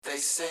They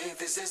say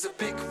this is a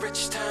big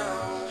rich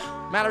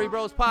town.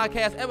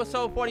 MalloryBrosPodcast,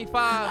 episode 45.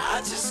 I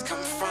just come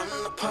from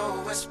the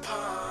poet's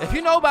part. If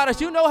you know about us,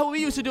 you know how we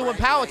used to do when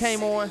Power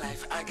came on.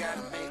 I gotta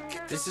make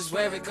it. This is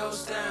where it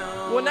goes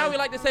down. Well, now we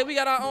like to say we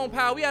got our own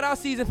Power. We had our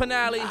season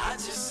finale. I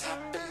just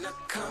happen to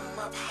come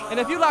up hard. And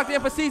if you locked in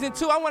for season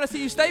 2, I want to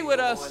see you stay with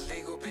us.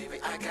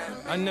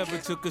 I never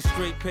took a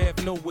straight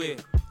path nowhere.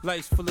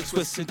 Life's full of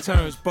twists and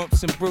turns,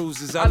 bumps and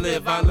bruises. I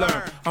live, I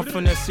learn. I'm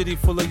from that city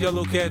full of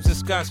yellow cabs and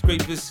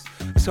skyscrapers.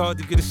 It's hard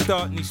to get a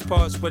start in these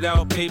parts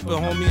without paper.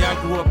 Homie, I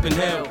grew up in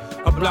hell,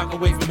 a block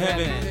away from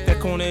heaven. That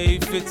corner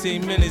ain't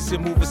 15 minutes,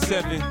 it move a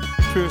 7.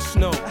 Pure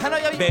snow.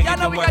 Y'all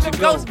know we got them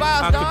ghost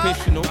vibes, dog.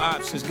 Occupational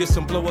options, get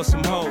some blow or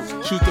some hoes.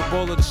 Shoot the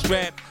ball or the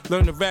strap,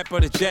 learn the rap or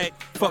the jack.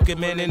 Fuck it,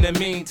 man, in the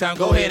meantime,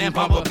 go ahead and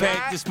pump a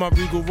pack. This my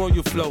Regal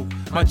Royal flow,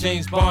 my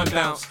James Bond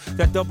bounce.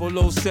 That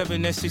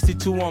 007, that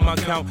 62 on my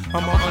count.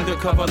 I'm an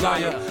undercover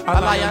liar, I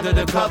lie under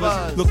the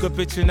covers. Look a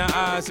bitch in the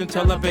eyes and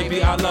tell her,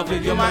 baby, I love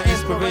it. You're my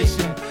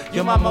inspiration,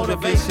 you're my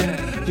motivation.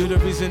 You're the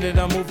reason that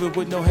I'm moving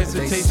with no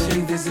hesitation. They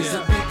say this is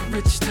a big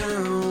rich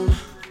town.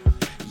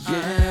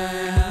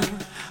 Yeah,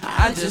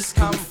 I just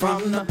come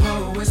from the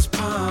poet's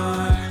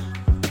part.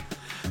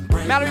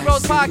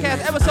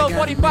 MalloryBrosPodcast, episode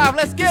 45.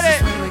 Let's get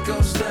it.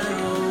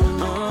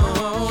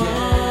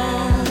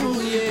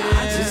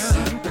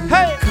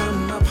 Hey.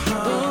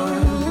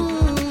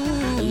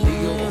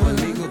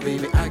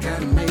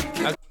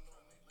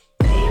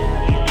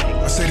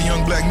 I say to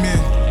young black men,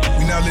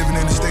 we now living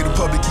in a state of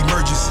public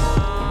emergency.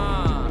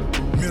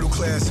 Middle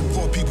class and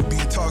poor people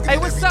being targeted. Hey,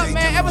 what's up,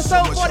 man?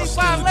 Episode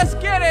 45. Let's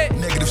get it.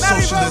 Negative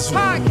socialism.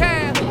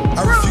 Podcast.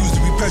 I refuse to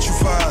be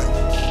petrified,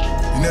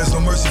 and there's no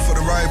mercy for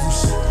the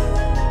rivals.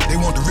 They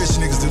want the rich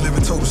niggas to live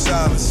in total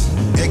silence,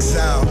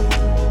 exile,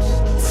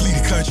 flee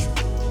the country.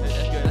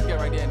 That's good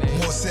right there, Nate.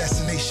 More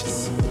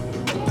assassinations.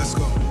 Let's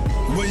go.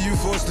 When you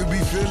forced to be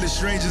fearless,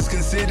 strangers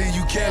consider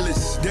you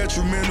careless.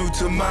 Detrimental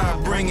to my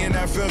upbringing,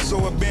 I felt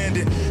so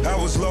abandoned. I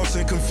was lost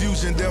in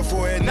confusion,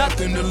 therefore had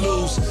nothing to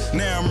lose.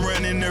 Now I'm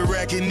running the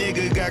racket,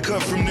 nigga got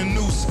cut from the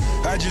noose.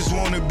 I just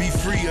wanna be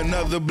free,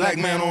 another black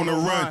man on the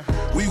run.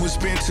 We was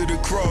pinned to the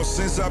cross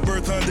since I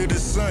birthed under the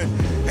sun.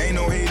 Ain't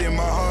no hate in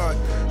my heart,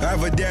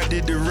 I've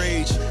adapted to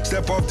rage.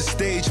 Step off the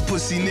stage,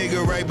 pussy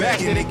nigga right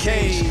back in the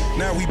cage.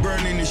 Now we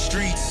burning the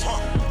streets,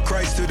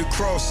 Christ to the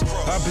cross.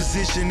 Our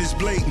position is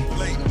blatant,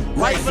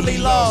 rightfully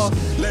lost.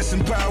 Let's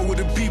empower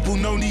the people,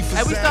 no need for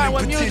signing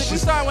petitions. Music, we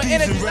starting with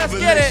energy, let's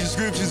get it.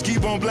 Scriptures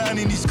keep on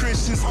blinding these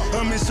Christians.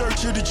 I'm in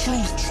search of the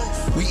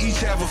truth. We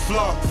each have a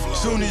flaw.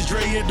 Soon as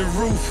Dre hit the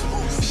roof,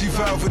 she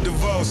filed for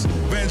divorce.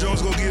 Van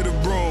Jones go get a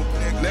broom,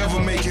 never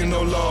making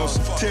no laws.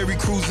 Terry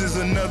Crews is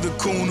another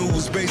coon who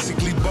was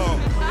basically bald.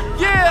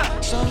 Yeah!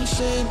 Some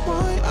say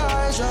my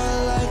eyes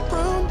are like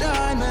brown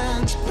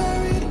diamonds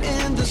buried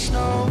in the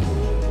snow.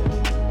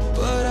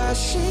 But I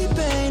see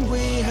pain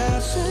we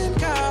have in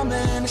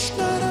common. It's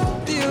not all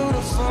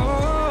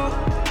beautiful.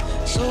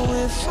 So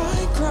if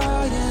I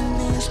cry in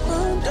these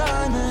brown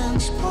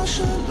diamonds wash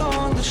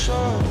along the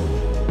shore,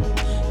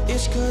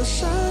 it's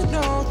cause I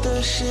know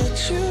the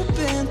shit you've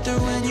been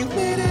through and you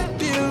made it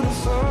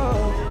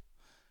beautiful.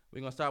 We're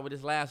gonna start with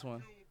this last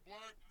one.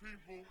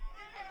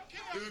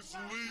 It's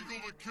legal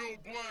to kill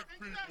black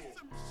people.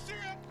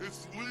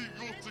 It's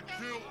legal to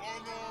kill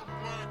unarmed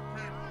black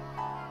people.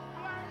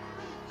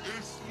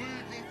 It's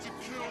legal to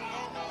kill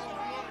unarmed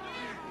black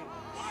people.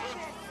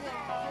 That's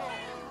fucked up.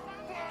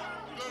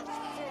 That's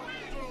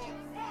fucked up.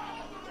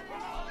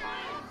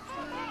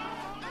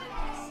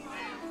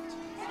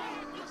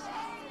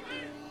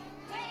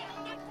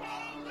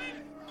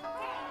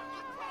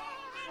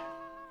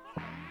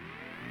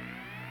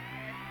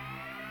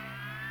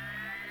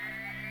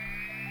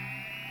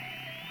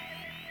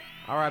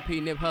 R.I.P.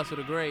 Nip Hussle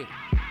the Great.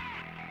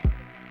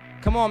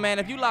 Come on, man.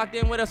 If you locked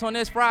in with us on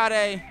this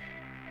Friday,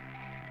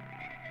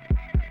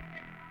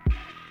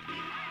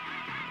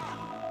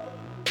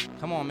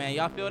 come on, man.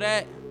 Y'all feel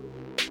that?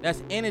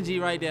 That's energy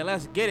right there.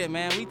 Let's get it,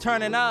 man. We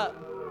turning up.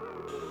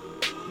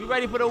 We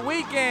ready for the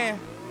weekend.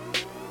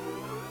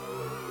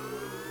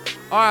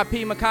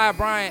 R.I.P. Makhai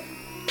Bryant.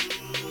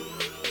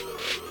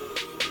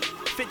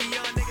 50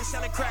 young niggas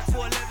selling crack for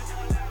a living.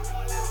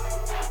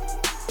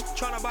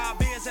 Tryna buy a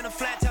Benz and a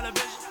flat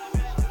television.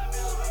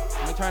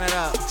 Let me turn it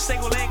up.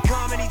 Single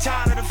income and he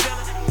tired of the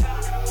feeling.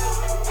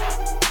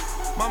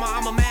 Mama,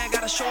 I'm a man,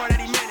 gotta show her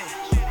that he meant it.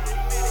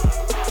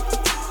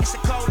 It's a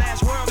cold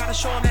ass world, gotta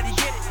show him that he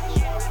get it.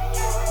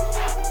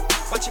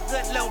 Watch a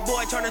good little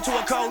boy turn into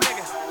a cold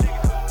nigga.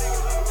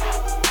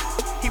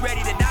 He ready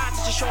to die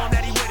just to show him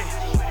that he with it.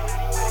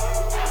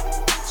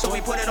 So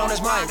he put it on his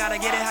mind, gotta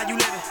get it how you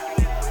live it.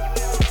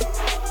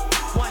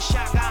 One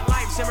shot got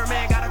life,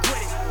 Zimmerman gotta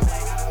quit it.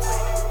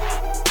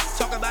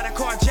 Talking about a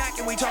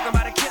carjacking, we talking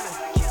about a killing.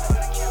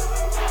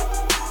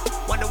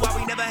 Wonder why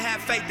we never had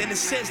faith in the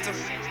system.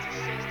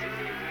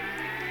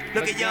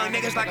 Look at young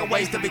niggas like a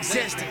waste of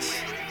existence.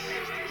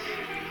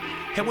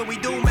 And when we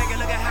do make it,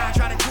 look at how I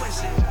try to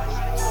twist it.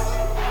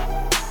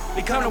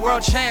 Become the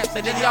world champs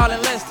and then y'all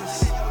enlist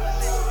us.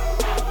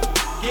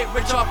 Get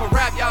rich off of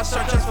rap, y'all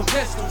search us for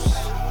pistols.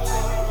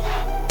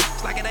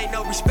 It's like it ain't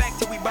no respect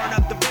till we burn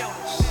up the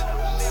buildings.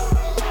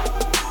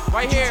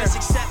 Right Would you here. just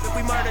accept if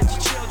we murdered your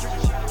children?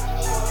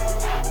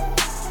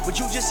 Would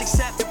you just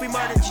accept if we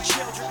murdered your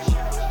children?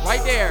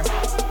 Right there.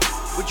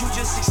 Would you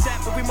just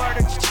accept if we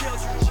murdered your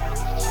children?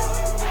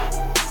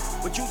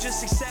 Would you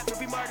just accept if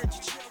we murdered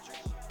your children?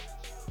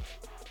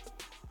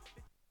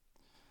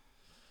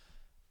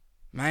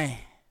 Man.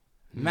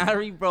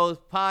 Mallory Bros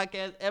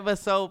Podcast,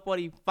 episode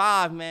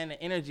 45, man.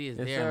 The energy is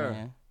Yes, there, sir.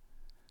 man.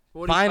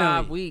 45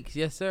 Finally. weeks.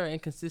 Yes, sir.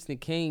 Inconsistent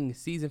King,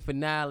 season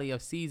finale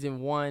of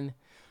season 1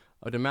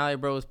 of the Mallory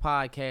Bros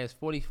Podcast.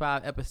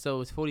 45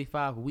 episodes,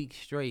 45 weeks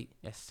straight.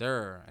 Yes,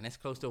 sir. And it's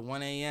close to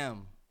 1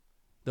 a.m.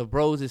 The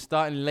bros is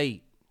starting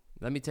late.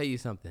 Let me tell you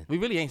something. We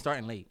really ain't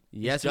starting late.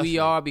 Yes, It's just we late.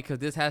 are, because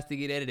this has to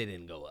get edited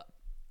and go up.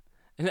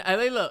 And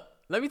hey, look,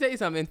 let me tell you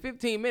something. In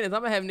 15 minutes,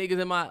 I'm going to have niggas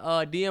in my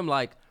DM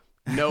like,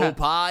 no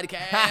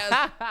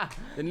podcast.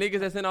 The niggas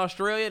that's in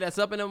Australia that's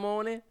up in the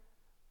morning,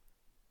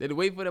 they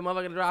wait for the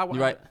motherfucker to drop.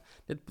 You're right.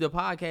 The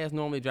podcast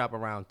normally drop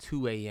around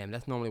 2 a.m.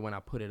 That's normally when I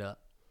put it up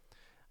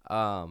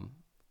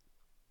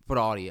for the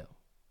audio.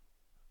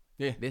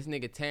 Yeah. This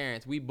nigga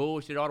Terrence, we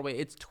bullshit all the way.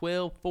 It's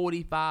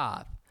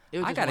 12:45. It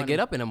was I just got to one- get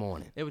up in the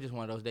morning. It was just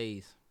one of those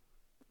days.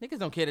 Niggas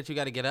don't care that you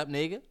got to get up,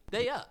 nigga.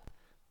 They up.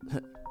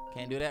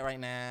 Can't do that right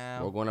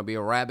now. We're going to be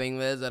wrapping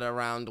this at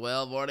around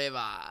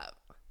 12:45.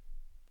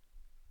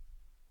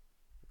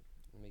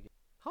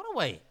 Hold on,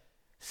 wait.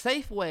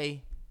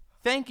 Safeway,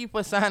 thank you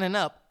for signing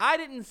up. I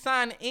didn't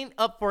sign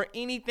up for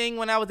anything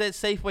when I was at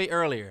Safeway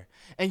earlier.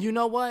 And you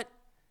know what?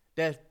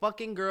 That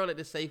fucking girl at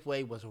the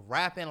Safeway was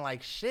rapping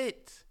like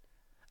shit.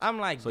 I'm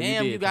like, So you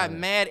damn, did you got sign up.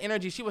 mad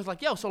energy. She was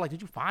like, yo, so like,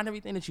 did you find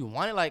everything that you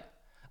wanted? Like,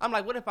 I'm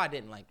like, what if I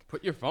didn't? Like,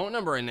 Put your phone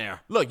number in there.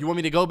 look, you want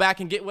me to go back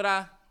and get what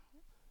I...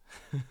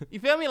 You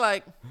feel me?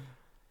 Like,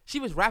 she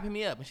was wrapping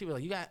me up. And she was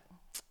like, you got...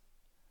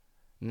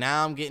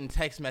 Now I'm getting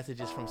text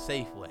messages from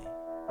Safeway.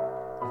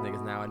 This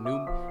nigga's now a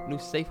new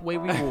Safeway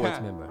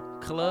Rewards member,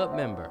 club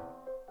member.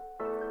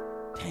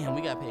 Damn,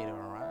 we got paid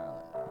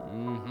around.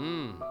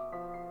 Mm-hmm.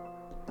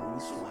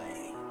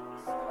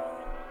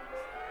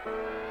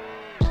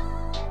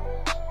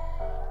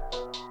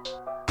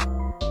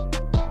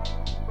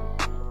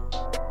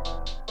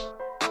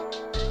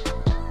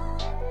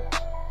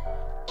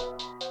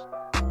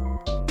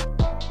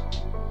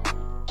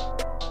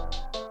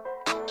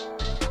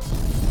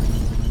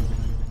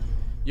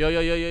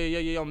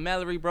 Yo,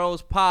 Mallory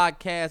Bros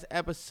Podcast,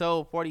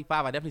 episode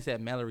 45. I definitely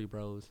said Mallory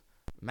Bros.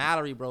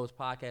 Mallory Bros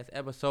Podcast,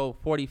 episode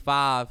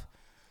 45.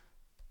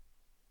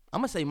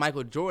 I'm going to say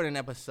Michael Jordan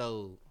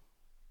episode.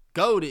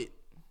 Goated.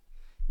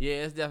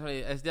 Yeah, it's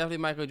definitely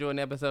Michael Jordan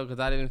episode because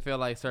I didn't feel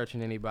like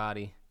searching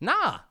anybody.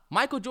 Nah,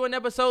 Michael Jordan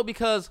episode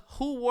because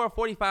who wore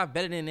 45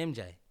 better than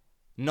MJ?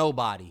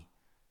 Nobody.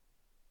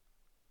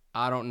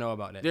 I don't know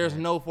about that. There's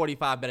man. no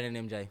 45 better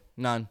than MJ.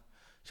 None.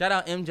 Shout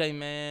out MJ,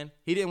 man.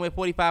 He didn't wear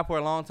 45 for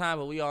a long time,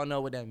 but we all know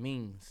what that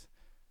means.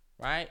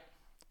 Right?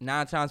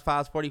 9 times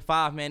 5 is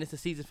 45, man. It's the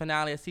season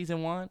finale of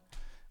season 1.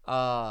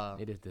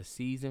 It is the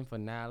season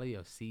finale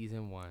of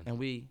season 1. And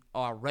we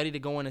are ready to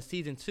go into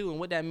season 2. And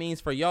what that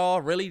means for y'all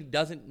really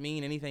doesn't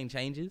mean anything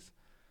changes.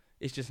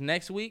 It's just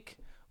next week,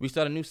 we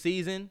start a new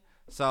season.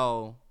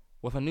 So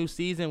with a new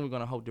season, we're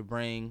going to hope to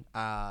bring,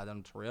 Terrell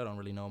don't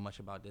really know much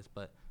about this,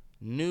 but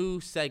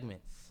new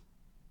segments.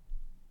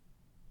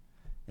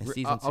 In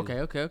season 2.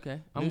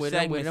 Okay. I'm New with it.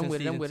 segments in I'm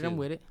season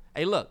with 2. it.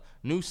 Hey, look,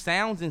 new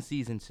sounds in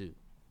season 2.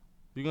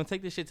 We're going to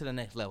take this shit to the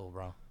next level,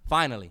 bro.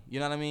 Finally. You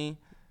know what I mean?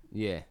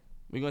 Yeah.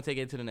 We're going to take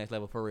it to the next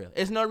level for real.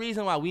 It's no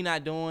reason why we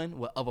not doing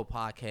what other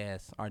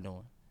podcasts are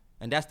doing.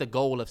 And that's the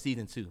goal of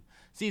season 2.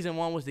 Season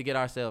 1 was to get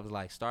ourselves,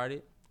 like,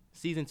 started.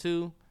 Season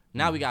 2,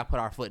 now we got to put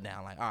our foot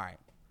down. Like, all right,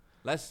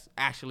 let's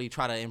actually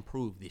try to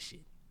improve this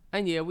shit.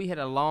 And yeah, we had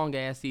a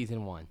long-ass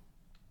season 1.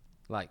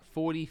 Like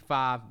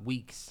 45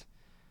 weeks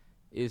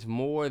is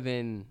more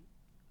than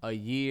a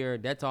year.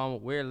 That's all.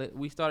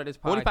 We started this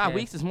podcast. 45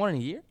 weeks is more than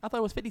a year? I thought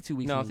it was 52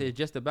 weeks. No, in I'm a saying year.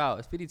 just about.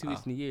 It's 52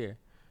 weeks in a year.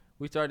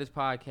 We started this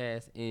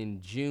podcast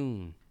in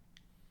June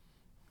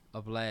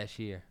of last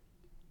year.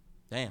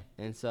 Damn.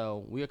 And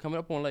so we are coming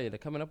up on later. They're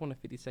coming up on the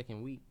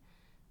 52nd week.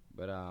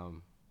 But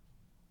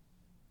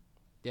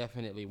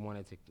definitely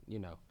wanted to,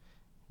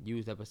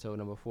 use episode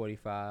number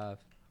 45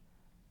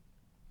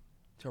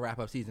 To wrap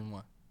up season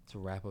 1. to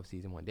wrap up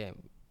season 1. Damn.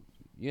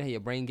 You know how your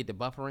brain get to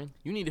buffering?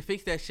 You need to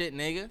fix that shit,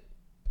 nigga.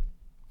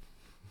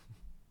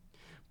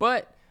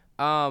 But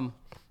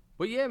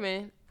yeah,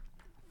 man.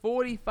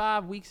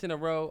 45 weeks in a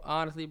row.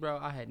 Honestly, bro,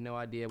 I had no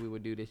idea we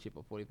would do this shit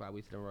for 45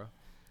 weeks in a row.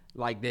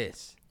 Like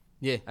this.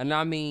 Yeah. And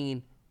I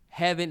mean,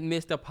 haven't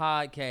missed a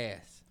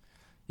podcast.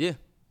 Yeah.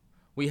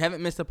 We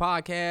haven't missed a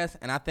podcast,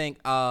 and I think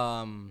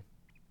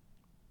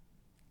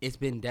it's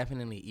been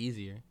definitely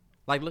easier.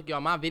 Like, look,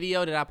 y'all, my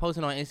video that I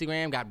posted on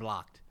Instagram got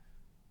blocked.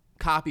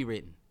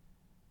 Copywritten.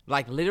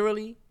 Like,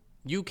 literally,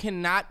 you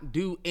cannot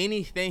do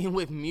anything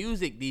with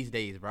music these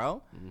days,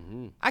 bro.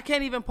 Mm-hmm. I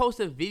can't even post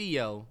a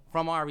video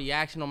from our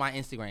reaction on my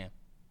Instagram.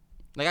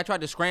 Like, I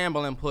tried to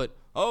scramble and put,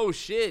 oh,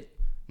 shit,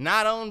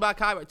 not owned by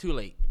copyright. Too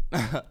late.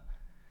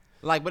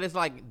 Like, but it's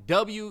like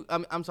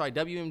I'm sorry,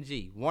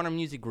 WMG, Warner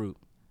Music Group.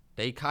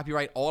 They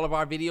copyright all of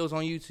our videos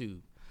on YouTube.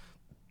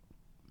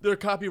 They're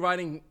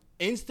copywriting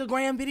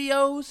Instagram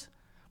videos.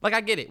 Like,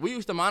 I get it. We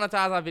used to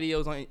monetize our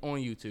videos on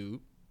YouTube.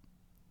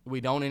 We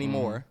don't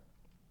anymore.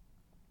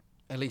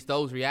 At least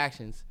those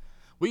reactions.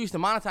 We used to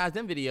monetize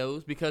them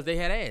videos because they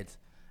had ads.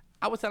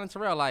 I was telling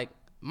Terrell, like,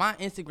 my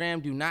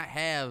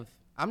Instagram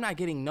I'm not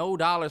getting no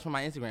dollars from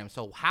my Instagram.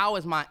 So how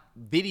is my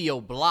video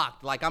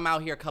blocked? Like, I'm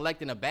out here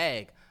collecting a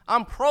bag.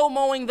 I'm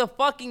promoting the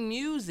fucking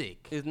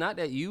music. It's not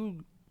that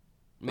you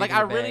Like,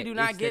 I really do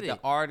not get it. The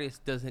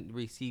artist doesn't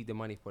receive the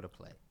money for the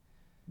play.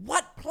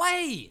 What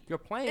play? You're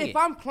playing it. If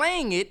I'm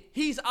playing it,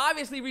 he's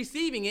obviously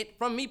receiving it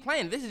from me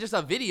playing. This is just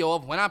a video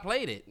of when I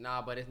played it.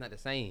 Nah, but it's not the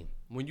same.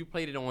 When you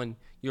played it on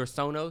your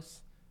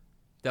Sonos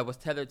that was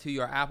tethered to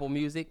your Apple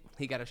Music,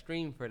 he got a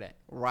stream for that.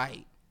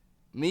 Right.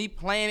 Me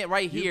playing it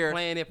right here. You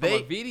playing it from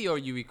a video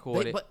you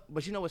recorded.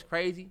 But you know what's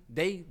crazy?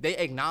 They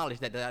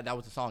acknowledged that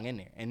was a song in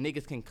there. And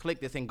niggas can click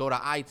this and go to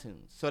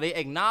iTunes. So they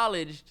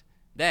acknowledged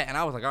that. And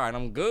I was like, all right,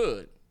 I'm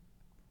good.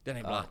 Then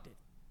they blocked it.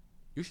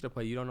 You should have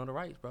put you don't know the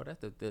rights, bro.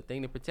 That's the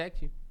thing to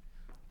protect you.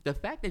 The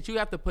fact that you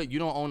have to put you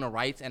don't own the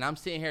rights, and I'm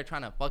sitting here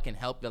trying to fucking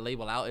help the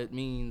label out, it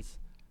means,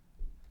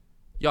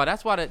 yo,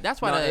 that's why it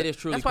is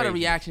truly the crazy.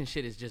 reaction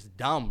shit is just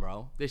dumb,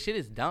 bro. This shit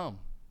is dumb.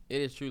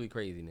 It is truly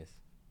craziness.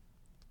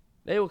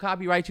 They will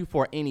copyright you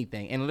for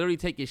anything and literally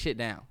take your shit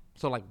down.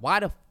 So like,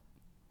 why the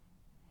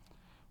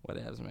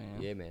whatevs,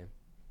 man. Yeah, man.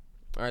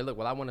 All right, look.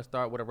 Well, I want to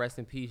start with a rest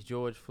in peace,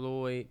 George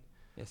Floyd.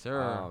 Yes,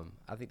 sir.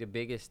 I think the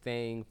biggest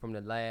thing from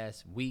the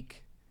last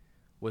week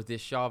was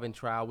this Chauvin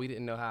trial. We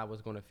didn't know how it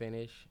was going to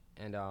finish,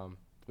 and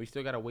we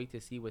still got to wait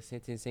to see what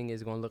sentencing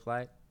is going to look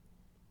like.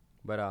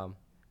 But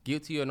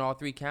guilty on all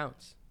 3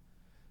 counts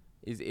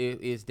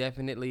is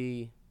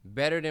definitely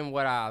better than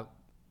what I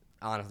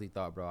honestly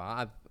thought,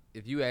 bro.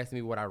 If you asked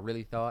me what I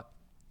really thought,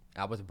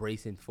 I was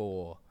bracing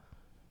for,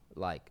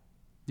 like,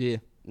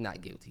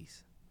 not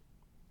guilties.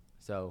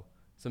 So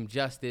some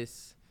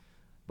justice,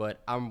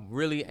 but I'm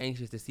really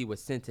anxious to see what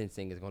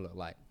sentencing is going to look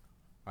like.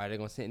 Are they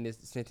going to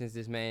sentence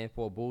this man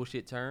for a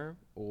bullshit term?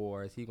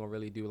 Or is he going to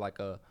really do like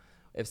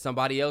if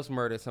somebody else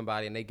murders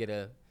somebody and they get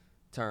a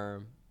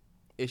term,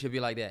 it should be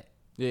like that.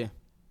 Yeah.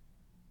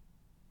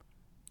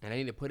 And I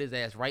need to put his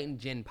ass right in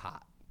Gen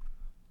Pop.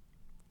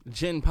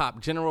 Gen Pop,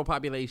 general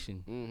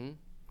population. Mm-hmm.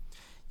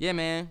 Yeah,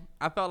 man.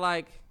 I felt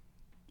like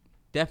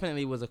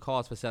definitely was a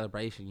cause for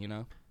celebration, you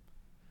know?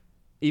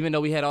 Even though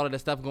we had all of the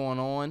stuff going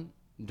on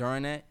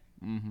during that,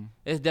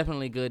 it's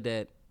definitely good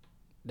that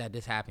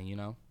this happened, you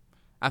know?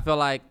 I feel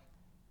like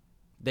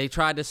they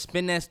tried to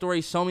spin that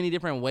story so many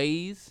different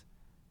ways,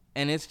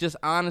 and it's just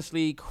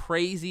honestly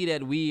crazy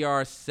that we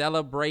are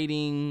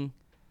celebrating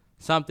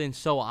something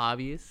so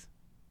obvious.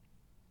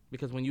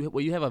 Because when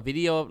you have a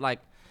video of, like,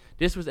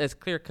 this was as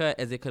clear cut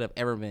as it could have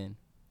ever been,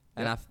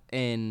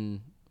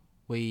 and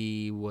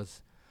we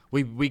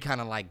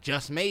kind of like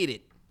just made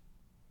it.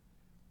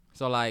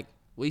 So like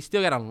we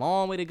still got a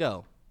long way to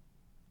go,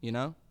 you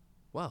know?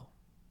 Whoa.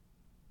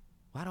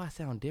 Why do I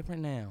sound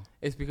different now?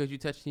 It's because you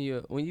touching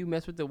when you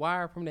mess with the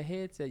wire from the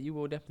headset, you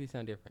will definitely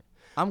sound different.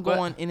 I'm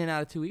going in and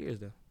out of 2 ears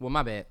though. Well,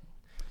 my bad.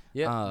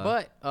 Yeah.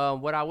 But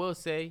what I will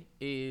say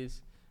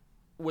is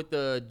with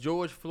the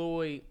George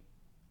Floyd,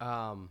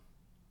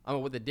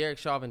 with the Derek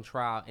Chauvin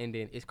trial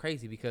ending, it's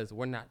crazy because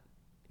we're not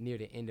near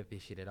the end of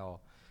this shit at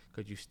all.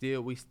 Cause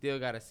we still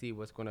gotta see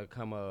what's gonna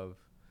come of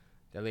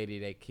the lady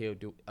that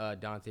killed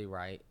Dante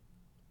Wright.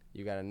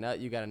 You got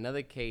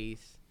another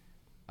case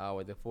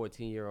with the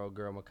 14-year-old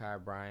girl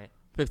Makhai Bryant.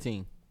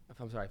 15.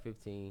 I'm sorry,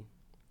 15,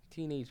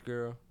 teenage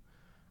girl.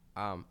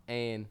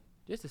 And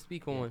just to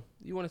speak on,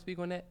 you want to speak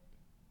on that?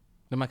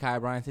 The Makhai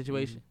Bryant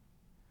situation.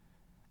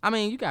 I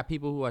mean, you got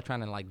people who are trying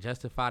to like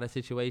justify the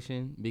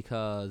situation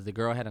because the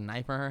girl had a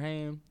knife in her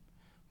hand,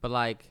 but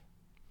like,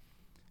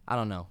 I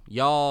don't know.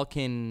 Y'all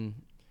can.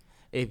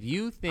 If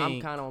you think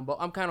I'm kind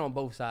of on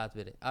both sides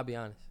with it. I'll be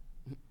honest.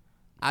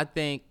 I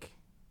think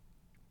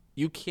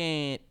you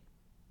can't.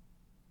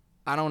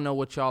 I don't know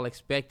what y'all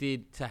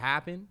expected to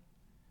happen,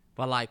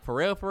 but like for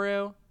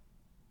real,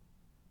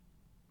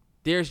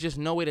 there's just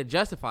no way to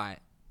justify it.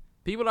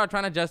 People are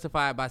trying to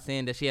justify it by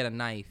saying that she had a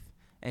knife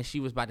and she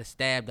was about to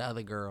stab the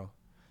other girl,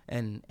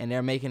 and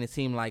they're making it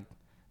seem like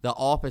the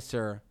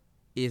officer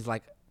is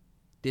like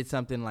did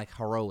something like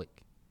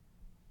heroic.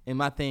 And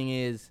my thing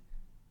is,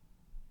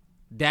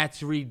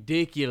 that's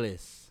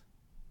ridiculous.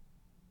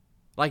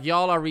 Like,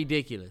 y'all are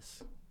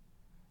ridiculous.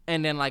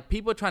 And then, like,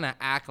 people trying to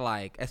act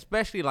like,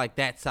 especially, like,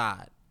 that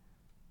side,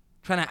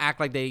 trying to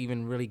act like they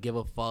even really give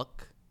a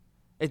fuck.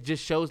 It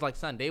just shows, like,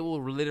 son, they will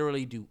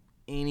literally do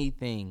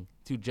anything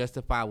to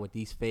justify what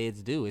these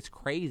feds do. It's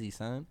crazy,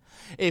 son.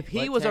 If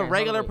he was a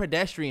regular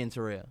pedestrian,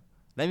 Terrell,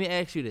 let me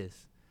ask you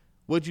this.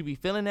 Would you be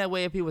feeling that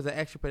way if he was an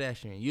extra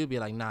pedestrian? You'd be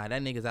like, nah,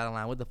 that nigga's out of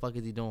line. What the fuck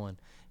is he doing?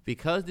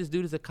 Because this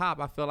dude is a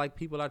cop, I feel like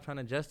people are trying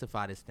to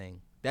justify this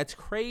thing. That's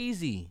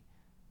crazy.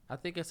 I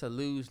think it's a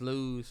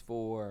lose-lose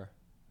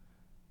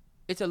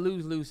it's a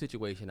lose-lose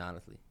situation,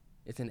 honestly.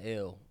 It's an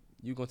L.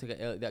 You're going to take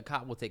an L. That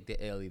cop will take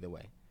the L either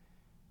way.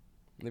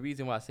 The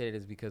reason why I said it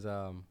is because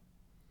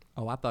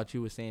Oh, I thought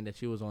you were saying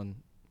that you was on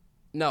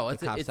no, the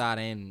it's cop side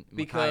and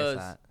because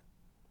Makhai's side.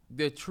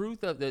 the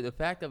truth of the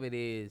fact of it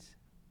is,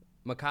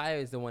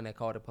 Makhai is the one that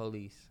called the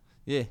police.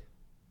 Yeah.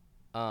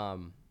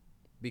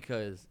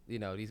 Because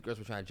these girls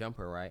were trying to jump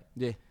her, right?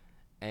 Yeah.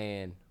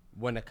 And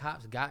when the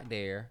cops got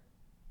there,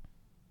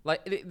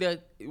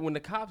 when the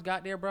cops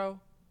got there, bro,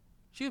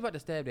 she was about to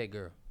stab that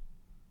girl.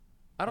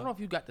 I don't know if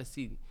you got to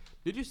see.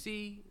 Did you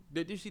see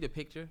the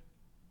picture?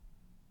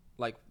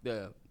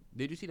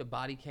 Did you see the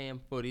body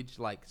cam footage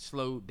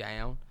slowed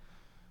down?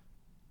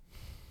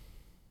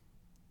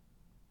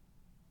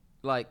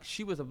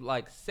 She was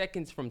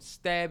seconds from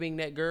stabbing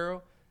that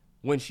girl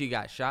when she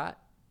got shot.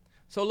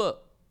 So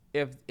look,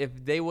 if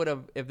they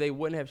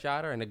wouldn't have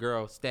shot her and the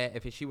girl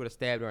if she would have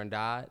stabbed her and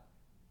died,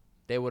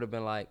 they would have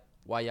been like,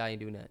 why y'all ain't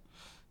do nothing?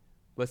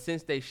 But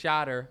since they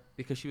shot her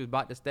because she was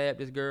about to stab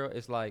this girl,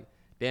 it's like,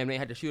 damn, they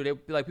had to shoot her.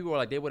 People were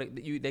like,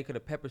 they could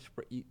have pepper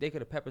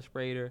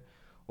sprayed her,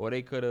 or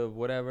they could have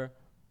whatever.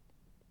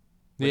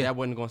 But that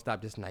wasn't gonna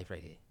stop this knife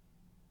right here.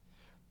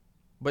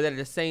 But at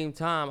the same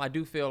time, I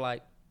do feel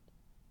like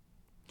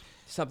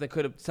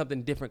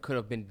something different could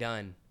have been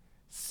done.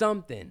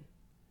 Something.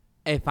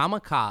 If I'm a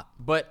cop,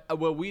 but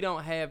we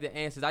don't have the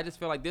answers. I just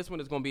feel like this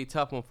one is gonna be a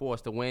tough one for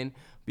us to win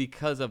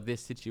because of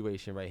this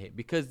situation right here.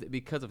 Because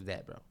of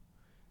that, bro.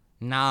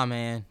 Nah,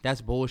 man,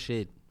 that's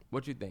bullshit.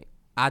 What you think?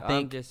 I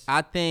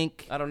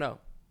don't know.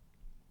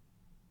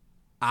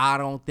 I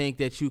don't think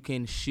that you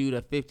can shoot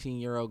a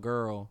 15-year-old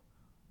girl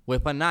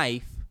with a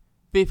knife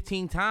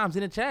 15 times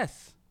in the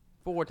chest.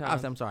 4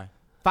 times. I'm sorry.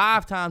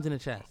 5 times in the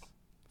chest.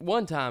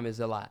 1 time is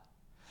a lot.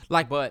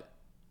 But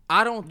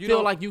I don't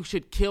feel like you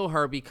should kill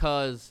her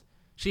because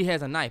she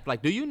has a knife.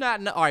 Do you not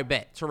know? All right,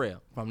 bet,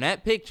 Terrell. From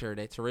that picture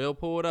that Terrell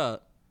pulled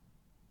up,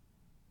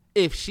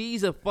 if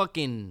she's a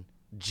fucking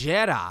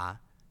Jedi,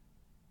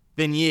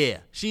 then yeah,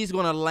 she's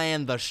going to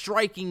land the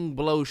striking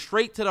blow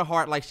straight to the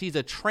heart like she's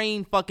a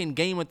trained fucking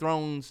Game of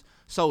Thrones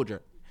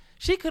soldier.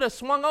 She could have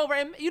swung over,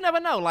 and you never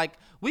know.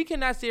 We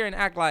cannot sit here and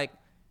act like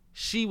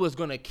she was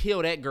going to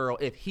kill that girl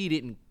if he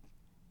didn't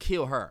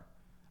kill her.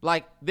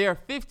 They're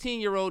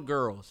 15-year-old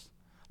girls.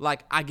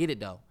 I get it,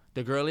 though.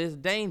 The girl is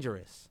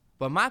dangerous.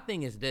 But my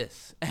thing is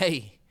this.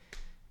 Hey,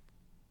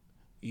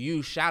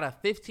 you shot a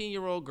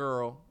 15-year-old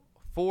girl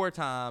 4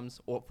 times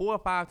or 4 or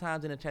 5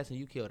 times in the chest and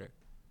you killed her.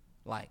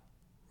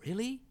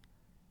 Really?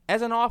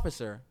 As an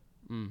officer,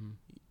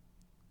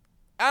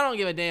 I don't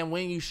give a damn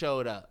when you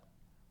showed up.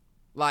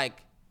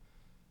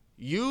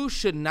 You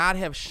should not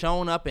have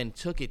shown up and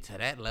took it to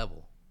that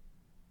level.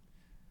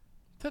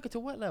 Took it to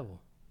what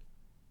level?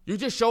 You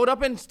just showed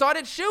up and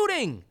started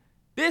shooting.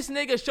 This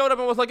nigga showed up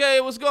and was like, hey,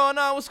 what's going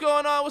on? What's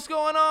going on? What's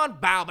going on?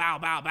 Bow, bow,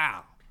 bow,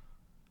 bow.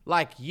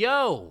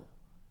 Yo.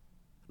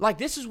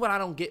 This is what I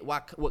don't get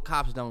what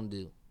cops don't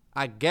do.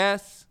 I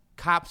guess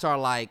cops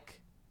are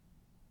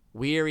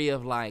weary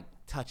of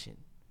touching.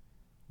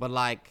 But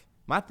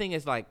my thing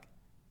is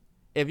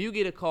if you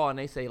get a call and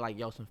they say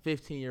yo, some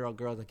 15-year-old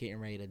girls are getting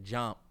ready to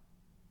jump,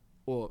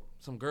 or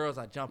some girls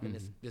are jumping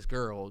this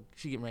girl,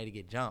 she getting ready to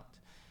get jumped.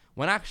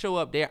 When I show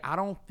up there, I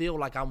don't feel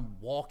like I'm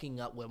walking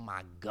up with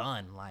my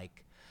gun.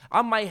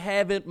 I might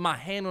have my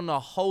hand on the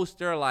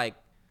holster,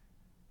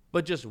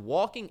 but just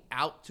walking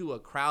out to a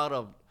crowd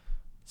of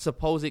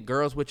supposed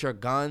girls with your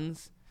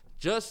guns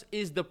just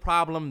is the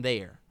problem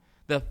there.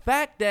 The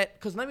fact that,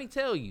 because let me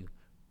tell you,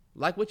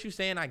 what you're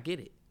saying, I get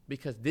it.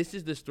 Because this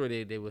is the story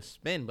that they will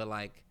spin. But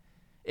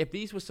if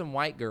these were some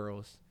white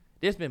girls,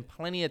 there's been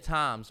plenty of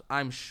times,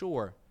 I'm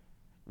sure,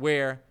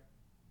 where,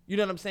 you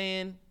know what I'm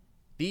saying?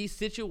 These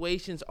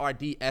situations are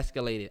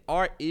de-escalated.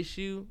 Our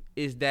issue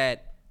is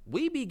that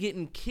we be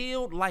getting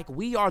killed like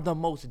we are the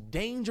most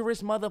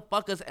dangerous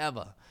motherfuckers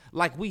ever.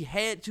 We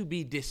had to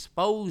be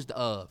disposed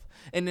of.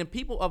 And then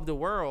people of the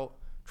world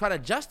try to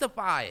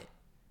justify it.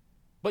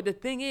 But the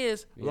thing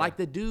is,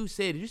 the dude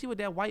said, did you see what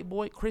that white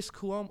boy, Chris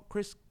Cuomo?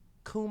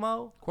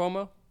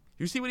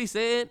 You see what he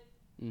said?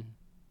 Mm-hmm.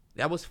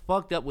 That was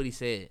fucked up what he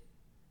said.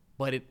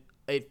 But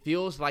it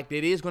feels like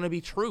it is going to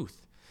be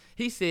truth.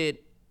 He said,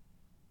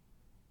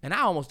 and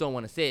I almost don't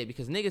want to say it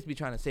because niggas be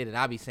trying to say that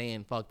I be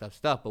saying fucked up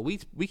stuff, but we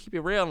keep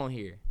it real on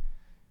here.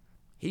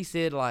 He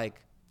said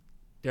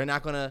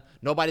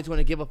nobody's going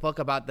to give a fuck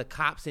about the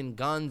cops and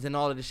guns and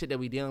all of the shit that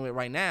we dealing with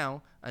right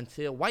now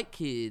until white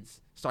kids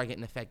start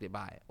getting affected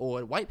by it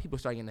or white people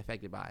start getting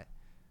affected by it,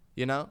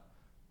 And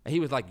he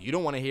was like, you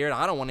don't want to hear it.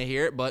 I don't want to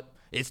hear it, but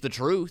it's the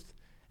truth.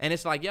 And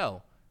it's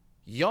yo,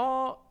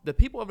 y'all, the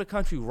people of the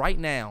country right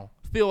now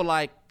feel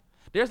like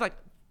there's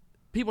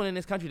people in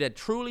this country that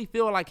truly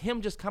feel like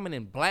him just coming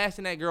and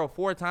blasting that girl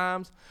 4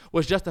 times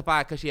was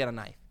justified because she had a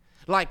knife.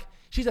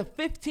 She's a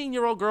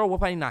 15-year-old girl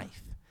with a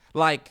knife.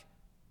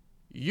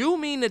 You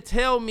mean to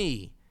tell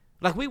me,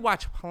 we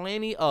watch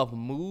plenty of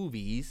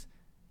movies,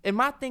 and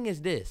my thing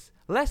is this.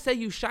 Let's say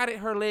you shot at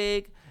her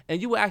leg,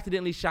 and you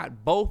accidentally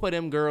shot both of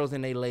them girls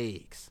in their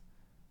legs.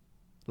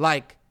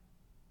 I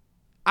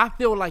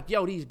feel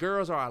yo, these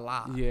girls are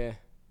alive. Yeah.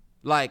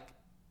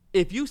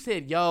 If you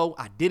said, yo,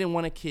 I didn't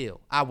want to kill,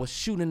 I was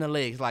shooting the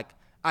legs,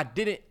 I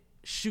didn't,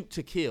 shoot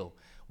to kill.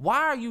 Why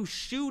are you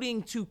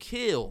shooting to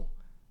kill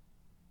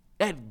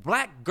at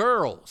black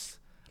girls?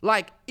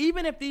 Like,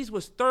 even if these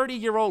was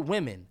 30-year-old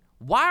women,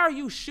 why are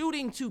you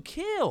shooting to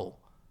kill?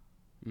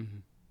 Mm-hmm.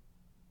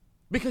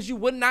 Because you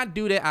would not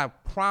do that. I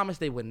promise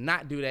they would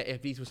not do that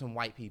if these were some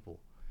white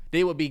people.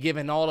 They would be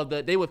given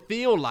they would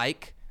feel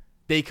like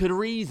they could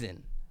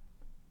reason.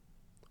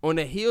 On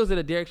the heels of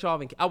the Derek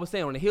Chauvin, I was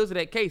saying, on the heels of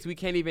that case, we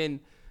can't even,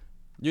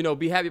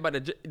 be happy about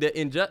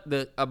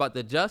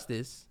the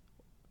justice,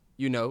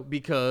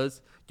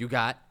 because you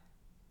got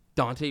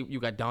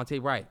Dante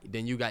Wright.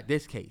 Then you got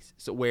this case.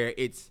 So where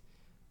it's,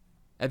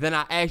 and then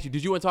I asked you,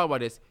 did you want to talk about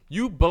this?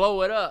 You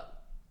blow it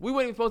up. We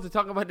weren't even supposed to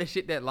talk about that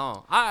shit that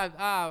long.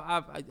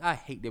 I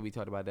hate that we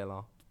talked about that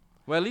long.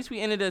 Well, at least we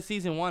ended the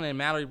season 1 in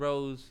Mallory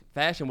Bros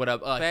fashion with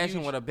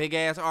a big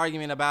ass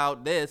argument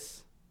about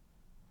this.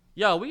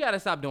 Yo, we gotta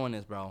stop doing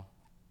this, bro.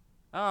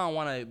 I don't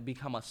want to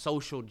become a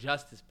social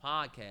justice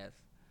podcast.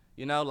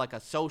 Like a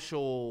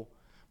social.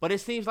 But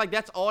it seems like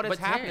that's all that's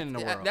happening in the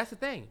world. That's the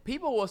thing.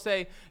 People will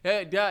say,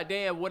 hey,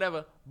 goddamn,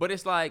 whatever. But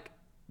it's like,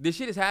 this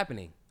shit is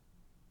happening.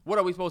 What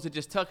are we supposed to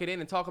just tuck it in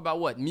and talk about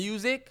what?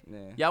 Music? Yeah.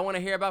 Y'all want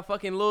to hear about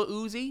fucking Lil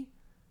Uzi? You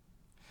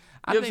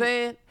know what I'm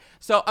saying?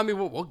 So, I mean,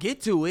 we'll get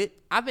to it.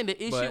 I think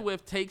the issue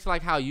with takes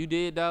like how you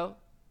did, though,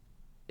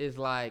 is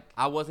like...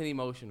 I wasn't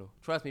emotional.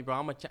 Trust me,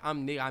 bro.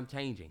 I'm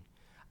changing.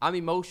 I'm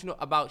emotional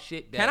about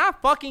shit that... Can I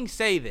fucking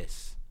say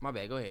this? My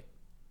bad. Go ahead.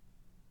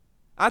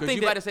 I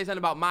think you about to say something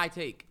about my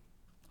take.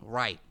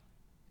 Right.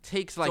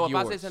 Takes like yours. So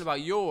yours. if I say something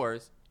about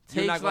yours...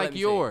 Takes like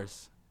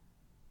yours,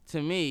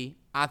 to me,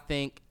 I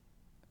think...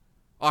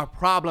 are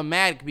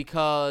problematic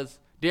because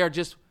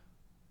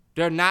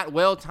they're not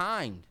well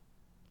timed.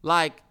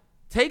 Like,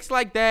 takes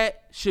like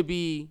that should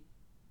be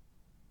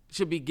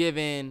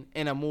given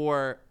in a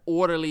more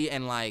orderly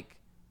and like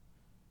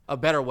a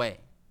better way.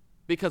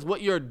 Because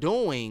what you're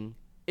doing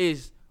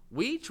is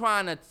we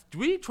trying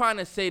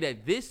to say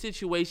that this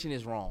situation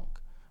is wrong,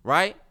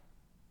 right?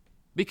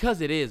 Because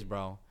it is,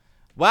 bro.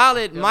 While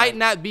it might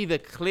not be the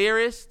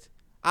clearest,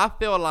 I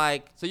feel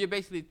like so you're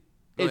basically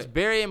it's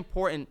very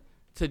important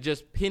to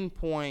just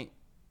pinpoint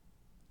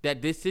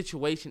that this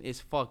situation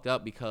is fucked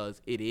up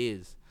because it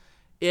is.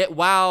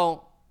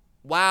 While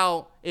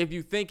if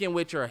you're thinking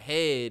with your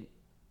head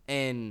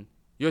and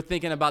you're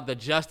thinking about the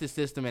justice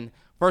system and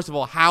first of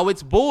all how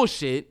it's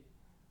bullshit,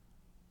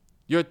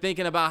 you're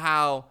thinking about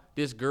how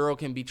this girl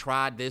can be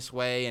tried this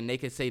way and they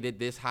can say that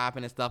this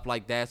happened and stuff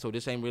like that, so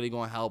this ain't really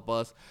gonna help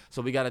us.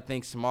 So we gotta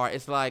think smart.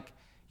 It's like,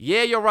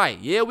 yeah, you're right.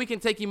 Yeah, we can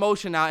take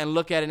emotion out and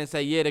look at it and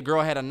say, yeah, the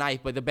girl had a knife.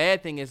 But the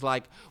bad thing is,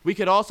 like, we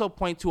could also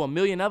point to a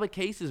million other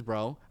cases,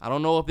 bro. I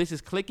don't know if this is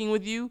clicking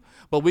with you,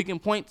 but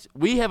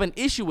we have an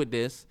issue with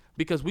this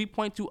because we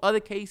point to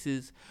other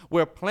cases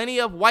where plenty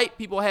of white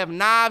people have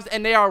knives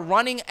and they are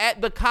running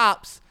at the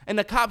cops and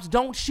the cops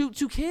don't shoot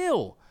to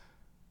kill.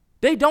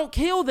 They don't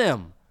kill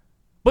them.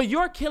 But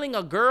you're killing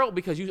a girl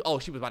because she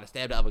was about to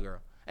stab the other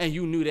girl. And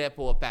you knew that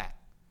for a fact.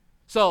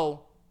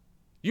 So...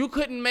 you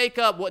couldn't make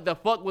up what the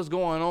fuck was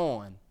going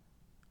on.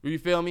 You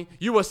feel me?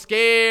 You were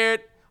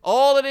scared,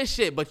 all of this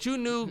shit, but you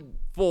knew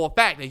for a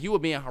fact that you were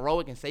being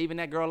heroic and saving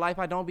that girl's life.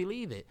 I don't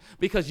believe it.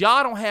 Because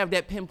y'all don't have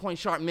that pinpoint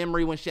sharp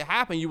memory when shit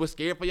happened. You were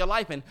scared for your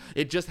life and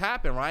it just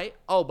happened, right?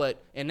 Oh,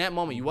 but in that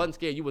moment, you wasn't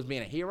scared. You was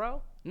being a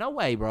hero? No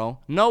way, bro.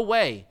 No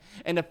way.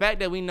 And the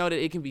fact that we know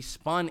that it can be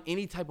spun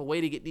any type of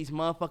way to get these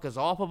motherfuckers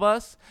off of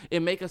us,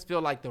 it make us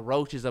feel like the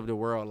roaches of the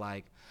world.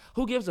 Like,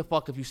 who gives a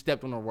fuck if you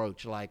stepped on a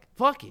roach? Like,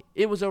 fuck it.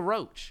 It was a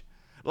roach.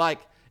 Like,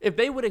 if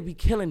they would be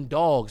killing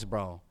dogs,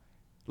 bro.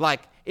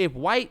 Like, if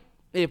white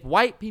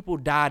people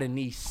died in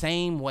these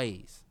same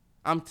ways,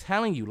 I'm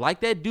telling you,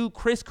 like that dude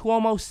Chris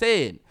Cuomo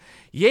said,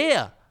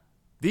 yeah,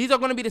 these are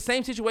going to be the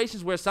same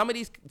situations where some of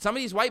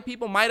these white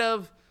people might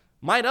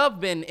have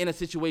been in a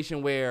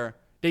situation where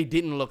they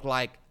didn't look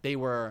like they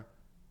were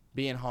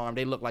being harmed.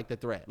 They looked like the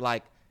threat.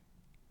 Like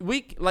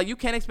you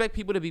can't expect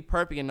people to be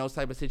perfect in those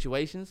type of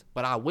situations,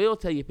 but I will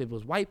tell you, if it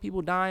was white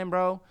people dying,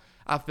 bro,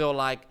 I feel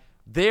like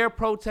their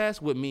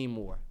protest would mean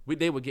more.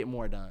 They would get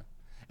more done.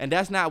 And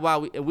that's not why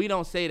we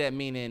don't say that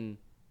meaning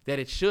that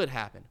it should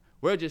happen.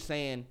 We're just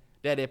saying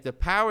that if the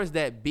powers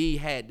that be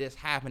had this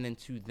happening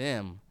to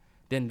them,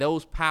 then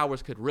those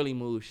powers could really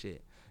move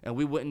shit. And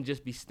we wouldn't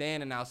just be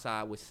standing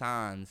outside with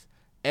signs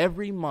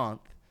every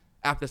month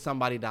after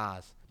somebody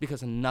dies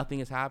because nothing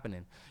is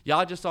happening.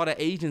 Y'all just saw the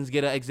Asians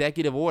get an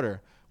executive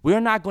order.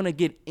 We're not going to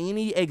get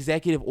any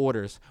executive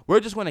orders. We're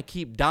just going to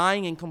keep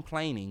dying and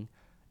complaining.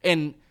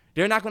 And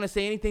they're not going to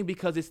say anything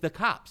because it's the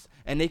cops.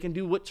 And they can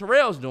do what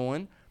Terrell's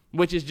doing,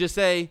 which is just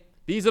say,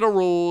 these are the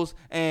rules.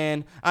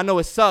 And I know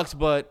it sucks,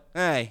 but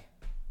hey.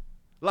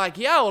 Like,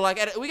 yo, like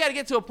we got to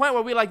get to a point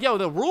where we're like, yo,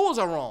 the rules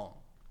are wrong.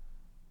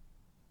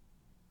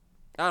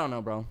 I don't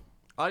know, bro.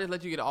 I'll just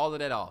let you get all of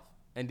that off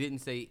and didn't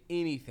say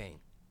anything.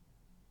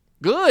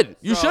 Good.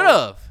 You should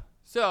have.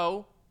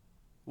 So,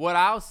 what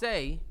I'll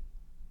say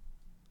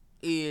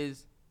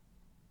is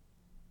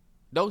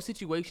those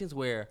situations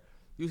where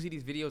you see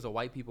these videos of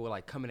white people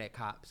like coming at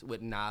cops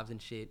with knives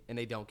and shit and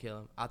they don't kill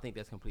them, I think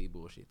that's complete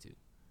bullshit too.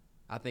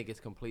 I think it's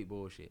complete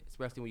bullshit,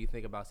 especially when you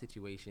think about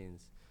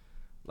situations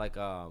like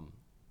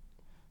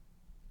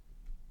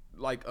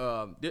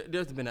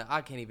there's been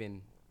I can't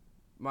even,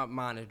 my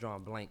mind is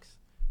drawing blanks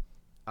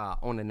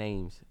on the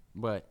names,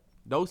 but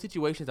those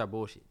situations are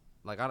bullshit.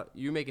 Like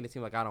you're making it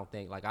seem like I don't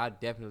think. Like I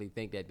definitely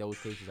think that those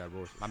cases are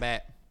bullshit. My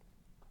bad.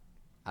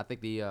 I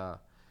think the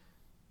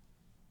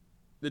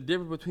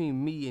difference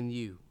between me and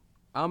you,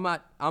 I'm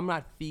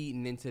not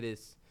feeding into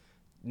this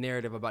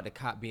narrative about the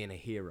cop being a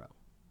hero.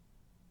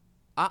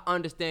 I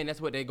understand that's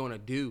what they're gonna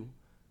do,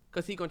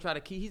 cause he's gonna try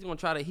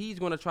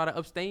to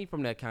abstain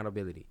from that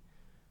accountability.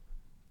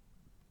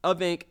 I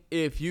think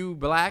if you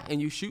black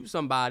and you shoot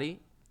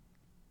somebody,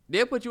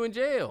 they'll put you in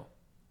jail.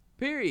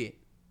 Period.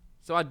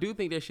 So I do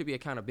think there should be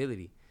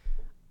accountability.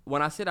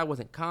 When I said I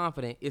wasn't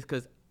confident, it's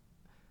because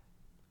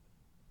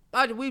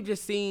we've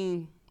just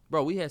seen,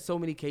 bro, we had so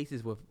many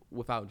cases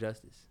without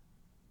justice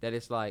that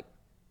it's like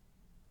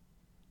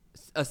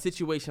a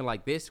situation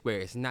like this where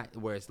it's a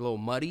little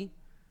muddy.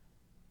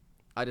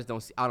 I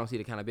don't see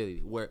the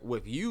accountability. Where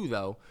with you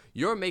though,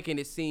 you're making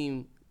it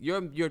seem you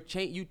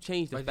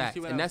change the facts,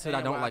 and that's what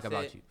I don't like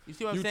about you. You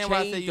see what I'm saying?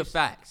 You change the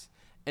facts,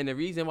 and the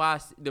reason why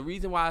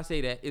I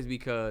say that is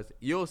because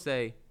you'll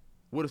say,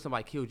 "What if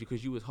somebody killed you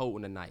because you was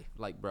holding a knife?"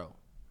 Like, bro,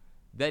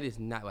 that is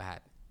not what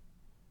happened.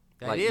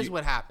 That is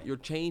what happened. You're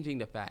changing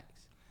the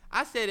facts.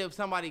 I said if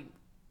somebody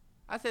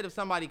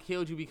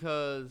killed you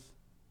because,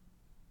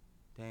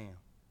 damn.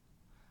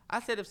 I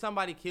said if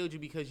somebody killed you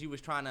because you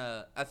was trying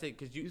to. I said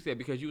because you said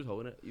because you was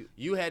holding it.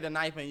 You had the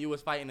knife and you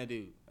was fighting a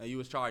dude and you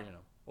was charging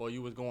him or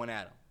you was going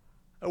at him.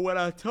 And what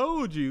I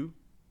told you,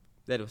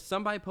 that if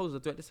somebody poses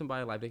a threat to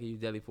somebody's life, they can use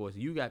deadly force.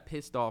 You got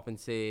pissed off and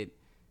said,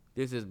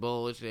 "This is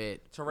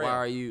bullshit." Terrell, why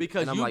are you?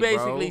 Because you like,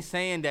 basically bro,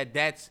 saying that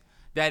it's.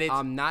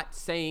 I'm not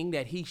saying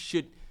that he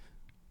should.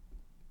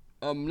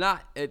 I'm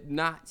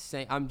not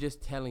saying. I'm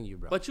just telling you,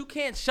 bro. But you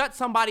can't shut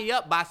somebody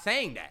up by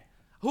saying that.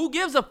 Who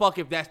gives a fuck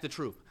if that's the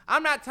truth?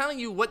 I'm not telling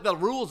you what the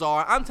rules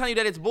are. I'm telling you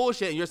that it's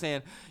bullshit. And you're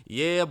saying,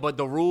 yeah, but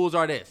the rules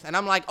are this. And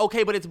I'm like,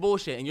 okay, but it's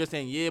bullshit. And you're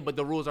saying, yeah, but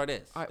the rules are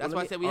this. Right, that's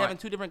why I said we're having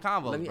two different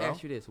convos, Let me bro.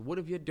 ask you this. What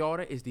if your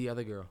daughter is the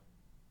other girl?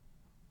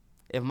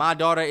 If my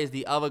daughter is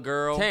the other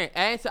girl. Terrence,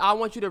 answer. I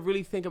want you to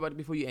really think about it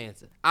before you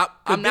answer.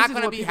 I'm not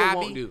going to be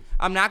happy.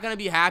 I'm not going to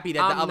be happy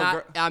that the other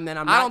girl.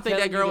 I don't think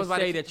that girl was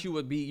say that you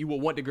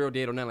would want the girl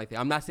dead or nothing like that.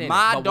 I'm not saying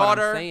my that.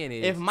 daughter, what I'm saying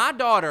is, if my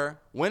daughter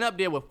went up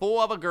there with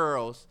 4 other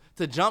girls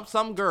to jump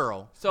some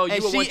girl, so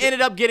and she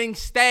ended up getting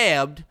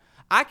stabbed,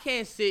 I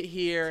can't sit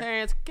here.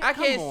 Terrence, I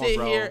can't sit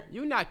here.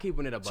 You're not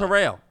keeping it up.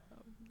 Terrell.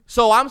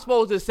 So I'm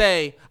supposed to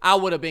say I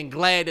would have been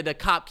glad that the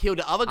cop killed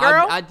the other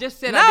girl? I just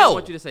said no. I didn't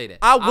want you to say that.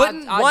 I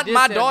wouldn't want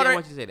my daughter. I didn't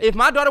want you to say that. If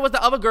my daughter was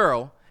the other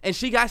girl and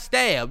she got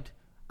stabbed,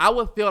 I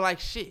would feel like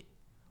shit.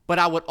 But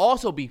I would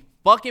also be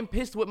fucking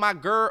pissed with my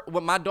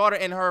daughter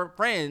and her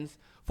friends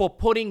for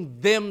putting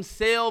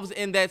themselves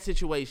in that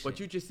situation. But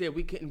you just said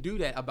we couldn't do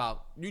that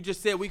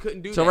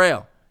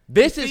Terrell.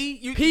 This is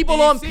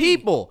people on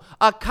people.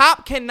 A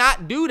cop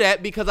cannot do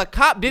that because a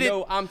cop didn't.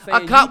 No, I'm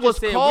saying a cop was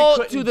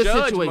called to the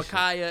situation.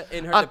 Makhai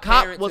and her a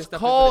cop was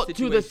called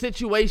to the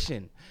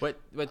situation. But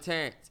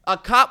Terrence, a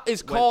cop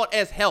is called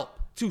as help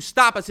to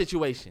stop a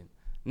situation,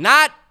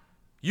 not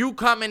you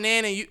coming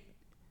in and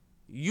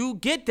you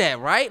get that,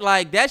 right?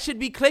 Like that should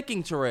be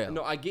clicking, Terrell.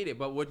 No, I get it.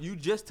 But what you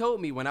just told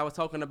me when I was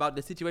talking about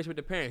the situation with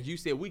the parents, you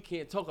said we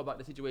can't talk about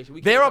the situation.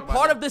 They're a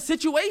part of the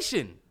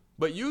situation.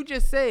 But you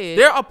just said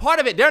they're a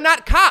part of it. They're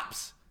not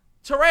cops.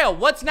 Terrell,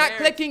 what's not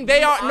clicking?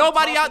 They are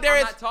nobody out there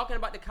is. I'm not talking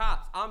about the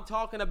cops. I'm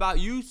talking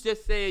about you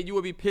just said you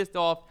would be pissed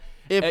off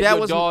if at that your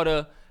was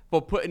daughter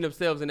for putting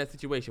themselves in that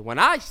situation. When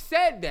I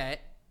said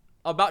that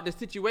about the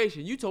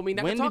situation, you told me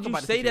not to talk about the situation.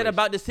 When did you say that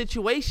about the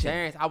situation?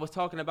 Terrence, I was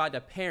talking about the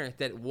parents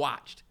that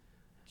watched.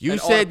 You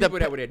said the people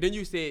that were there. Then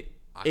you said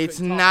it's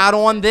not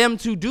on them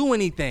to do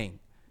anything.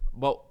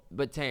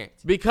 But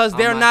Terrence, because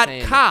they're not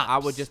cops. I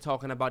was just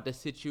talking about the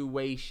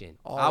situation.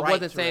 I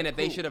wasn't saying that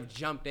they should have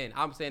jumped in.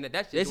 I'm saying that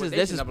that's just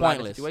this is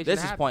pointless.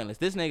 This is pointless.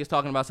 This nigga's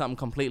talking about something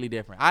completely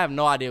different. I have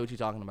no idea what you're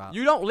talking about.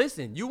 You don't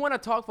listen. You want to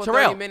talk for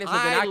Terrell, 30 minutes and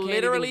then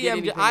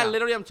I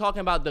literally am talking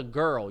about the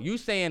girl. You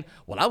saying,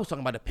 well, I was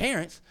talking about the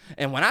parents,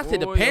 and when I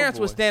said the parents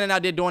were standing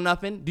out there doing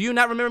nothing, do you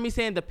not remember me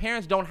saying the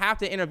parents don't have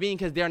to intervene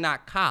because they're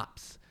not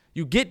cops?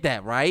 You get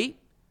that, right?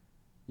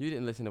 You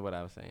didn't listen to what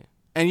I was saying.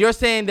 And you're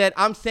saying that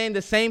I'm saying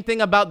the same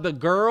thing about the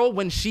girl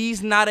when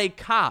she's not a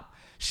cop.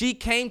 She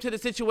came to the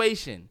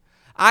situation.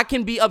 I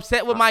can be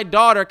upset with my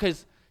daughter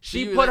because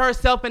she put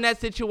herself in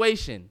that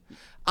situation.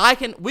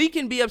 We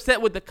can be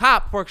upset with the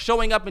cop for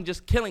showing up and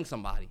just killing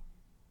somebody.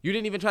 You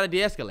didn't even try to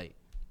de-escalate.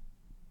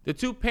 The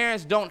two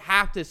parents don't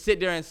have to sit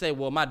there and say,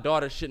 well, my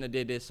daughter shouldn't have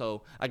did this,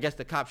 so I guess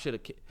the cop should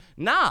have killed.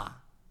 Nah.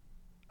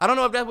 I don't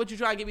know if that's what you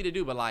try to get me to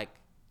do, but like,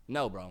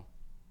 no, bro.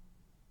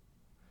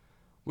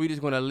 We're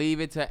just going to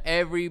leave it to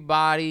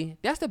everybody.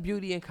 That's the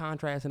beauty in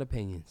contrast and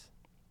opinions.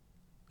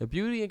 The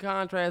beauty in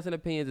contrast and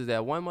opinions is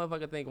that one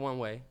motherfucker think one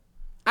way.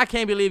 I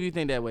can't believe you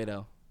think that way,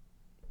 though.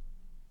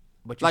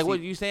 But like,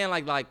 what you saying,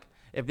 like,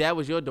 if that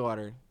was your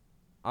daughter.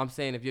 I'm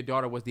saying if your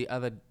daughter was the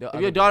other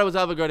if your daughter was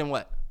the other girl, then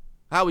what?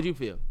 How would you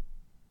feel?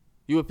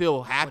 You would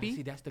feel happy? Well,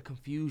 see, that's the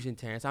confusion,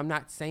 Terrence. I'm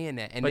not saying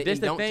that. And But this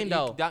the don't, thing,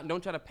 though.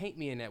 Don't try to paint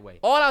me in that way.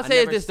 All I'll say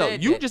is never this, though.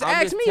 said You that. just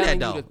I'm asked me that, telling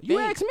though. to You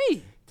think. asked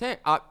me.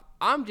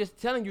 I'm just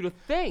telling you to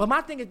think. But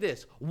my thing is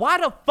this. Why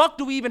the fuck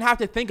do we even have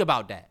to think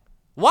about that?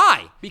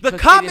 Why? Because the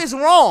cop it is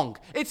wrong.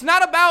 It's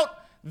not about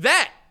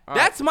that. All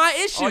That's right.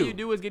 my issue. All you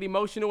do is get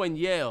emotional and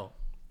yell.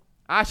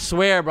 I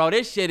swear, bro.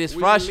 This shit is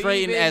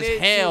frustrating as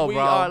hell, bro. We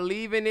are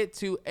leaving it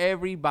to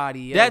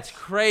everybody else. That's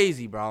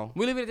crazy, bro.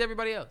 We leave it to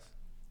everybody else.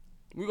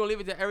 We're going to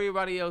leave it to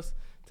everybody else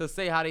to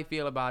say how they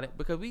feel about it.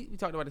 Because we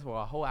talked about this for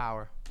a whole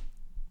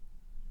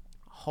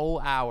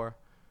hour.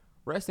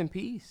 Rest in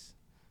peace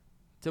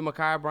to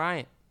Makhai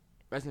Bryant.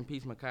 Rest in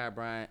peace, Makhai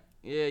Bryant.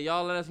 Yeah,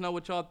 y'all let us know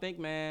what y'all think,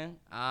 man.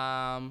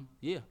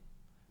 Yeah.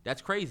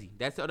 That's crazy.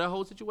 The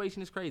whole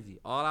situation is crazy.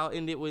 All I'll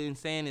end it with in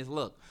saying is,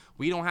 look,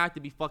 we don't have to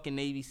be fucking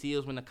Navy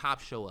SEALs when the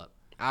cops show up.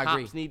 I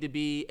agree. Cops need to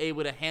be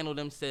able to handle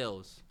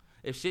themselves.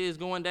 If shit is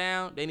going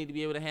down, they need to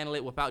be able to handle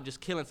it without just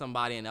killing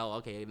somebody and, oh,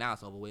 okay, now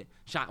it's over with.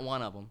 Shot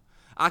one of them.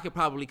 I could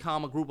probably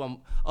calm a group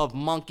of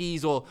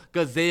monkeys or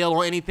gazelle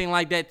or anything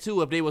like that,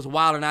 too, if they was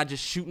wild and I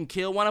just shoot and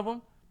kill one of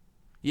them.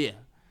 Yeah.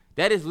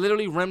 That is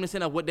literally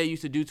reminiscent of what they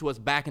used to do to us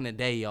back in the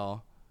day,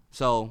 y'all.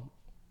 So,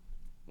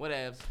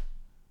 whatevs.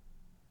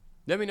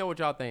 Let me know what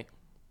y'all think.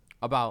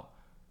 I'm not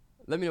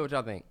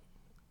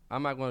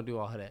going to do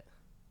all of that.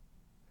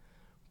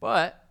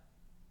 But,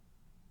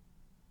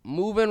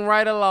 moving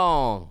right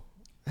along.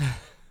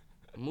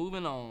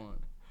 Moving on.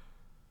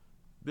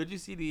 Did you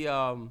see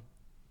the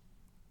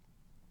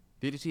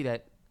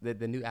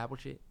new Apple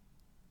shit?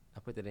 I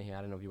put that in here.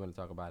 I don't know if you want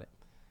to talk about it.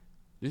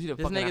 Did you see the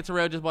This fucking nigga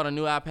Terrell just bought a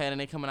new iPad and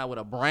they coming out with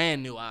a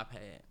brand new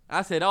iPad.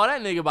 I said, oh,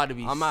 that nigga about to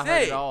be I'm not sick.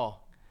 hurt at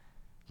all.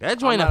 That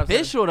joint I'm not upset.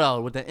 official,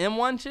 though, with the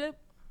M1 chip.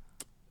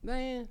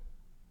 Man,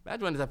 That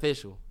joint is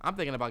official. I'm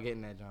thinking about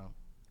getting that joint.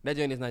 that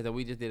joint is nice though.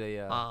 We just did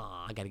a.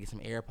 I got to get some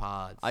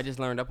AirPods. I just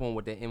learned up on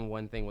what the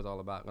M1 thing was all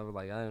about. I was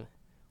like,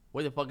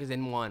 what the fuck is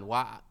M1?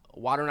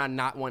 Why don't I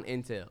not want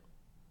Intel?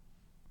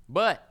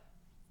 But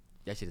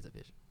that shit is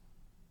official.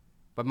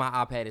 But my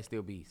iPad is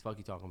still beast. Fuck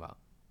you talking about?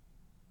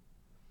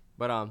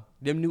 But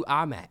them new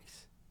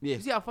iMacs. Yeah.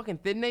 You see how fucking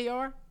thin they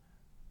are?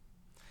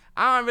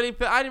 I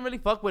didn't really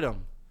fuck with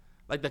them.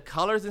 Like the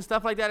colors and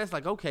stuff like that. It's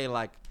like, okay,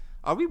 like,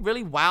 are we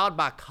really wowed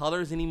by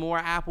colors anymore,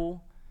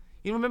 Apple?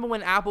 You remember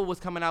when Apple was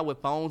coming out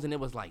with phones and it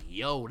was like,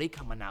 yo, they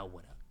coming out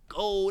with a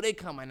gold. They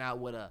coming out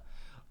with a.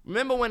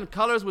 Remember when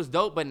colors was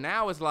dope, but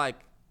now it's like,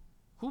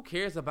 who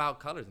cares about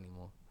colors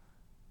anymore?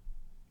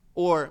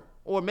 Or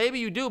maybe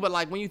you do, but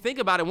like when you think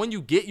about it, when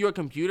you get your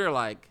computer,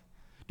 like,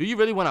 do you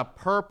really want a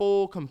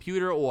purple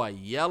computer or a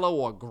yellow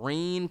or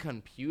green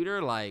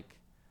computer? Like,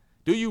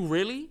 do you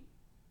really?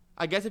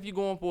 I guess if you're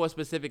going for a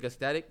specific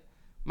aesthetic,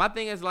 my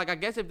thing is like, I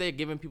guess if they're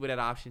giving people that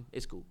option,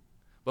 it's cool.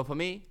 But for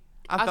me,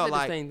 I felt said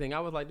like the same thing. I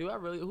was like, dude,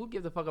 who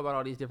gives a fuck about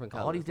all these different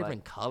colors? all these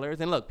different colors.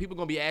 And look, people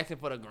gonna be asking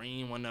for the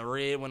green one, the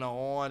red one, the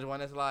orange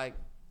one. It's like,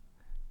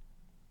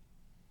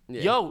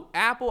 Yeah. yo,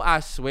 Apple, I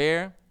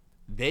swear,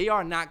 they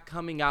are not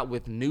coming out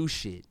with new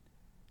shit.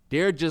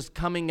 They're just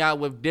coming out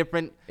with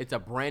different. It's a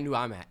brand new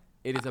iMac.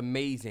 It is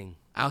amazing.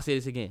 I'll say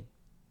this again.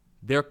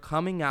 They're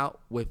coming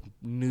out with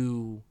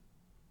new.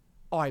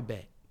 All right,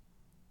 bet.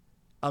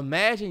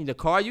 Imagine the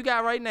car you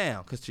got right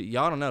now, because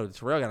y'all don't know,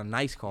 Terrell got a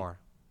nice car.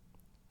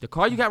 The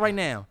car you got right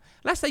now,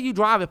 let's say you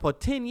drive it for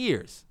 10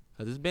 years,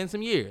 because it's been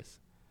some years.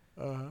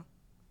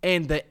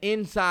 And the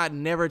inside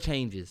never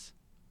changes.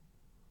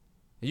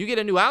 You get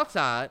a new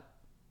outside,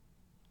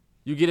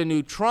 you get a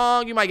new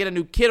trunk, you might get a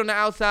new kit on the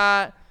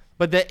outside,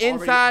 but the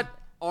inside,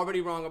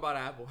 Already wrong about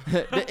Apple.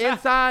 the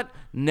inside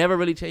never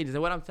really changes.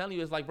 And what I'm telling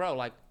you is like, bro,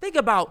 like, think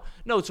about,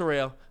 no,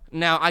 Terrell.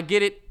 Now, I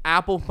get it.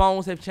 Apple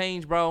phones have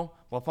changed, bro.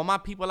 But for my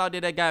people out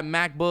there that got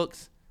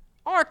MacBooks,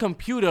 our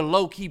computer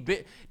low-key,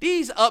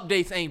 these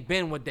updates ain't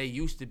been what they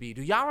used to be.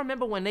 Do y'all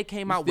remember when they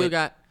came out with?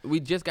 We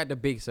just got the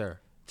Big Sur.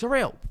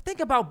 Terrell, think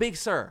about Big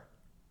Sur.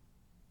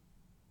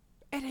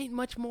 It ain't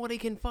much more they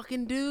can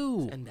fucking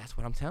do. And that's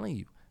what I'm telling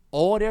you.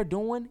 All they're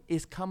doing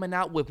is coming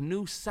out with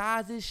new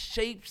sizes,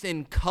 shapes,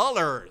 and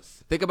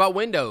colors. Think about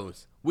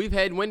Windows. We've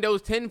had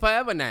Windows 10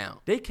 forever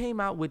now. They came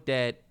out with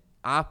that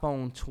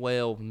iPhone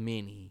 12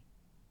 mini,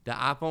 the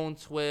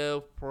iPhone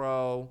 12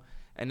 Pro,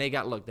 and they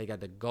got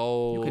the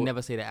gold. You can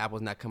never say that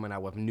Apple's not coming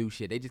out with new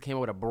shit. They just came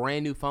out with a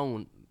brand new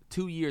phone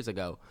 2 years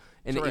ago.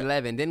 And the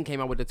 11, then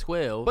came out with the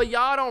 12. But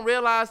y'all don't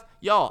realize,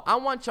 y'all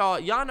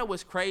know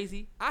what's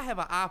crazy? I have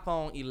an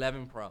iPhone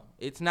 11 Pro.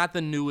 It's not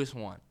the newest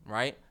one,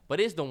 right?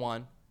 But it's the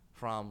one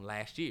from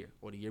last year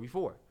or the year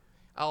before.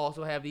 I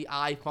also have the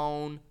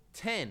iPhone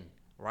 10,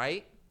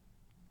 right?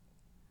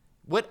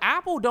 What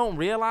Apple don't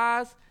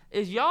realize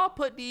is y'all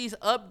put these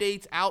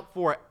updates out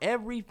for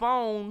every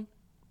phone.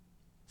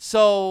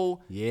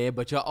 So yeah,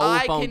 but your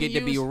old phone get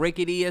to be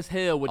rickety as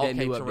hell with that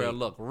new Terrell, update.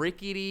 look,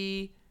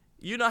 rickety.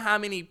 You know how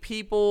many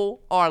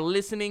people are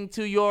listening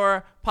to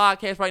your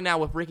podcast right now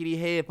with rickety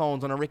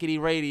headphones on a rickety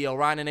radio,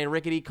 riding in a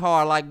rickety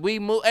car. Like we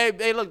move.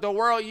 Hey, look, the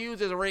world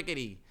uses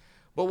rickety.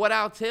 But what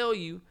I'll tell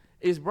you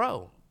is,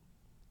 bro,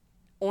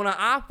 on an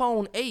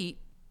iPhone 8,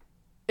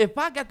 if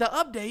I got the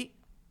update,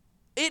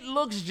 it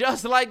looks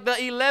just like the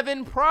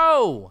 11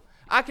 Pro.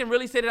 I can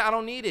really say that I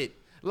don't need it.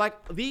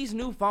 Like, these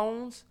new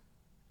phones,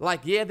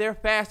 like, yeah, they're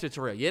faster,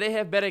 Terrell. Yeah, they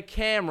have better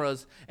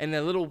cameras and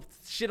the little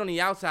shit on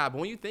the outside.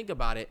 But when you think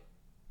about it,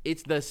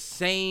 it's the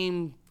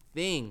same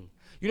thing.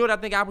 You know what I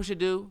think Apple should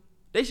do?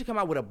 They should come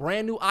out with a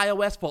brand new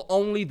iOS for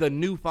only the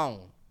new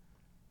phone.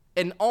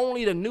 And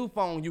only the new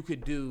phone you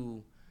could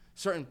do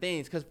certain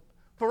things. Because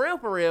for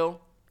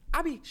real,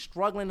 I be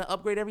struggling to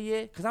upgrade every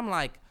year. Because I'm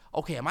like,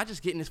 okay, am I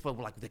just getting this for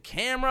like the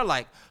camera?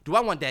 Like, do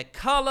I want that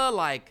color?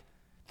 Like,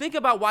 think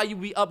about why you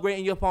be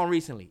upgrading your phone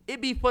recently. It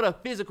be for the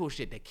physical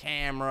shit, the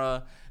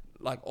camera.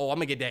 Like, oh, I'm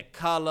going to get that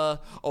color.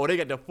 Oh, they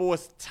got the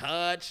Force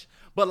Touch.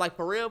 But like,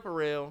 for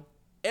real,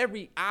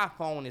 every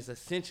iPhone is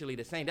essentially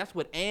the same. That's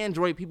what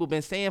Android people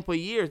been saying for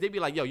years. They be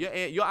like, yo, your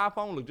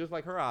iPhone look just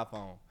like her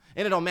iPhone.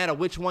 And it don't matter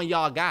which one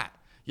y'all got.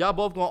 Y'all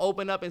both going to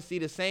open up and see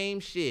the same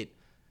shit.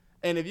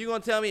 And if you're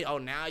going to tell me, oh,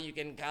 now you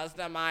can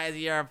customize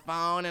your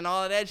phone and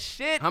all of that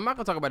shit. I'm not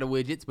going to talk about the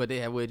widgets, but they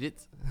have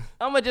widgets.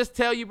 I'm going to just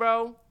tell you,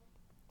 bro.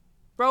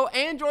 Bro,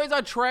 Androids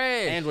are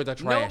trash.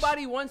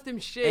 Nobody wants them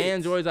shit.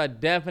 Androids are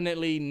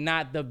definitely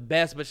not the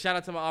best. But shout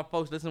out to our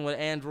folks listening with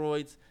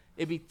Androids.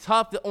 It'd be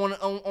tough on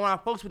our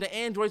folks with the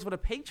Androids for the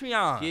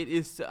Patreon.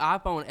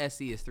 iPhone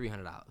SE is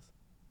 $300.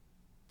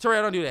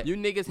 Terrell, don't do that. You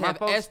niggas have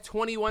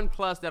S21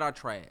 Plus that are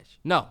trash.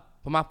 No.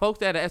 For my folks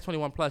that are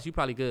S21 Plus, you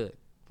probably good.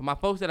 For my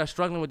folks that are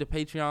struggling with the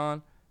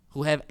Patreon,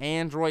 who have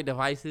Android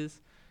devices,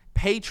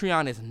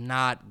 Patreon is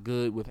not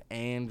good with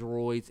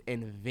Androids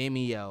and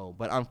Vimeo.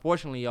 But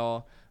unfortunately,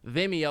 y'all,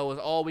 Vimeo is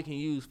all we can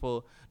use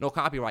for no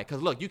copyright.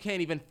 Because, look, you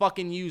can't even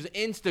fucking use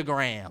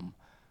Instagram.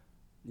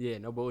 Yeah,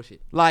 no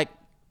bullshit. Like,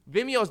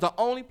 Vimeo is the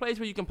only place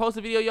where you can post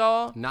a video,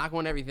 y'all. Knock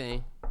on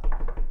everything.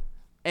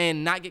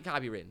 And not get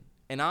copywritten.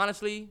 And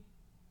honestly,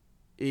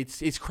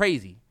 it's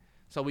crazy.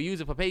 So we use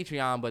it for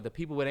Patreon, but the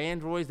people with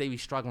Androids, they be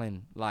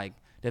struggling. Like,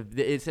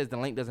 it says the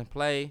link doesn't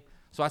play.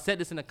 So I said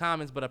this in the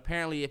comments, but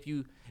apparently if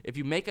you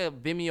make a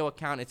Vimeo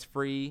account, it's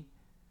free,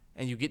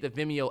 and you get the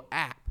Vimeo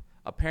app,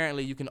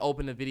 apparently you can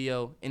open the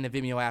video in the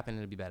Vimeo app and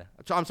it'll be better.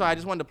 So I'm sorry, I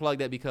just wanted to plug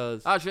that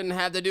because I shouldn't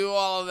have to do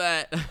all of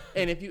that.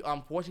 And if you,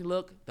 unfortunately,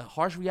 look, the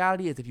harsh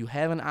reality is if you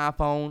have an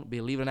iPhone,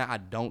 believe it or not, I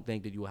don't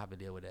think that you will have to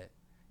deal with that.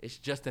 It's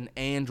just an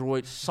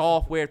Android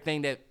software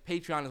thing that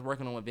Patreon is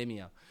working on with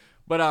Vimeo.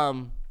 But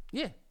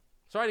yeah,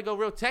 sorry to go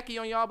real techie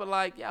on y'all, but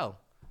like, yo,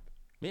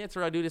 me and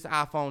Terrell do this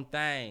iPhone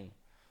thing.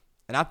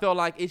 And I feel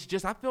like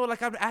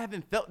I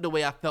haven't felt the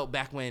way I felt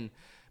back when,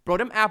 bro,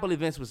 them Apple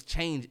events was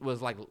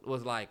like,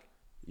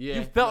 yeah,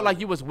 you felt like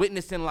you was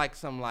witnessing like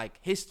some like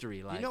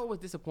history. Like, you know what was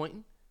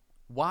disappointing?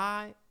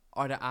 Why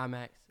are the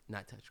iMacs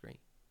not touchscreen?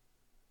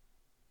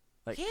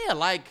 Like, yeah,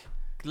 like,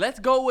 let's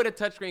go with a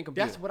touchscreen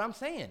computer. That's what I'm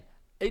saying.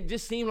 It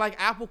just seemed like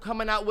Apple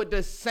coming out with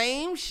the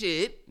same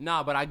shit.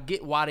 Nah, but I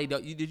get why they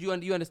don't.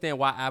 You understand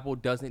why Apple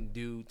doesn't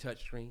do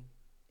touchscreen?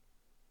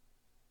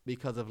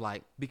 Because of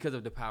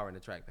the power in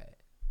the trackpad.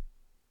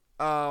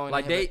 Oh,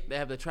 like they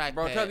have the trackpad.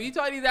 Bro, tell me, you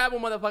talk to these Apple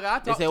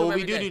motherfuckers. They say, well,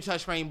 we do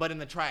touchscreen, but in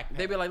the trackpad.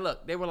 They be like,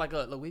 look,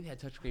 we've had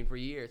touchscreen for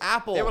years.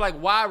 Apple. They were like,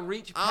 why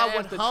reach past I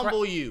would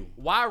humble you.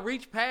 Why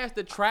reach past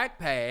the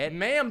trackpad?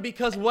 Ma'am,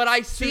 because what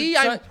I see,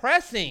 I'm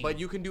pressing. But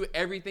you can do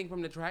everything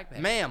from the trackpad.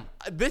 Ma'am,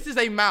 this is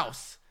a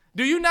mouse.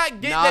 Do you not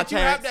get that you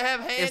have to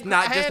have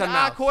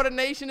hand-eye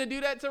coordination to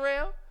do that,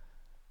 Terrell?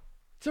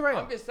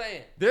 I'm just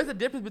saying. There's a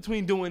difference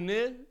between doing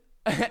this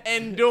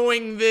and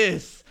doing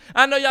this.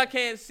 I know y'all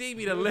can't see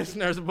me, the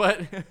listeners, but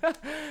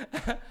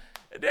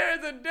there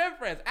is a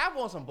difference.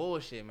 Apple on some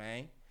bullshit,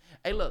 man.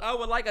 Hey, look. I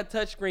would like a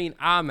touchscreen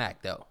iMac,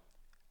 though.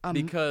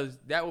 Because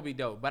that would be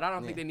dope. But I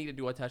don't think they need to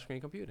do a touchscreen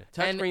computer.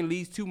 Touchscreen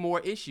leads to more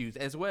issues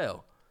as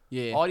well.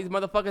 Yeah. All these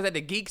motherfuckers at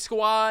the Geek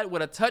Squad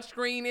with a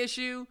touchscreen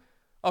issue,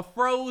 a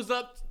froze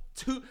up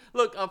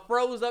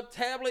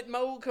tablet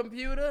mode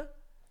computer.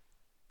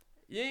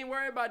 You ain't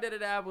worried about that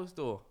at the Apple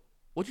store.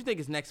 What you think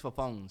is next for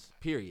phones,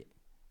 period?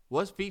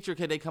 What feature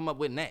could they come up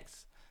with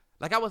next?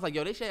 Like, I was like,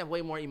 yo, they should have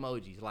way more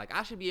emojis. Like,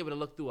 I should be able to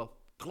look through a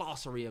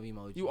glossary of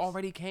emojis. You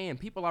already can.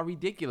 People are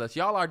ridiculous.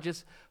 Y'all are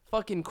just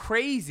fucking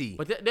crazy.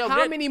 But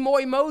how many more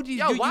emojis do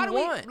you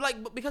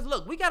want? Because,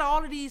 look, we got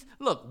all of these.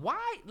 Look,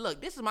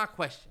 this is my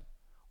question.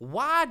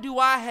 Why do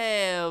I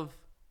have...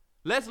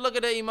 Let's look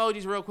at the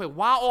emojis real quick.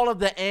 Why all of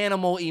the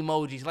animal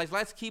emojis? Like,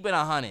 let's keep it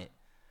 100.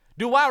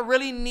 Do I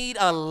really need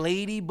a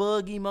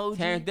ladybug emoji?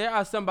 Terrence, there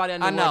are somebody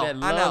in the world that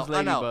loves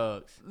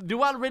ladybugs.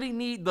 Do I really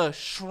need the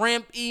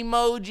shrimp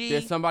emoji?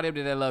 There's somebody up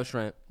there that loves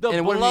shrimp. The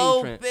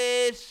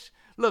blowfish.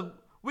 Look,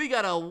 we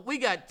got a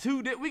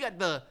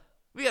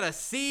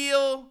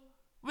seal.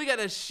 We got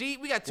a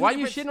sheep. We got two. Why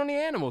you shitting on the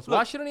animals?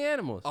 Why shit on the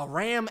animals? A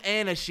ram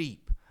and a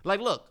sheep. Like,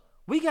 look,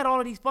 we got all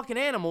of these fucking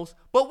animals,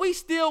 but we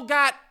still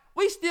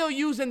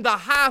using the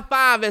high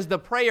five as the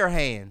prayer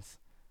hands.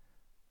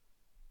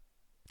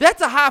 That's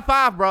a high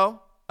five,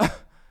 bro.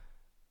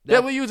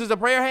 That we use as the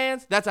prayer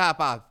hands, that's a high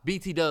five.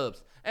 BT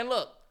dubs. And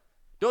look,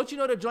 don't you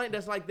know the joint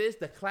that's like this,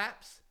 the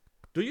claps?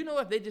 Do you know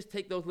if they just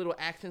take those little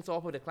accents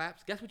off of the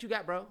claps? Guess what you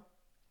got, bro?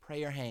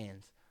 Prayer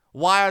hands.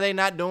 Why are they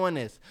not doing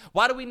this?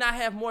 Why do we not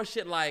have more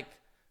shit like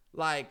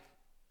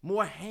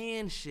more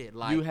hand shit?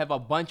 Like You have a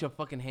bunch of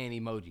fucking hand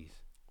emojis.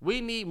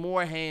 we need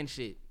more hand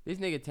shit. This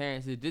nigga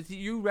Terrence is just,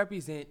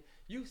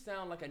 you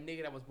sound like a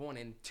nigga that was born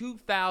in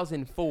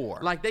 2004.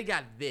 Like they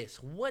got this.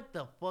 What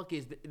the fuck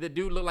is the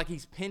dude look like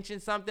he's pinching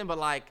something? But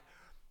like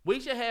we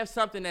should have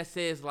something that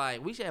says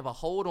like we should have a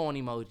hold on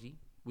emoji.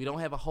 We don't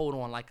have a hold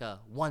on like a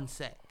 1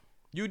 sec.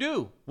 You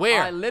do.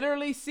 Where? I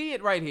literally see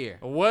it right here.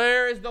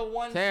 Where is the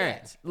 1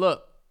 Terrence, sec?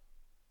 look.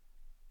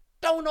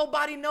 Don't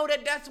nobody know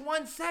that that's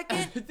 1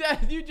 second?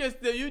 you just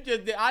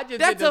I just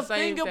That's did the a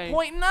same finger thing.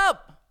 pointing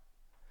up.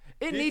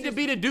 It This need to is-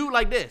 be the dude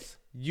like this.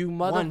 You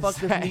 1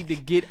 motherfuckers sec. need to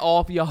get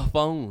off your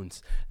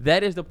phones.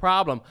 That is the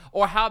problem.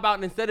 Or how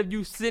about instead of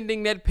you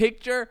sending that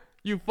picture,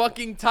 you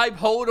fucking type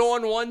hold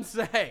on 1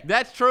 sec.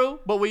 That's true,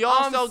 but we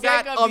also sick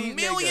got of a these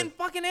million niggas.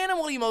 fucking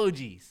animal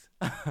emojis.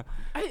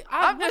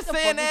 I'm just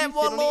saying that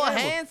for a little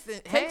hands.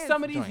 Take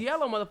some of these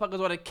yellow motherfuckers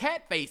or the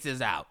cat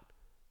faces out.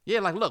 Yeah,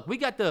 like look, we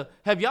got the.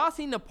 Have y'all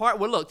seen the part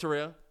where look,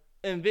 Terrell,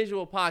 in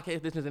visual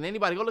podcast listeners and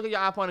anybody, go look at your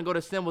iPhone and go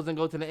to symbols and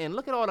go to the end.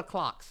 Look at all the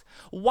clocks.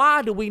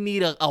 Why do we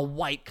need a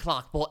white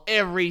clock for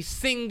every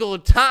single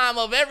time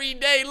of every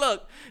day?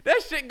 Look,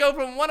 that shit go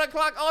from 1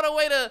 o'clock all the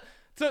way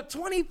to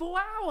 24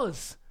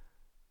 hours.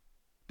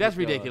 That's Because-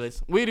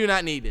 ridiculous. We do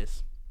not need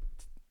this.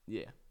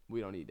 Yeah,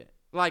 we don't need that.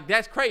 Like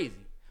that's crazy.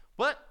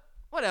 But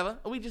whatever.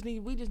 We just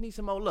need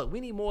some more. Look, we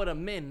need more of the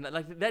men.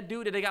 Like that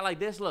dude that they got like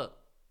this. Look,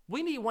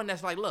 we need one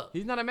that's like, look.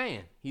 He's not a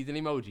man. He's an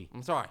emoji.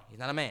 I'm sorry, he's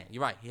not a man.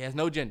 You're right. He has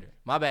no gender.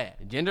 My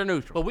bad. Gender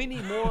neutral. But we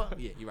need more.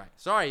 Yeah, you're right.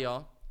 Sorry,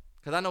 y'all.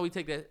 Because I know we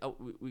take that.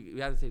 We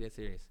have to take that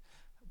serious.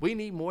 We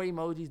need more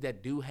emojis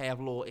that do have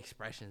little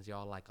expressions,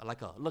 y'all. Like one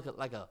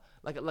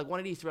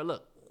of these.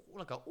 Look,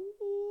 like a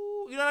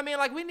ooh. You know what I mean?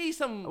 Like we need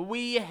some.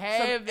 We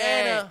have some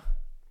that.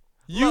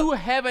 You Look,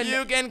 haven't.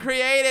 You can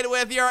create it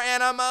with your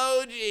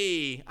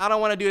emoji. I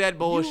don't want to do that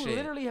bullshit. You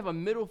literally have a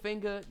middle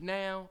finger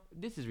now.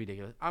 This is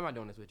ridiculous. I'm not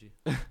doing this with you.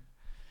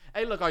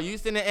 Hey, look, are you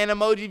sending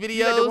emoji videos?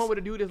 You like the one where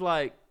the dude is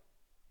like,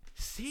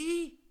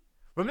 see?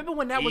 Remember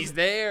when that was he's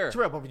there.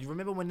 Terrell, but you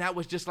remember when that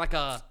was just like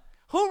a?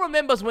 Who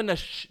remembers when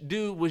the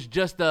dude was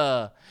just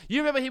a? You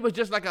remember he was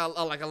just like a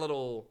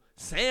little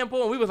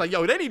sample, and we was like,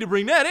 yo, they need to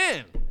bring that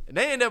in. And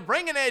they ended up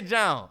bringing that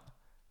down.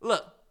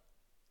 Look,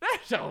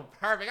 that's so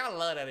perfect. I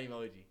love that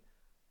emoji.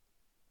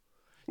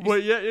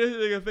 But yeah, this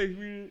nigga thinks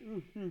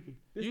we.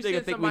 This You nigga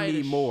said think we somebody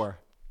need to more.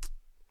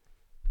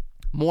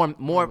 More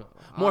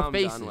I'm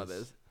faces. done with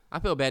this. I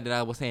feel bad that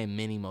I was saying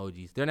men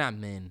emojis. They're not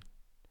men.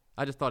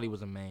 I just thought he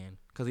was a man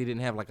because he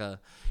didn't have like a.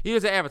 He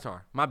was an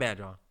avatar. My bad,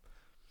 y'all.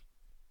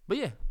 But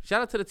yeah,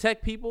 shout out to the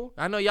tech people.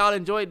 I know y'all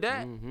enjoyed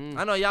that. Mhm.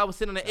 I know y'all was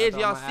sitting on the edge of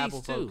y'all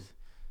seats too.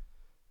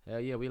 Hell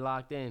yeah, we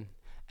locked in.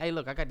 Hey,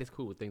 look, I got this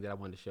cool thing that I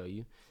wanted to show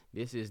you.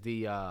 This is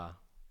the,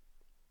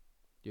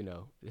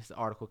 this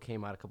article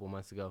came out a couple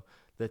months ago.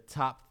 The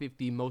top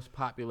 50 most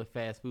popular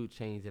fast food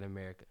chains in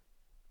America.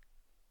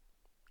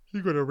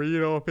 You gonna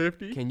read all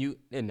 50? Can you?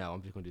 No,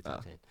 I'm just gonna do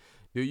top 10.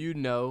 Do you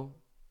know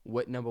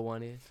what number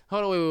one is?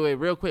 Hold on, wait,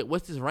 real quick.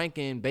 What's this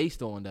ranking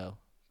based on though?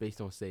 Based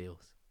on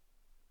sales.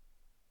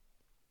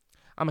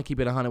 I'm gonna keep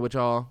it 100 with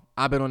y'all.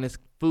 I've been on this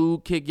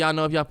food kick. Y'all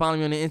know if y'all follow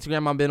me on the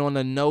Instagram, I've been on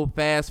the no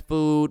fast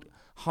food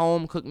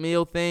home cooked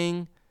meal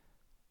thing.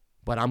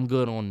 But I'm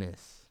good on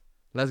this.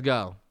 Let's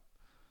go.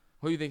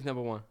 Who do you think's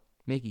number one?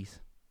 Mickey's.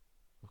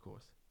 Of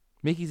course.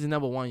 Mickey's is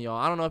number one, y'all.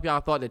 I don't know if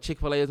y'all thought that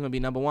Chick-fil-A was gonna be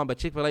number one, but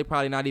Chick-fil-A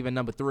probably not even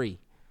number 3.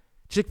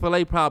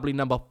 Chick-fil-A probably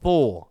number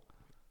 4.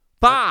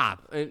 5.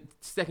 And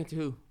second to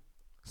who?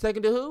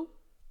 Second to who?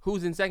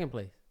 Who's in second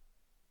place?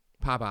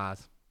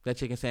 Popeyes. That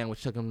chicken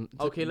sandwich took them.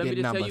 Okay, let me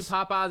just tell you,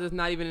 Popeyes is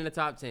not even in the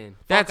top 10.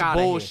 That's Fuck outta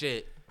here.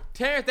 bullshit.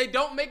 Terrence, they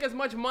don't make as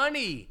much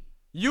money.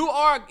 You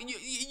are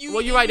you.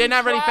 Well, you're right. They're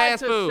not really tried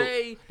fast to food.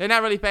 say, They're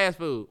not really fast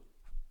food.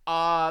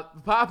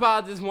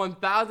 Popeyes is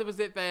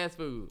 1,000% fast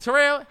food.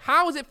 Terrell,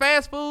 how is it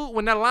fast food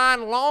when the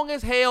line long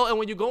as hell and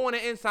when you go on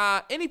the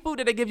inside, any food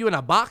that they give you in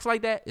a box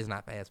like that is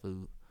not fast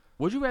food.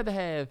 Would you rather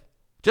have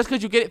Just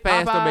because you get it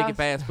fast don't make it Popeyes?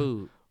 fast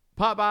food.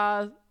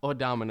 Popeyes or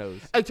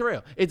Domino's? Hey,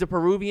 Terrell, it's a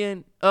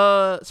Peruvian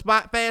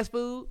spot fast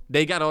food.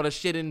 They got all the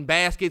shit in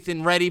baskets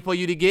and ready for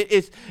you to get.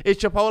 It's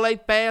Chipotle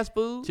fast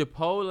food.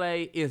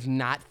 Chipotle is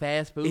not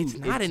fast food. It's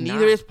not, and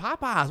neither is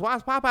Popeyes. Why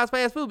is Popeyes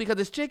fast food? Because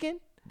it's chicken?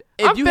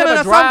 If I'm you feeling have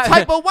it a drive- some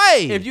type of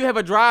way. If you have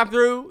a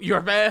drive-through,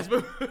 you're fast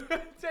food.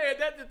 Terrence,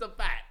 that's just a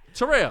fact.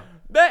 Terrell,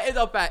 That is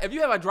a fact. If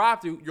you have a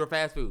drive-through, you're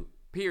fast food.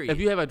 Period. if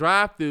you have a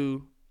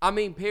drive-through,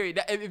 Period.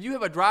 If you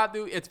have a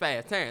drive-through, it's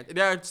fast. Terrence,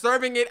 they're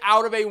serving it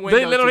out of a window.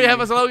 they literally to have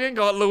you. a slogan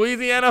called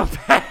Louisiana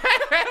Fast.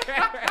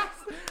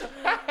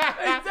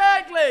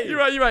 Exactly. You're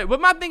right. But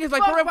my thing is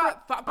like, Fuck for real,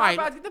 Popeyes, all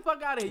right, get the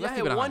fuck out of here. Y'all let's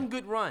keep had it one 100.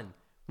 good run.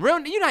 real,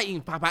 you're not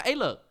eating Popeye. Hey,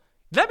 look.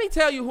 Let me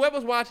tell you,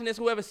 whoever's watching this,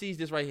 whoever sees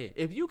this right here,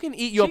 if you can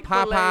eat your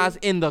Chick-fil-A. Popeyes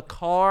in the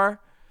car,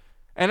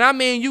 and I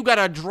mean you got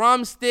a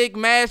drumstick,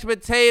 mashed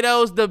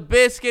potatoes, the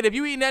biscuit, if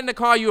you eating that in the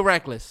car, you're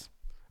reckless.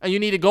 And you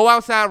need to go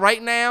outside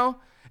right now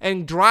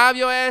and drive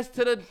your ass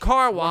to the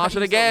car wash or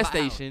the you so gas loud?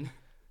 station,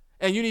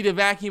 and you need to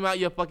vacuum out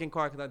your fucking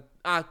car because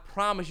I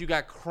promise you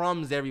got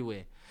crumbs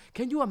everywhere.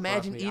 Can you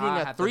imagine eating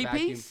a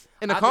 3-piece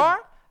in the I car?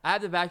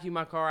 have to vacuum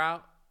my car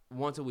out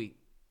once a week.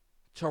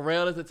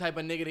 Terrell is the type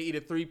of nigga to eat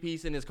a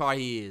 3-piece in his car.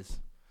 He is.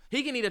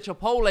 He can eat a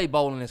Chipotle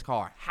bowl in his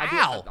car.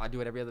 How? I do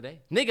it every other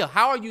day. Nigga,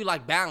 how are you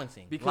like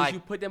balancing? Because like,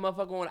 you put that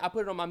motherfucker on. I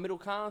put it on my middle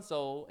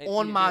console.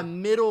 On my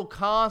middle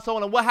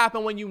console. And what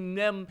happened when you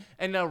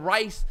and the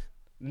rice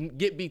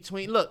get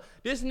between? Look,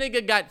 this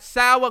nigga got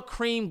sour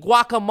cream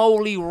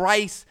guacamole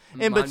rice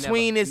in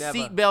between his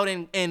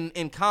seatbelt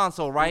and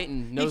console, right?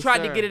 No, he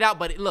tried to get it out,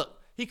 but look.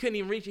 He couldn't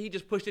even reach it. He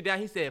just pushed it down.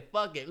 He said,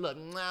 fuck it. Look,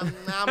 and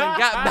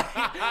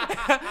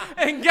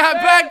got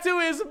back to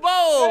his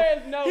bowl.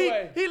 There's no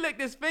way. He licked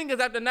his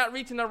fingers after not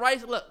reaching the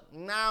rice. Look,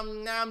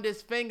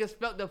 this fingers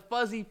felt the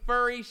fuzzy,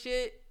 furry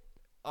shit.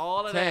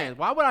 All of that.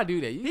 Why would I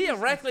do that? He a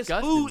reckless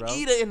food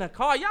eater in the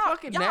car. Y'all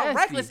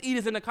reckless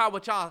eaters in the car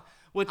with y'all.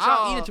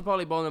 I'll eat a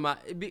Chipotle bowl in my.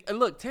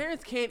 Look,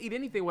 Terrence can't eat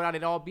anything without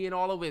it all being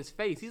all over his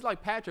face. He's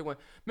like Patrick.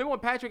 Remember when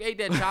Patrick ate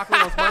that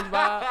chocolate on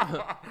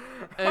SpongeBob,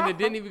 and it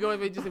didn't even go.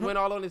 It just went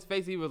all on his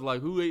face. He was like,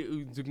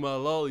 "Who took my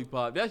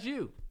lollipop?" That's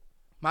you.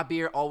 My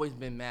beard always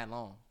been mad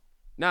long.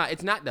 Nah,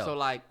 it's not though. So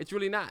like, it's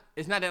really not.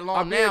 It's not that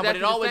long now, but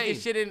it always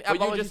gets shit in. But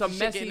you just a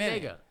messy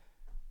nigga.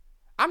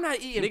 I'm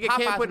not eating. Nigga Popeyes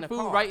can't put in the food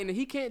car. right in.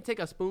 He can't take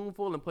a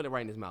spoonful and put it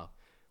right in his mouth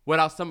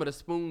without some of the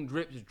spoon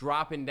drips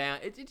dropping down.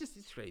 It's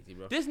crazy,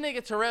 bro. This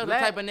nigga Terrell's the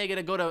type of nigga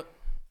to go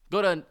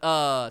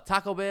to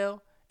Taco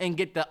Bell and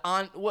get the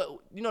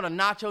the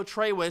nacho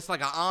tray where it's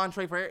like an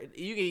entree for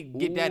you can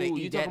get that.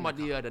 You talking about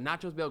the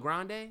Nachos Bel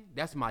Grande?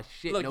 That's my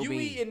shit. Look, no you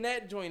beans. eating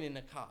that joint in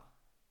the car?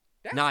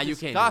 That's you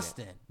can't.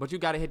 Disgusting. But you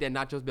gotta hit that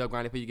Nachos Bel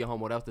Grande before you get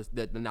home, or else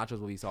the nachos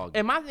will be soggy.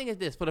 And my thing is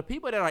this: for the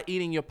people that are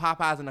eating your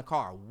Popeyes in the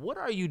car, what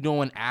are you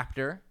doing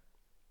after?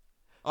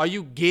 Are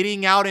you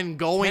getting out and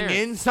going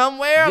in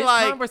somewhere? This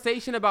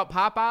conversation about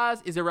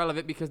Popeyes is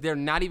irrelevant because they're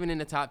not even in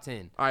the top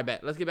 10. All right,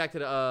 bet. Let's get back to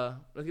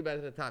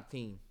the top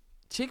team.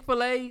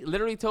 Chick-fil-A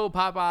literally told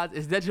Popeyes,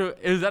 is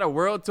that a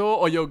world tour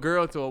or your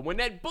girl tour? When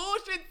that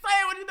bullshit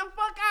sandwich, get the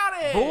fuck out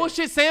of here.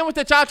 Bullshit sandwich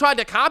that y'all tried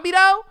to copy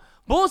though?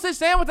 Bullshit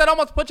sandwich that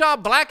almost put y'all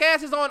black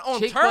asses on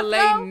Chick-fil-A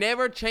turf,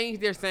 never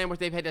changed their sandwich.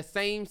 They've had the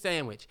same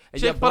sandwich.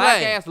 And Chick-fil-A. your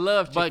black ass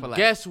loves Chick-fil-A. But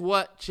guess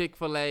what,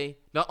 Chick-fil-A?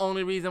 The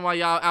only reason why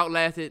y'all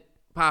outlasted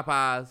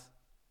Popeyes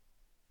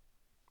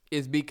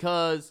is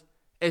because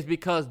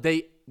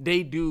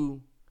they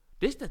do.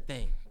 This the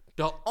thing.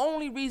 The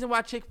only reason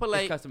why Chick-fil-A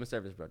it's customer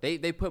service, bro.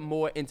 They put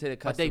more into the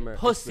customer. But they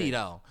pussy experience.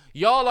 though.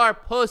 Y'all are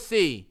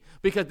pussy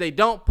because they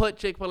don't put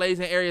Chick-fil-A's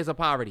in areas of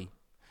poverty.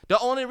 The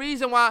only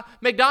reason why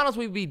McDonald's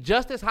would be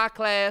just as high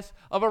class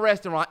of a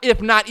restaurant,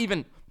 if not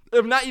even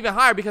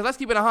higher, because let's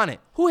keep it 100.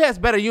 Who has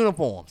better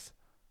uniforms?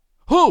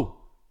 Who?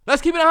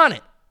 Let's keep it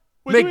 100.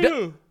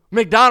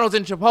 McDonald's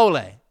and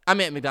Chipotle. I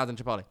meant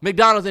McDonald's and Chipotle.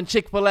 McDonald's and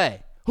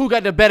Chick-fil-A. Who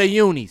got the better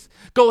unis?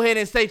 Go ahead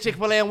and say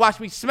Chick-fil-A and watch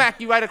me smack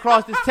you right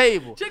across this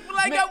table.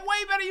 Chick-fil-A got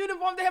way better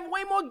uniforms. They have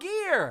way more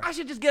gear. I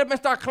should just get up and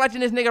start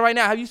clutching this nigga right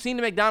now. Have you seen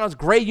the McDonald's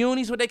gray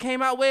unis, what they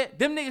came out with?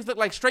 Them niggas look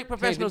like straight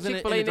professionals in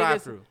the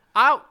drive-thru.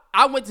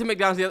 I went to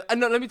McDonald's the other.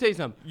 No, let me tell you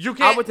something.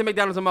 I went to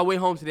McDonald's on my way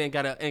home today and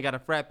got a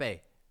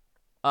frappe.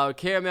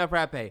 Caramel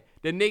frappe.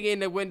 The nigga in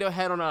the window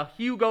had on a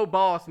Hugo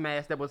Boss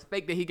mask that was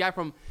fake that he got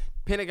from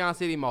Pentagon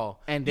City Mall.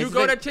 And you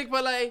go to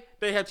Chick-fil-A,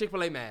 they have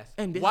Chick-fil-A masks.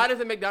 Why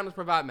doesn't McDonald's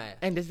provide masks?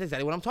 And this is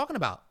exactly what I'm talking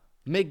about.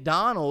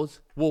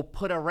 McDonald's will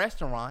put a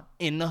restaurant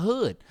in the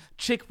hood.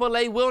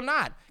 Chick-fil-A will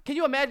not. Can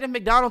you imagine if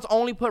McDonald's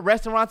only put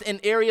restaurants in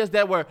areas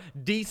that were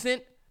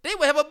decent? They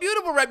would have a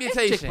beautiful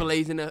reputation.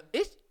 Chick-fil-A's in the...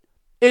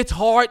 It's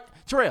hard.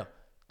 Terrell,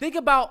 think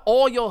about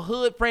all your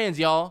hood friends,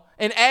 y'all,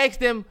 and ask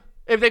them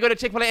if they go to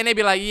Chick-fil-A and they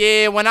be like,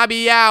 yeah, when I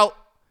be out.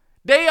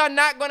 They are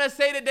not going to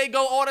say that they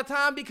go all the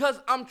time because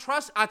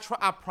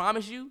I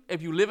promise you,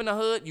 if you live in the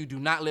hood, you do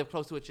not live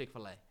close to a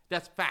Chick-fil-A.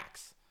 That's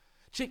facts.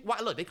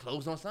 Look, they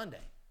closed on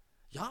Sunday.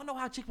 Y'all know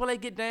how Chick-fil-A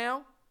get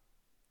down?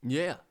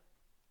 Yeah.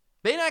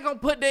 They're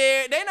not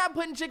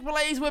putting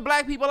Chick-fil-A's where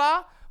black people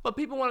are, but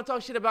people want to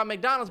talk shit about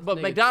McDonald's,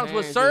 but McDonald's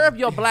will serve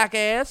your black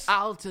ass.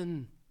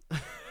 Alton.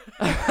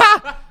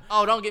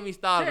 Oh, don't get me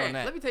started on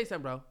that. Let me tell you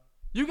something, bro.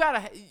 You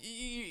gotta,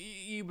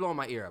 you blowing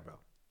my ear up, bro.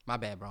 My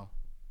bad, bro.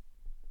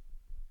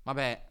 My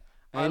bad.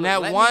 And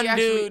that one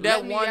dude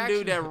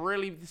that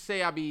really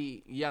say I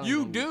be yelling.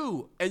 You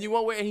do, and you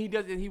won't wear. And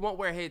he won't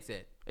wear a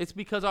headset. It's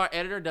because our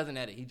editor doesn't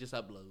edit. He just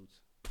uploads.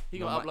 He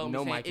gonna upload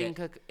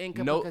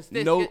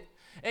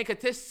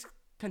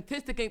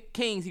Contestant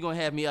Kings. He gonna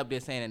have me up there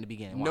saying in the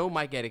beginning. Watch. No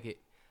mic etiquette.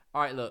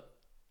 All right, look.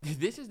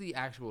 This is the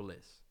actual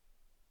list.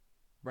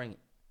 Bring it.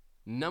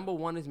 Number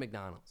 1 is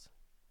McDonald's.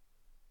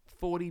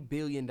 $40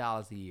 billion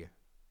a year.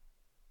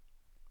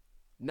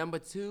 Number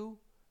 2,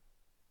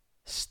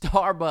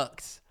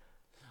 Starbucks.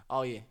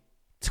 Oh, yeah.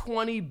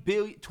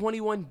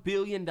 $21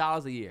 billion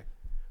a year.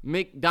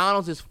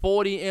 McDonald's is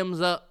 40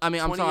 M's up. I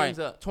mean, I'm sorry. M's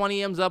up.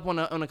 20 M's up on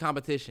the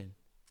competition.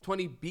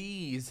 20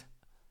 B's.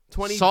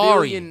 20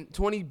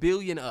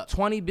 billion up.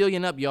 20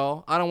 billion up,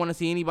 y'all. I don't want to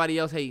see anybody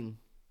else hating.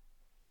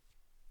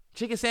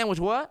 Chicken sandwich,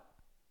 what?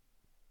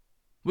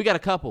 We got a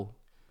couple.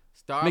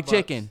 Starbucks.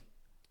 McChicken.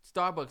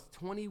 Starbucks,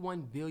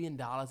 $21 billion in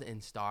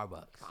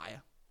Starbucks.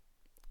 Fire.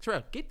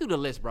 Trill, get through the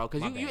list, bro,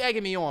 because you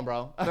egging me on,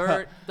 bro.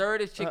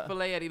 Third is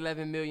Chick-fil-A at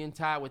 11 million,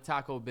 tied with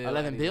Taco Bell.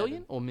 11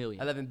 billion or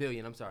million? 11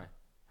 billion, I'm sorry.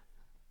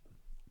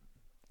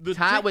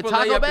 Tied with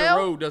Chick-fil-A Taco up Bell?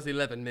 the road does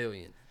 11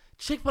 million.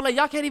 Chick-fil-A,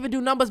 y'all can't even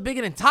do numbers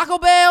bigger than Taco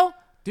Bell?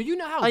 Do you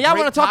know how Y'all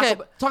great want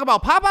to talk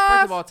about Popeyes?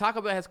 First of all,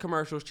 Taco Bell has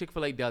commercials.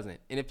 Chick-fil-A doesn't.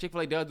 And if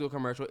Chick-fil-A does do a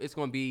commercial, it's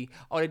going to be,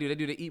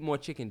 they eat more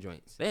chicken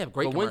joints. They have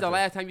great But when's the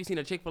commercials. last time you seen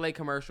a Chick-fil-A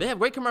commercial? They have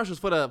great commercials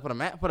for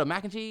the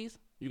mac and cheese.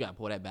 You got to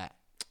pull that back.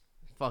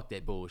 Fuck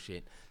that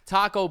bullshit.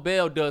 Taco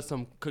Bell does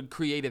some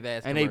creative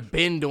ass And commercials. they've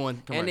been doing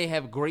commercials. And they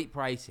have great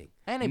pricing.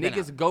 And they been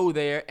niggas out. go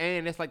there,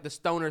 and it's like the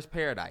stoner's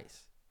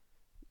paradise.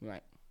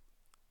 Right.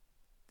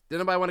 Does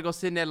nobody want to go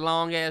sit in that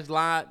long-ass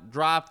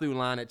drive-through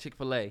line at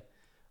Chick-fil-A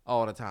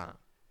all the time?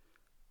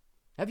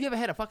 Have you ever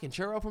had a fucking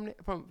churro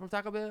from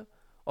Taco Bell?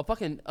 Or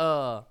fucking,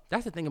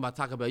 That's the thing about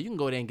Taco Bell. You can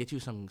go there and get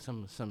you some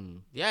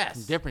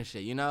different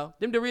shit, you know?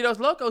 them Doritos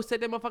Locos set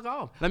that motherfucker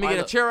off. Let me get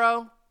a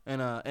churro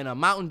and a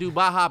Mountain Dew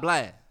Baja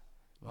Blast.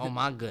 Oh,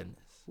 my goodness.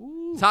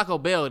 Ooh. Taco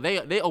Bell,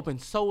 they open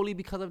solely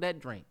because of that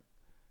drink.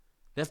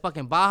 That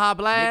fucking Baja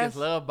Blast. Niggas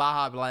love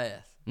Baja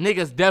Blast.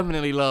 Niggas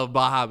definitely love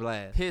Baja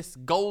Blast. Piss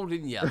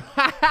golden yellow.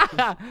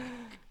 Damn,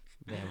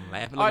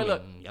 laughing All right, at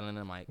look. me, yelling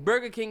at the mic.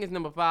 Burger King is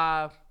number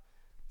 5.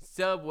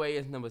 Subway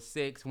is number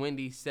 6.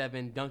 Wendy's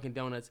 7. Dunkin'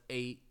 Donuts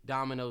 8.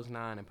 Domino's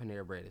 9. And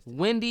Panera Bread is 10.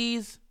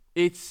 Wendy's,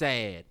 it's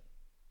sad.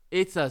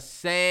 It's a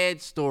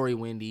sad story,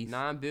 Wendy's.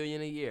 $9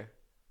 billion a year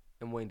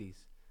in Wendy's.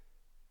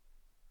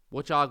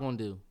 What y'all gonna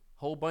do?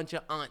 Whole bunch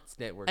of aunts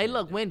that work. Hey, there.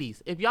 look,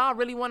 Wendy's, if y'all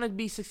really want to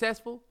be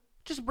successful,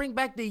 just bring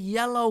back the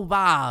yellow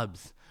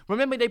vibes.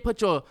 Remember they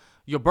put your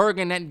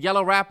burger in that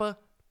yellow wrapper,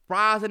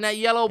 fries in that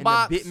yellow And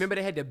box? remember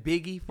they had the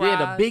Biggie fries?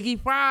 Yeah, the Biggie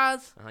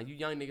fries. You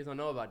young niggas don't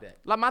know about that.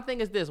 Like, my thing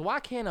is this. Why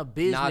can't a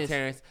business... Nah,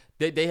 Terrence,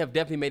 they have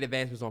definitely made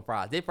advancements on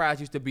fries. Their fries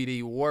used to be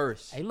the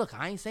worst. Hey, look,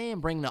 I ain't saying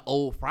bring the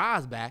old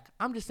fries back.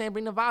 I'm just saying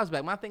bring the vibes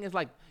back. My thing is,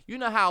 like, you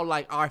know how,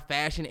 like, our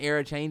fashion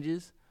era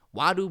changes?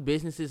 Why do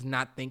businesses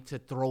not think to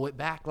throw it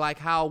back like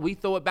how we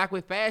throw it back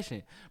with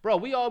fashion? Bro,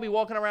 we all be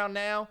walking around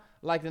now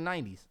like the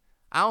 90s.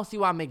 I don't see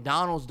why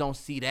McDonald's don't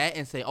see that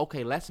and say,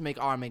 okay, let's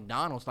make our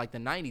McDonald's like the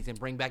 90s and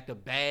bring back the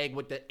bag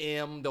with the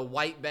M, the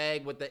white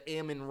bag with the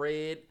M in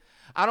red.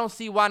 I don't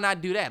see why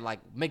not do that.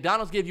 Like,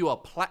 McDonald's give you a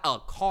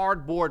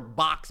cardboard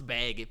box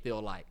bag, it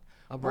feel like.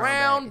 A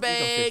brown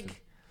bag. bag.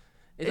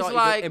 It's It's all,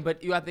 like...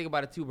 but you gotta think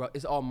about it too, bro.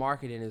 It's all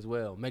marketing as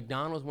well.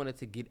 McDonald's wanted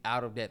to get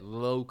out of that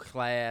low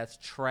class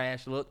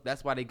trash look.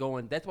 That's why they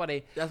going. That's why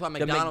McDonald's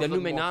the new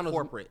look more McDonald's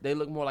corporate. They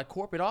look more like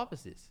corporate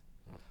offices.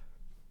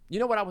 You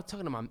know what I was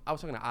talking to I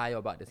was talking to Io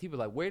about this. He was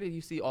like, "Where did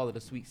you see all of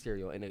the sweet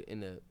cereal in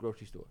the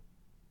grocery store?"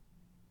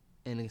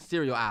 In the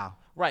cereal aisle.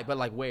 Right, but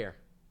like where?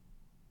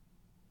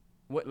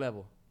 What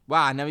level?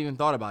 Wow, I never even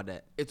thought about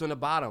that. It's on the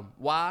bottom.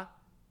 Why?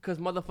 Because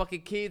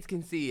motherfucking kids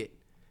can see it.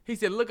 He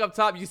said, look up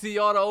top, you see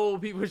all the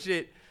old people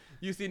shit.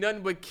 You see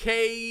nothing but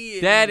K.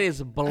 That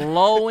is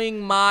blowing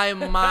my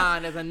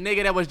mind as a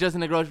nigga that was just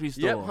in the grocery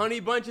store. Yep, honey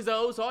bunches of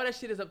oats. All that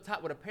shit is up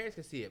top where the parents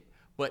can see it.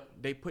 But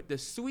they put the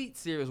sweet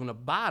cereals on the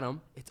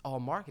bottom. It's all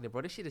marketed,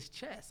 bro. This shit is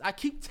chess. I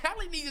keep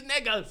telling these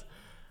niggas.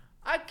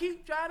 I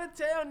keep trying to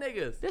tell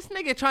niggas. This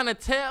nigga trying to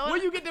tell. Where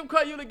you get them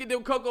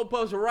Cocoa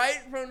Puffs right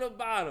from the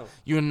bottom.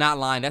 You're not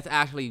lying. That's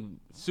actually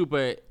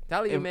super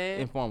Tell you,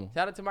 man. informal.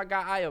 Shout out to my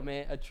guy Io,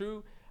 man. A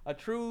true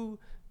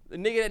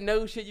nigga that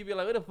knows shit. You be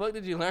like, where the fuck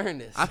did you learn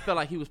this? I felt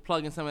like he was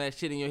plugging some of that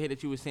shit in your head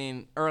that you were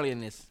saying earlier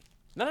in this.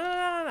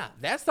 No.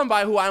 That's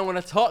somebody who I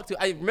want to talk to.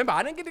 Remember,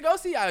 I didn't get to go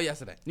see Io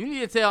yesterday. You need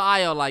to tell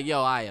Io, like,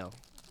 yo, Io.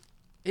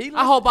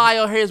 I hope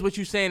Io hears what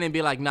you saying and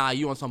be like, nah,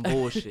 you on some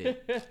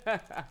bullshit.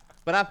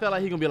 But I felt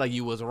like he gonna be like,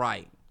 you was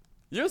right.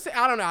 You'll see.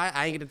 I don't know.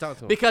 I ain't get to talk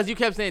to him. Because you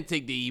kept saying,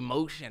 take the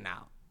emotion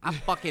out. I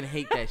fucking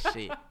hate that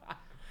shit.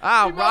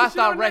 I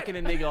stopped wrecking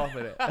a nigga off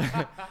of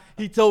that.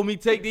 He told me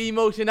take the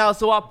emotion out,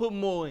 so I put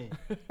more in.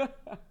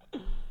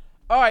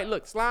 All right,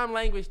 look. Slime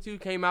Language 2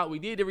 came out. We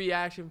did the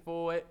reaction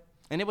for it.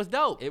 And it was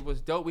dope. It was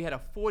dope. We had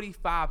a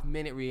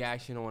 45-minute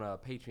reaction on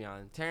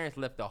Patreon. Terrence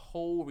left the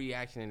whole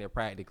reaction in there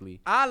practically.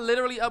 I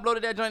literally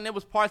uploaded that joint, and there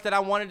was parts that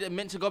I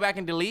meant to go back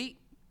and delete.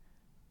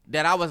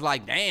 That I was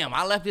like, damn,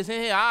 I left this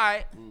in here. All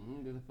right.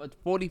 Mm-hmm.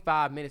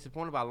 45 minutes. It's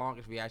one of our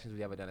longest reactions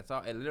we've ever done.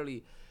 It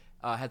literally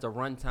has a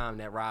runtime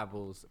that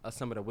rivals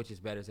some of the Witches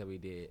Betters that we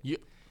did. Yeah.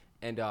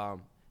 And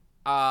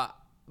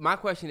my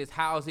question is,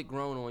 how has it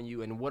grown on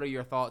you, and what are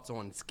your thoughts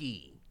on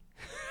skiing?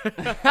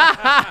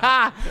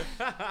 I'm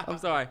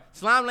sorry.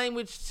 Slime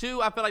Language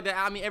 2, I feel like that.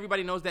 I mean,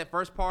 everybody knows that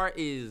first part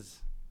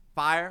is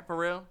fire, for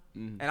real.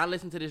 Mm-hmm. And I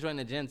listened to this joint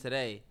in the gym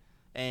today,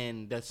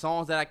 and the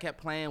songs that I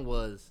kept playing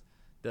was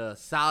the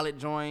Solid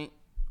joint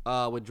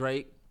with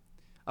Drake.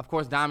 Of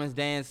course, Diamonds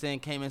Dancing,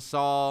 Came and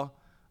Saw.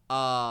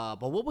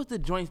 But what was the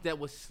joints that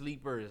was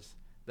sleepers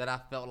that I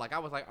felt like? I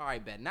was like, all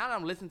right, bet. Now that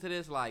I'm listening to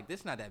this, like,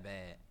 this not that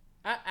bad.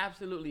 I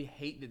absolutely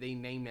hate that they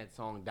named that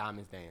song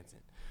Diamonds Dancing.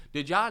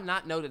 Did y'all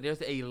not know that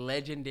there's a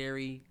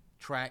legendary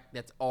track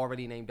that's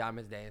already named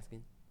Diamonds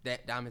Dancing?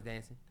 Diamonds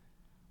Dancing?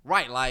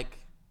 Right, like,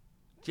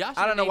 Josh,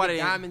 I don't know why they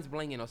diamonds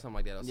blinging or something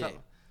like that or Yeah.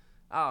 something.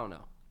 I don't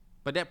know.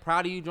 But that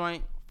Proud of You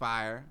joint,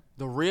 fire.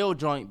 The Real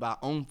joint by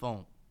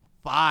Umphone,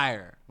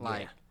 fire.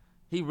 Like,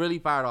 he really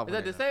fired off. Is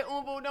that to say,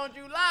 Umbo, don't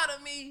you lie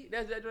to me?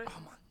 That's that joint.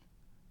 Oh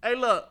my. Hey,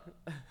 look.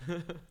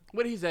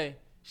 What did he say?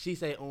 She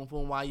say,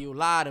 Umphone, why you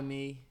lie to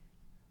me?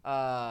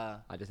 I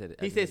just said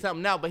it. He said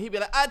something else, but he be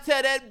like, I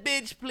tell that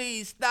bitch,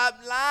 please stop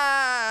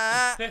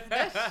lying.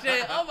 That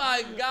shit, oh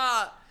my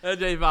God. That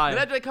J fire. When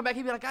that joint come back,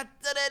 he be like, I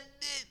tell that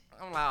bitch.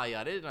 I'm like, oh,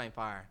 yeah, this ain't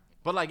fire.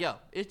 But like, yo,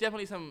 it's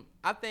definitely some,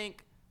 I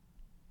think,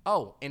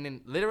 oh, and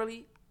then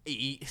literally,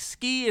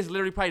 Ski is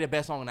literally probably the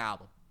best song on the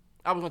album.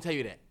 I was going to tell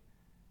you that.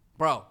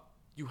 Bro,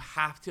 you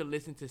have to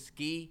listen to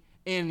Ski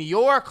in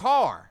your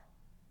car.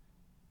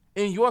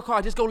 In your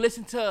car, just go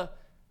listen to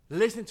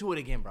it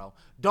again, bro.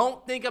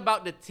 Don't think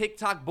about the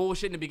TikTok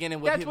bullshit in the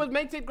beginning. That's what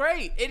makes it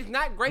great. It is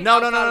not great No.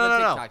 outside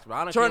of the TikToks, bro.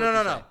 I don't care what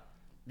you say.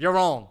 You're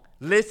wrong.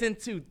 Listen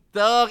to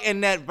Thug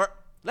and that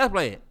Let's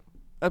play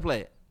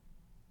it.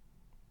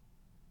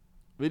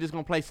 We're just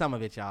gonna play some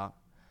of it, y'all.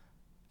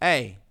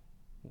 Hey,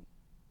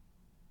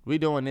 we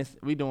doing this.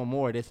 We doing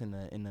more of this in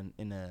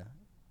the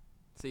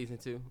Season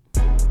 2.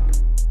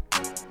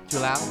 Too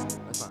loud.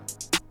 That's fine.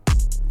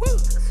 Woo!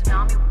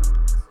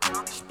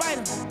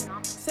 Spider,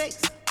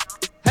 sex.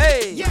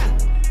 Hey. Yeah.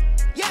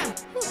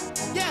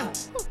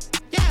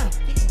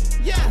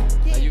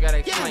 Now you gotta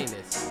explain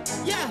this.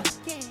 Yeah.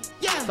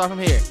 Start from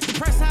here. The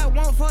price I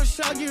want for a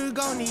show, you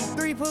gon' need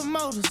 3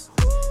 promoters.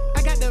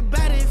 I got the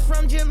body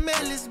from Jim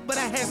Ellis, but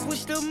I had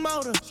switched the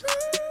motor.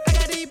 I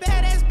got these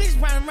badass bitch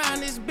running around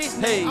this bitch,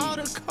 Hey. all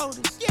the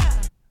coders.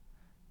 Yeah.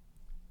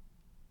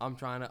 I'm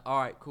trying to. All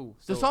right, cool.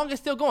 The song is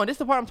still going. This is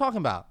the part I'm talking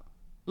about.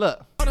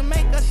 Look. To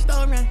make a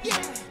story. Yeah.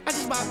 I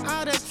just bought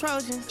all the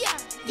Trojans. Yeah.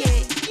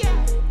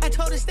 I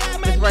told her stop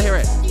my This right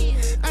here.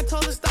 I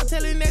told her stop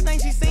telling everything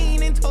she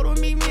seen and told her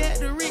meet me at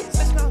the Ritz.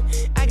 Let's go.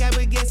 I got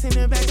baguettes in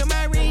the back of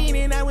my ring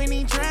and I went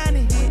in trying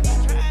to hit.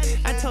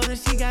 I told her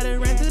she gotta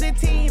run to the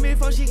team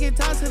before she can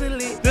talk to the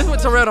lit. This is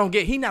what Terrell don't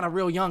get. He not a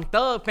real Young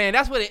Thug fan.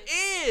 That's what it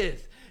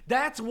is.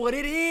 That's what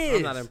it is.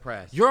 I'm not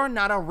impressed. You're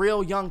not a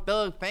real Young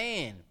Thug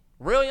fan.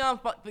 Real Young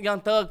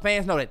Thug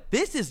fans know that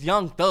this is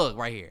Young Thug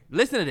right here.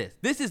 Listen to this.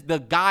 This is the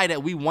guy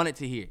that we wanted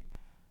to hear.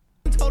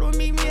 Told her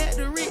meet me at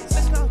the Ritz.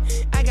 Let's go.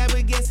 I got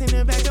baguettes in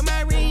the back of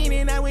my ring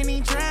and I went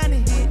in trying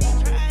to hit.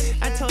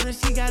 I told her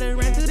she gotta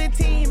run to the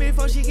team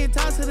before she can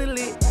talk to the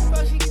lit.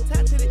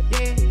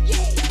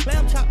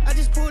 Lamb chop, I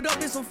just pulled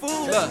up in some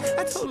food. Look.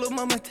 I told little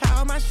mama tie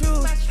all my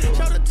shoes.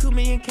 Showed her 2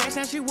 million cash,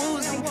 now she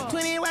woozing.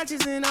 20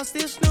 watches and I'm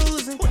still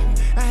snoozing.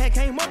 I had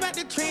came up out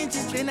the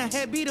trenches, then I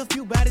had beat a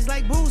few bodies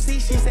like Boosie.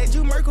 She said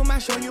you Merkle, I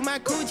show you my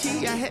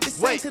coochie. I had to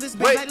say to this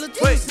bitch like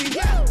Latusi.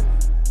 Yeah.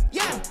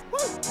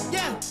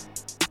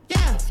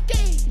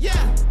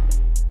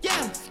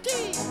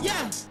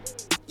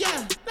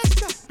 Let's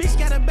go. Bitch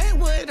got a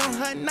backwood on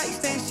her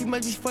nightstand. She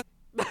must be fucking.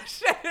 That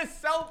shit is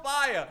so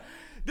fire.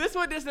 This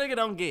what this nigga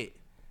don't get.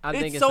 I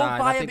think it's so fine.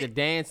 fire. I think the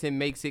dancing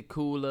makes it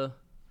cooler.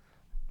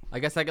 I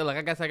guess I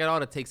got all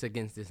the takes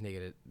against this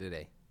nigga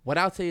today. What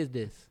I'll say is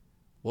this.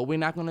 What we're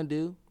not gonna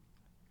do.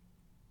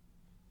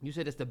 You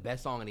said it's the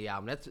best song on the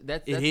album.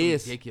 That's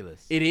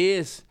ridiculous. It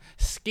is.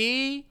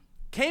 Ski,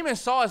 Came and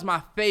Saw is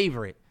my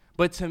favorite.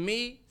 But to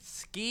me,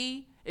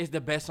 Ski is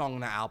the best song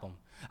on the album.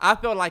 I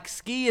feel like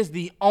Ski is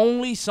the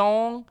only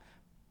song.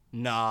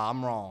 Nah,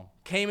 I'm wrong.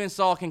 Came and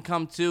Saw can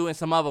come too, and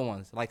some other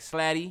ones, like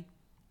Slatty.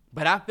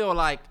 But I feel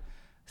like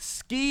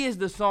Ski is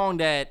the song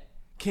that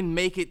can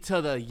make it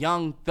to the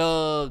Young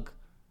Thug.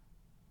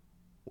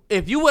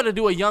 If you were to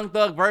do a Young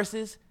Thug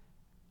versus,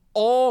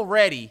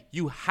 already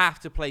you have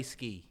to play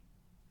Ski.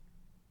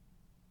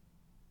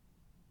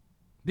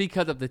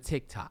 Because of the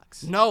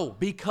TikToks. No,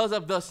 because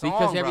of the song,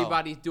 Because bro.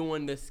 everybody's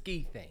doing the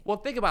Ski thing. Well,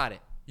 think about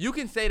it. You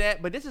can say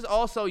that, but this is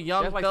also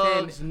Young That's like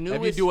Thug's saying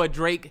newest. if you do a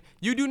Drake,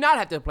 you do not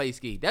have to play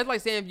Ski. That's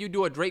like saying if you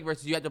do a Drake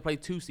versus, you have to play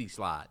 2C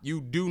Slide. You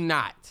do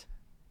not.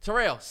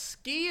 Terrell,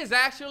 Ski is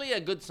actually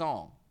a good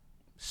song.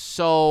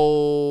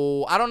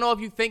 So I don't know if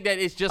you think that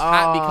it's just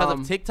hot because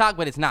of TikTok,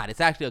 but it's not.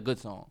 It's actually a good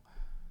song.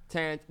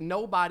 Terrence,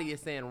 nobody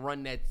is saying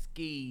run that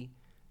Ski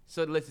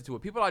so to listen to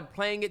it. People are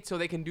playing it so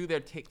they can do their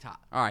TikTok.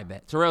 All right,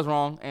 bet. Terrell's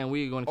wrong, and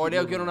we're going to. Or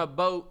they'll get on a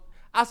boat.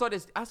 I saw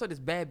this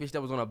bad bitch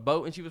that was on a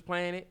boat and she was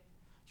playing it.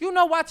 You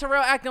know why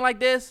Terrell acting like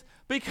this?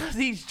 Because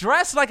he's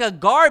dressed like a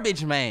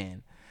garbage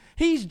man.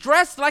 He's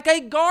dressed like a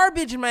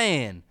garbage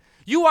man.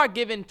 You are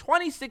given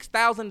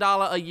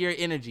 $26,000 a year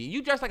energy.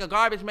 You dress like a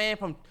garbage man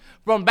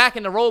from back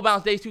in the Roll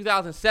Bounce days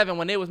 2007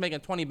 when they was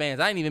making 20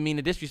 bands. I didn't even mean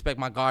to disrespect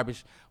my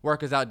garbage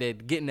workers out there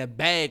getting a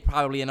bag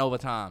probably in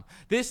overtime.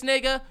 This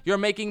nigga, you're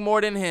making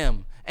more than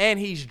him. And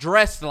he's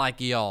dressed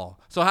like y'all.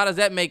 So how does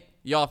that make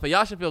y'all feel?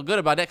 Y'all should feel good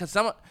about that because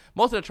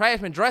most of the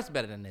trash men dress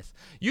better than this.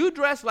 You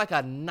dress like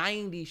a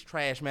 90s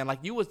trash man. Like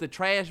you was the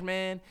trash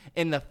man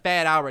in the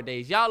Fat Albert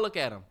days. Y'all look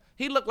at him.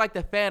 He looked like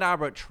the Fat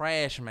Albert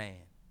trash man.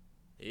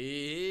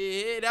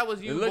 Yeah, that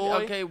was you,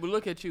 boy. Okay, well,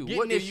 look at you. Getting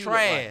What do this you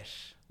trash. look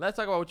like? Let's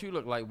talk about what you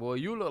look like, boy.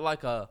 You look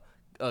like a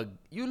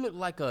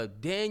a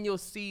Daniel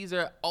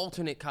Caesar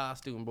alternate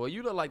costume, boy.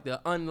 You look like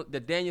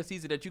the Daniel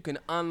Caesar that you can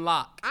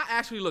unlock. I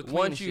actually look clean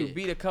once as you shit.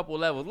 beat a couple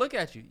levels. Look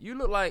at you. You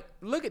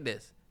look at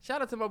this.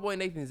 Shout out to my boy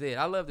Nathan Zed.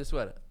 I love the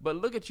sweater. But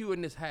look at you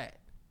in this hat.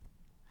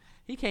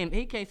 He can't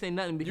say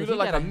nothing because You look he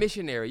like got a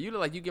missionary. You look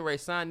like you get ready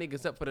to sign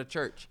niggas up for the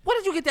church. Where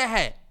did you get that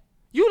hat?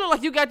 You look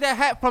like you got that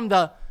hat from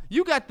the.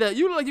 You look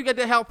like you got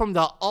that hat from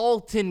the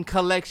Alton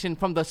collection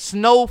from the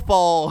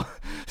Snowfall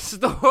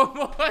store.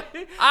 Boy.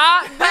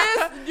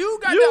 You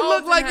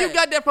look like you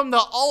got that from the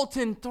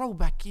Alton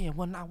throwback. Yeah,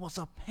 when I was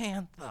a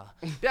Panther.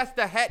 That's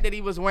the hat that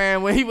he was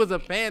wearing when he was a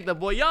Panther.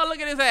 Boy, y'all look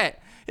at his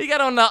hat. He got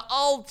on the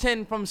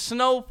Alton from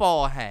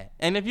Snowfall hat.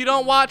 And if you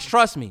don't watch,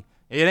 trust me,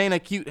 it ain't a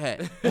cute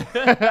hat.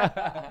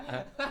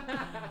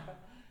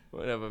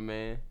 Whatever,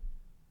 man.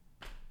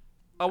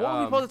 What were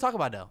we supposed to talk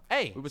about though?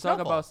 Hey, We were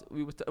talking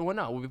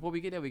about. Before we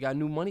get there, we got a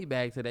new money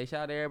bag today.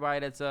 Shout out to everybody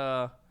that's.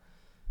 Shout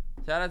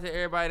out to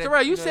everybody that's.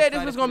 Terrell, you said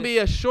this was gonna be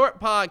a short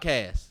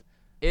podcast.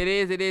 It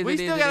is. We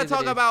still gotta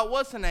talk about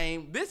what's the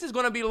name. This is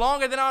gonna be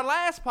longer than our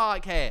last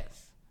podcast.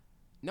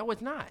 No,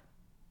 it's not.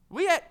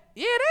 Yeah,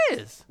 it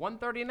is.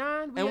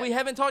 139. And we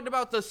haven't talked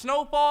about the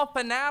Snowfall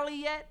finale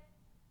yet.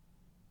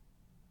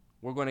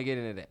 We're gonna get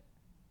into that,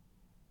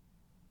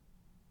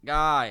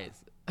 guys.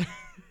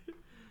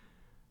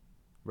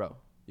 Bro,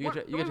 do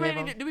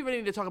we really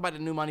need to talk about the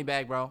new money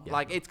bag, bro? Yeah,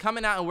 like, bro. it's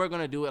coming out and we're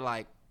going to do it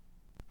like,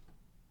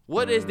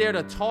 what is there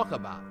to talk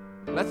about?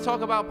 Let's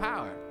talk about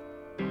power.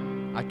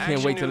 I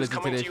can't wait to listen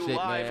to coming this to you shit,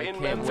 live man. in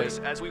Can't Memphis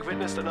wait. as we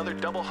witnessed another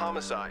double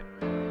homicide.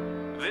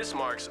 This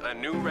marks a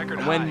new record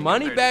high. When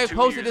compared to Moneybagg 2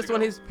 posted years this on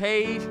ago. his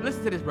page,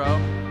 listen to this, bro.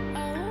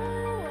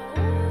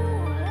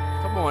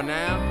 Come on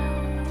now.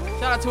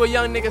 Shout out to a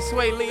young nigga,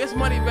 Sway Lee. It's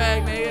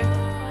Moneybagg, nigga.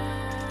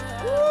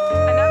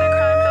 Another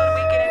crime-filled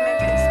weekend in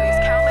Memphis leaves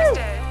countless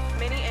dead,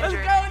 many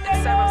injured,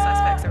 and several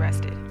suspects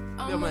arrested.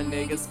 Yo, my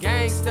niggas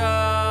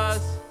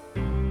gangsters.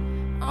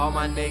 All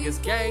my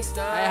niggas gangsters.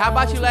 Hey, how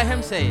about you let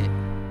him say it?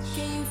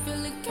 Can you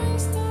feel it,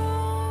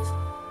 gangsters?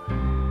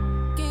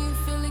 Can you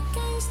feel it,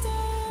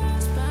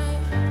 gangsters,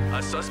 babe?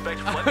 A suspect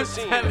fled the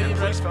scene telling you, and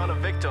police bro. found a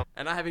victim.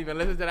 And I haven't even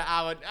listened to the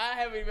album.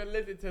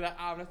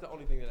 That's the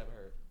only thing that I've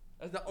heard.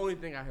 That's the only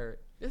thing I heard.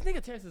 This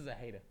nigga Terrence is a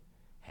hater.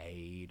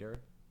 Hater.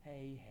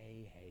 Hey,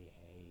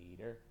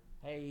 hater.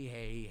 Hey,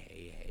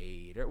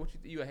 hater.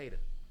 You a hater?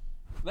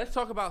 Let's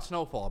talk about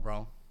Snowfall,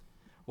 bro.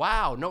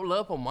 Wow, no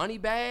love for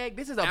Moneybagg.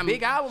 This is a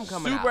big album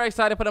coming out. Super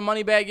excited for the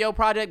Moneybagg Yo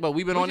project, but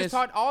we've been We on just this.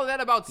 talked all that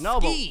about No,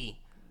 Ski.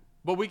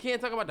 But we can't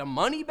talk about the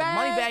Moneybagg? The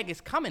Moneybagg is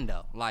coming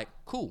though. Like,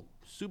 cool.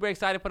 Super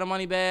excited for the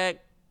Moneybagg.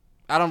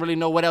 I don't really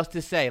know what else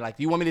to say. Like,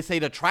 do you want me to say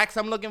the tracks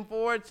I'm looking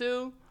forward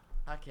to?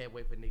 I can't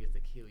wait for niggas to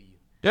kill you.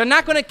 They're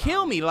not gonna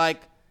kill me.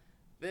 Like,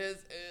 This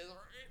is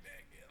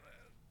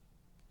ridiculous.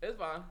 It's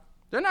fine.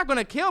 they're not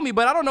gonna kill me,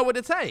 but I don't know what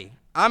to say.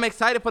 I'm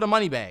excited for the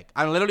Moneybagg.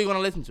 I'm literally gonna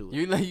listen to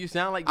it. You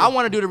sound like I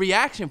want to do the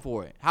reaction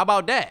for it. How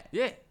about that?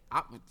 Yeah.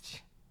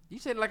 You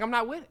said it like I'm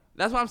not with it.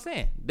 That's what I'm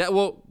saying.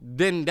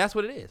 Then that's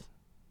what it is.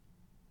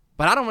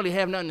 But I don't really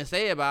have nothing to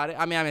say about it.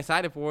 I mean, I'm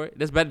excited for it.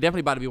 This definitely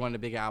about to be one of the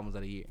big albums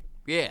of the year.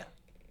 Yeah.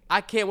 I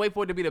can't wait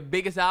for it to be the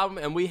biggest album,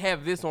 and we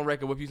have this on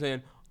record with you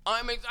saying,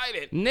 I'm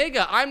excited.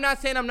 Nigga, I'm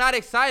not saying I'm not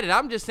excited.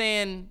 I'm just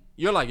saying,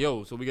 you're like,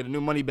 yo, so we got a new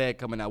Moneybagg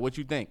coming out. What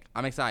you think?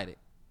 I'm excited.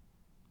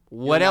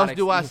 What else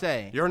do I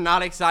say? You're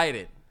not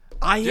excited.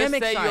 I am Just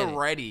excited. say you're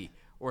ready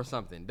or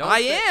something. Don't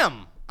I say-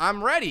 am.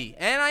 I'm ready.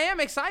 And I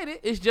am excited.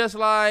 It's just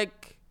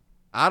like,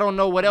 I don't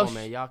know what Come else. on,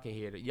 man. Y'all can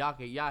hear it. Y'all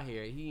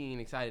hear it. He ain't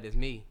excited as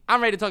me.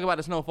 I'm ready to talk about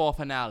the Snowfall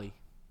finale.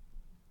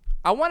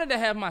 I wanted to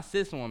have my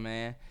sis on,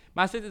 man.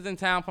 My sister's in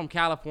town from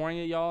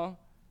California, y'all.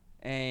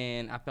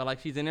 And I felt like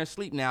she's in her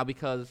sleep now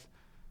because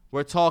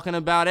we're talking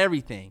about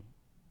everything.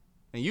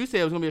 And you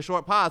said it was going to be a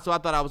short pod, so I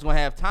thought I was going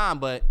to have time.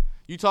 But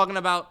you talking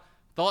about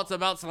thoughts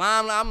about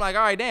slime. I'm like,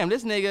 all right, damn,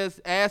 this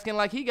nigga's asking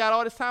like he got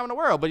all this time in the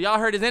world. But y'all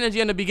heard his energy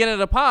in the beginning of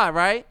the pod,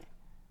 right?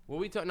 Well,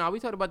 we talked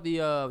about the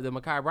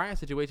Makhai Bryant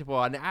situation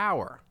for an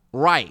hour.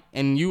 Right.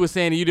 And you were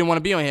saying that you didn't want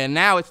to be on here.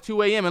 Now it's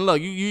 2 a.m. And look,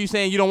 you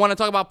saying you don't want to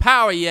talk about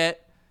power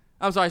yet.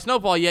 I'm sorry,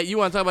 Snowfall yet. You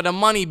want to talk about the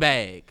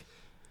Moneybagg.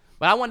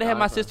 But I wanted to have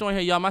my sister on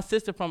here, y'all. My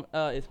sister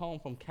is home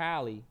from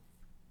Cali.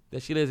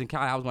 That she lives in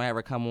Cali. I was going to have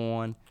her come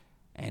on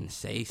and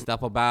say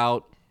stuff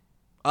about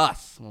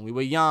us when we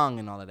were young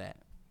and all of that.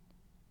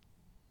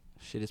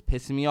 Shit is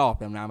pissing me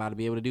off. I'm not about to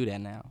be able to do that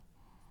now.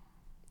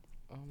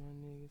 All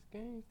my niggas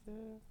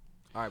gangsta.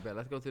 All right, bet.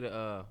 Let's go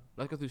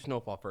through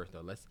Snowfall first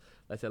though. Let's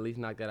at least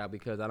knock that out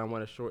because I don't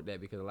want to short that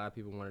because a lot of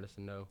people wanted us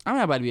to know. I'm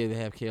not about to be able to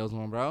have Kales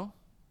on, bro.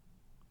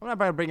 I'm not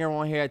about to bring her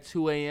on here at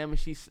 2 a.m.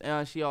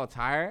 and she all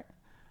tired.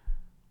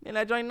 And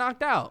that joint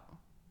knocked out.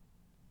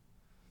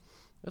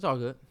 That's all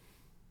good.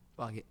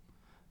 Fuck it.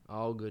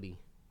 All goody.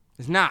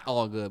 It's not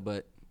all good,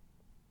 but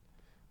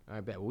All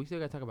right, bet. Well, we still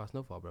gotta talk about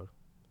Snowfall, bro.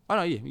 oh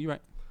no, yeah, you're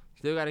right.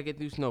 Still gotta get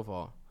through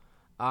Snowfall.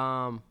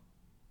 Sorry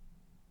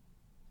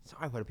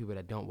for the people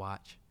that don't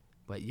watch,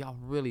 but y'all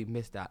really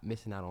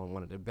missing out on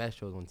one of the best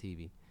shows on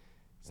TV.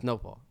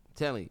 Snowfall. I'm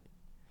telling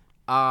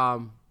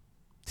you.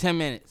 10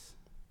 minutes.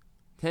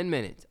 10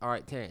 minutes. All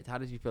right, Terrence, how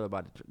did you feel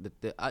about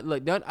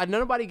look,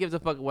 nobody gives a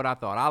fuck what I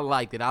thought. I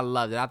liked it. I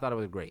loved it. I thought it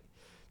was great.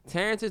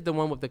 Terrence is the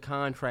one with the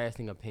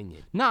contrasting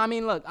opinion. No, I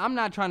mean, look, I'm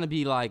not trying to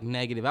be, like,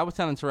 negative. I was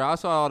telling Terrell, I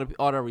saw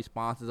all the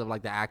responses of,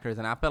 like, the actors,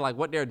 and I feel like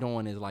what they're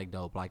doing is, like,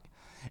 dope. Like,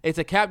 it's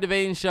a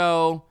captivating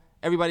show.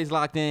 Everybody's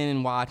locked in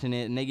and watching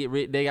it, and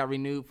they got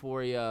renewed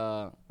for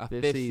a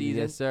fifth season.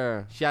 Yes,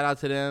 sir. Shout out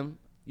to them.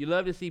 You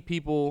love to see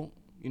people,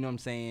 you know what I'm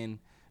saying,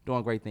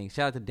 doing great things.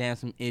 Shout out to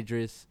Damson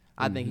Idris.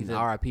 I think he's a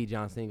R.I.P.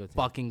 John Singleton.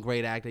 fucking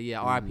great actor.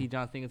 Yeah, R.I.P.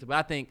 John Singleton. But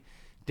I think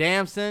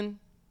Damson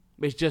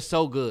is just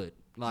so good.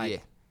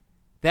 Like,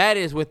 that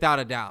is without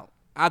a doubt.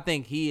 I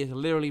think he is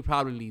literally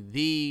probably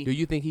the... Do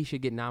you think he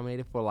should get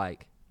nominated for,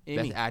 like,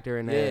 best actor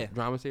in a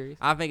drama series?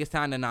 I think it's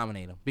time to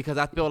nominate him because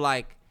I feel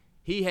like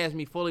he has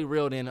me fully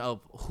reeled in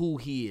of who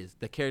he is.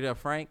 The character of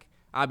Frank,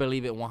 I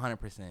believe it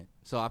 100%.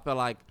 So I feel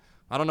like,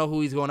 I don't know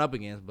who he's going up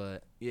against,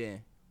 but yeah.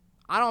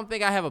 I don't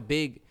think I have a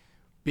big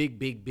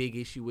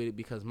issue with it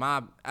because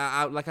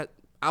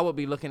I would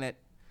be looking at,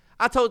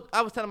 I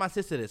was telling my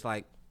sister this,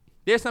 like,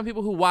 there's some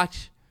people who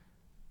watch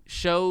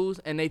shows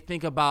and they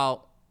think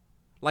about,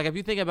 like, if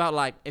you think about,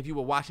 like, if you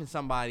were watching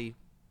somebody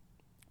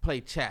play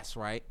chess,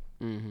 right?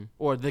 Mm-hmm.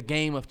 Or the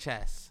game of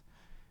chess.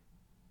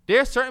 There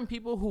are certain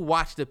people who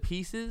watch the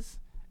pieces,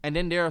 and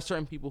then there are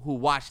certain people who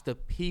watch the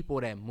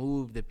people that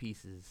move the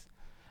pieces.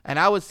 And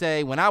I would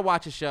say when I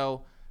watch a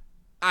show,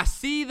 I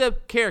see the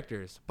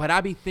characters, but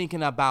I be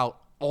thinking about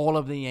all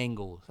of the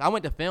angles. I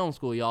went to film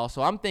school, y'all,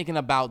 so I'm thinking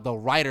about the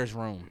writer's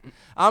room.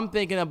 I'm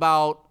thinking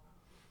about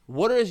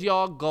what is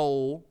y'all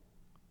goal,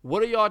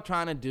 what are y'all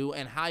trying to do,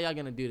 and how y'all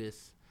going to do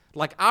this.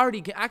 Like,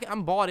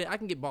 I'm bought in. I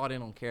can get bought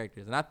in on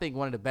characters. And I think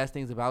one of the best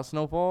things about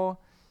Snowfall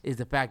is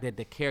the fact that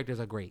the characters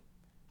are great.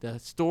 The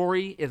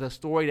story is a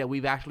story that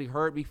we've actually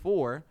heard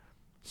before,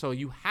 so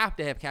you have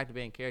to have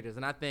captivating characters.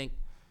 And I think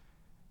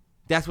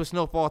that's what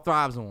Snowfall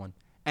thrives on.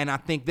 And I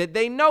think that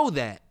they know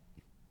that.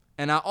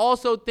 And I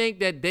also think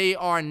that they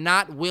are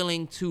not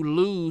willing to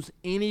lose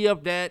any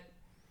of that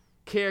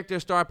character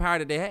star power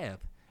that they have.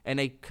 And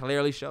they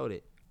clearly showed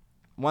it.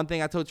 One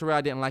thing I told Terrell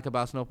I didn't like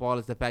about Snowfall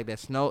is the fact that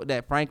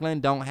Franklin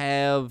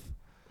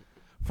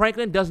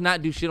does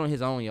not do shit on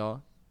his own,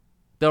 y'all.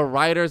 The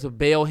writers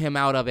bail him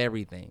out of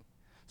everything.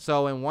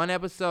 So in one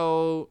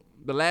episode,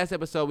 the last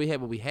episode we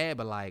had what we had,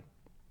 but like,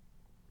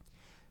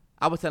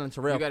 I was telling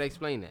Terrell. You got to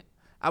explain that.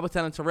 I was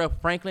telling Terrell,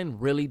 Franklin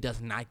really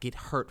does not get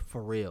hurt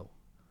for real.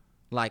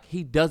 Like,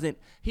 he hasn't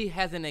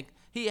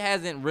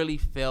really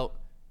felt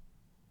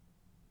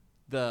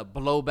the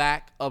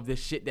blowback of the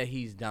shit that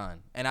he's done.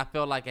 And I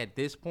felt like at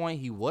this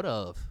point he would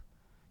have,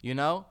 you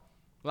know?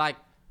 Like,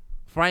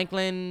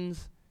 Franklin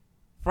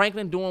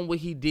doing what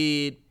he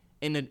did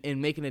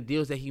in making the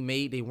deals that he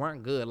made, they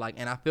weren't good. Like,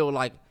 and I feel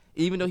like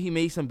even though he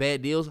made some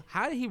bad deals,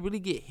 how did he really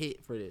get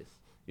hit for this?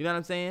 You know what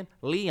I'm saying?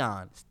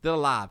 Leon, still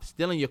alive,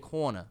 still in your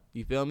corner.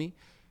 You feel me?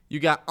 You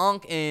got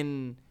Unc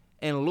and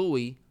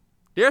Louie.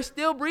 They're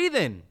still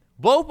breathing.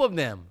 Both of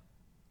them.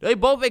 They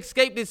both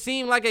escaped. It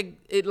seemed like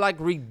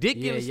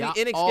ridiculously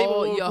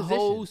inescapable your position.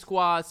 whole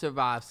squad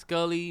survived.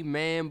 Scully,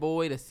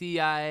 Man-Boy, the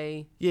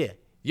CIA. Yeah.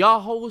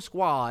 Y'all whole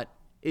squad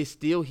is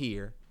still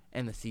here,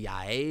 and the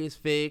CIA is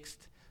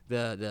fixed.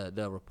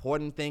 The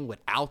reporting thing with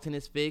Alton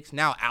is fixed.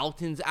 Now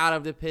Alton's out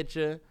of the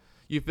picture.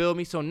 You feel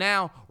me? So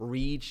now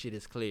Reed's shit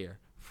is clear.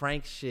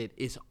 Frank's shit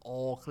is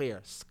all clear.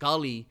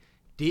 Scully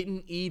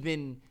didn't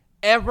even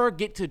ever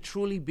get to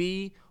truly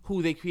be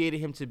who they created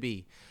him to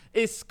be.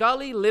 Is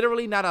Scully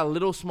literally not a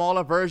little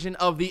smaller version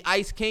of the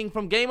Ice King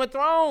from Game of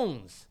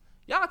Thrones?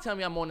 Y'all tell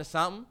me I'm on to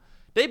something.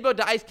 They built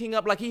the Ice King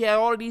up like he had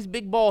all of these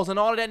big balls, and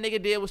all of that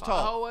nigga did was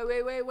talk. Oh,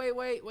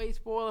 wait.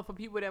 Spoiler for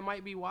people that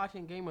might be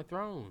watching Game of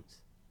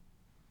Thrones.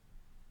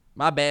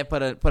 My bad for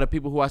the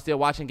people who are still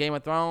watching Game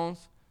of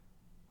Thrones.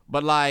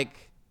 But,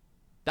 like,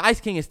 the Ice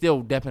King is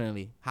still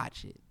definitely hot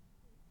shit.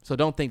 So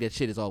don't think that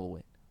shit is over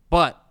with.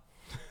 But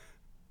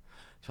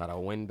try to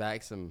win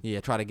back some. Yeah,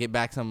 try to get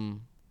back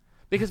some.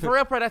 Because for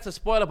real, that's a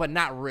spoiler, but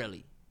not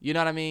really. You know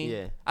what I mean?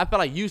 Yeah. I feel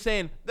like you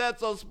saying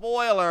that's a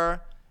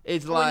spoiler.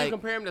 It's so like when you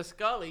compare him to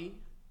Scully.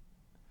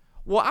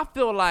 Well, I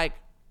feel like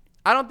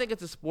I don't think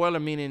it's a spoiler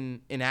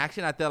meaning in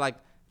action. I feel like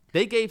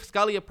they gave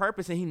Scully a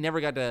purpose and he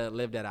never got to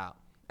live that out.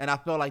 And I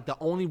feel like the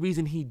only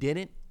reason he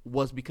didn't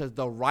was because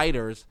the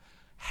writers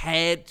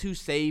had to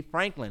save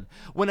Franklin.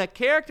 When a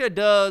character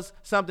does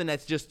something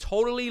that's just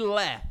totally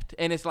left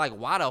and it's like,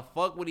 why the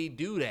fuck would he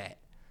do that?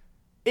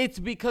 It's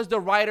because the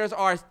writers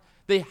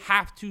they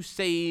have to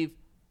save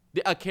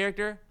a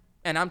character,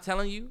 and I'm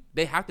telling you,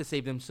 they have to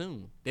save them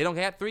soon. They don't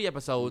have 3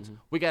 episodes. Mm-hmm.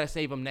 We got to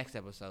save them next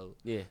episode.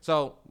 Yeah.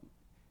 So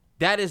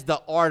that is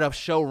the art of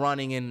show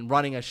running and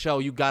running a show.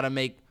 You got to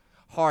make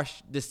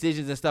harsh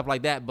decisions and stuff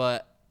like that.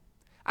 But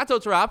I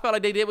told Terrell, I felt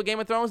like they did what Game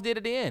of Thrones did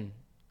at the end.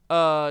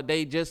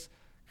 They just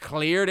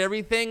cleared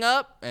everything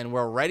up, and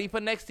we're ready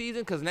for next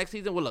season. Because next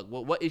season, well, look,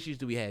 what issues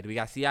do we have? Do we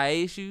got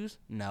CIA issues?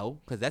 No,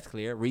 because that's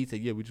clear. Reed said,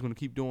 yeah, we're just going to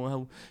keep doing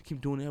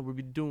it how we've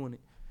been doing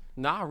it.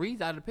 Nah,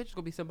 Reed's out of the picture. It's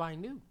going to be somebody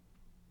new.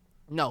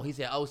 No, he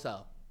said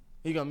Oso.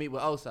 He going to meet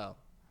with Oso.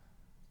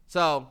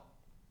 So,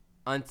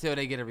 Until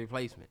they get a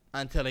replacement.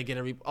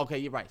 Okay,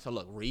 you're right. So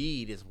look,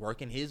 Reed is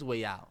working his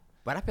way out.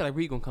 But I feel like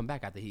Reed gonna come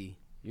back after he,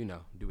 do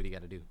what he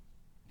got to do.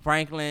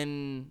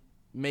 Franklin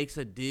makes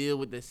a deal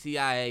with the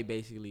CIA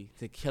basically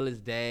to kill his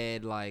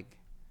dad, like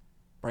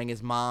bring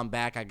his mom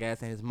back, I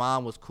guess, and his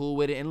mom was cool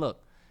with it. And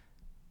look,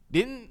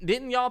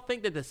 didn't y'all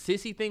think that the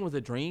sissy thing was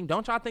a dream?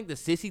 Don't y'all think the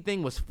sissy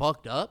thing was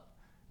fucked up?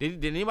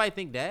 Did anybody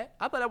think that?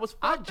 I thought that was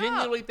fucked up. I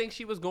genuinely think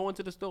she was going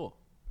to the store.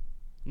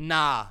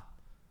 Nah.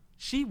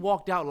 She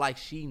walked out like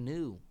she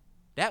knew.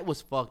 That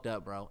was fucked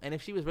up, bro. And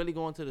if she was really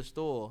going to the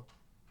store,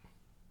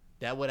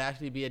 that would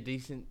actually be a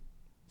decent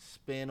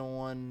spin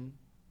on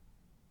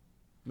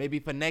maybe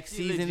for next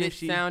season. If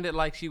she sounded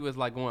like she was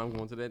like I'm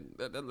going to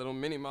that little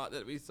mini mart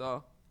that we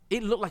saw.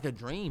 It looked like a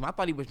dream. I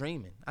thought he was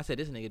dreaming. I said,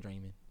 this nigga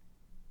dreaming.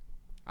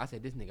 I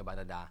said, this nigga about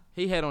to die.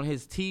 He had on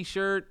his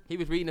T-shirt. He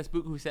was reading A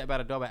Spook Who Sat by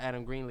the Door by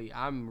Adam Greenlee.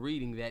 I'm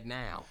reading that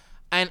now.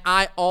 And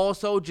I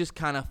also just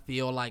kind of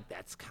feel like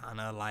that's kind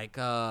of like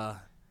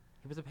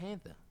He was a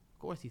Panther. Of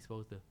course he's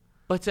supposed to.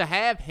 But to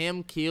have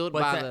him killed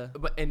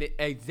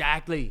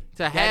exactly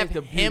to have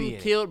him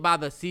killed by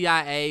the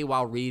CIA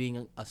while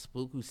reading A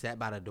Spook Who Sat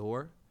by the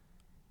Door,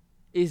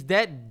 is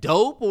that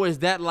dope or is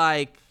that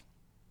like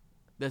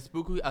A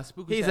Spook Who Sat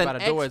by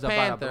the Door is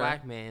about a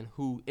black man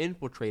who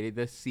infiltrated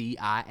the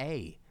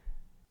CIA.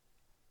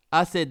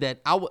 I said that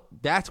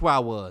that's where I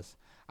was.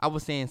 I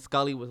was saying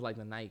Scully was like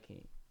the Night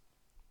King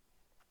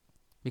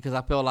because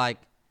I feel like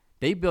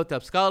they built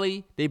up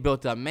Scully, they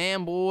built up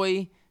Man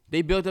Boy,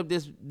 they built up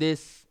this.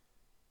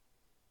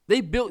 They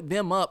built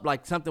them up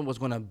like something was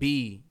gonna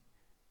be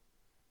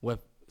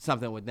with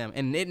something with them,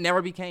 and it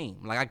never became.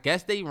 Like I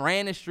guess they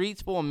ran the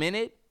streets for a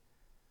minute,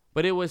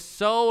 but it was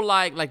so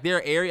like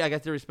their area, I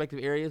guess their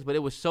respective areas, but it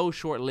was so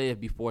short lived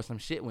before some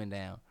shit went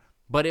down.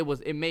 But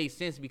it made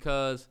sense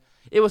because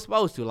it was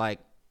supposed to. Like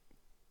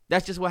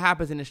that's just what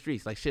happens in the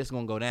streets. Like shit's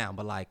gonna go down,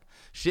 but like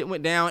shit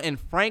went down, and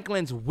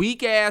Franklin's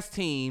weak ass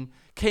team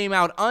came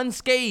out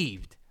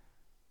unscathed.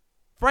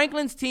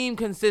 Franklin's team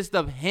consists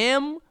of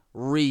him,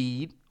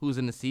 Reed, who's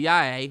in the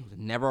CIA, who's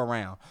never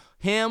around.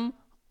 Him,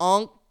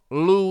 Unc,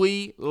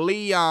 Louie,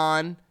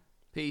 Leon,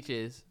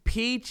 Peaches,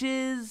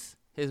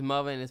 his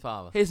mother and his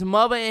father.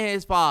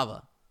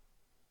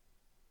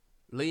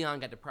 Leon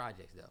got the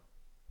projects though.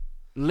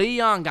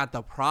 Leon got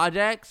the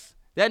projects.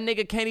 That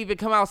nigga couldn't even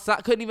come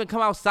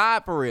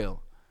outside for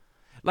real.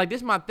 Like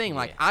this is my thing.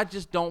 Like I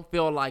just don't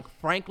feel like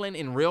Franklin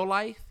in real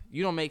life,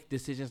 you don't make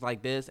decisions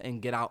like this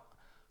and get out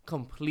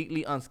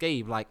completely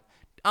unscathed. Like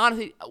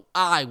honestly,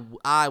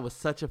 I was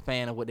such a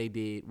fan of what they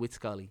did with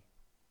Scully.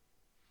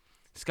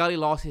 Scully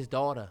lost his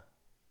daughter.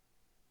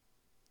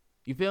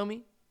 You feel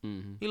me?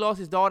 Mm-hmm. He lost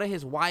his daughter,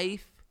 his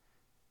wife,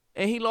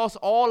 and he lost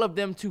all of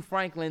them to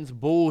Franklin's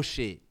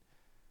bullshit.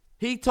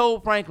 He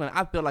told Franklin,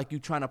 I feel like you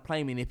trying to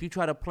play me, and if you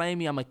try to play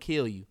me, I'm going to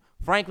kill you.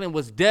 Franklin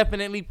was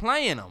definitely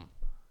playing him.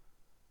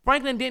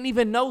 Franklin didn't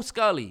even know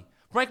Scully.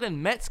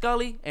 Franklin met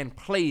Scully and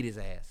played his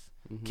ass.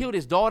 Mm-hmm. Killed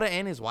his daughter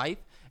and his wife.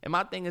 And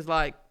my thing is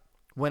like,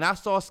 when I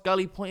saw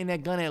Scully pointing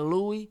that gun at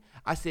Louie,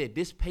 I said,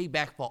 this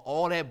payback for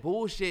all that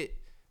bullshit,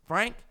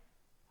 Frank.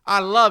 I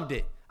loved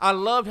it. I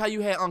loved how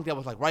you had Unc that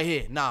was like, right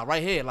here. Nah,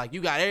 right here. Like,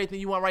 you got everything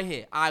you want right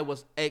here. I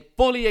was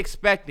fully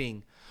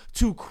expecting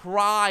to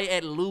cry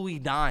at Louie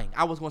dying.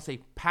 I was going to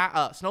say,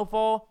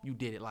 Snowfall, you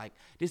did it. Like,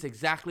 this is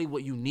exactly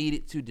what you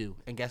needed to do.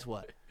 And guess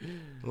what?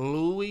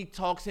 Louie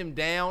talks him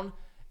down,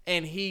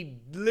 and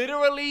he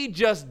literally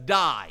just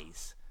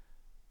dies.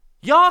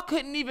 Y'all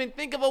couldn't even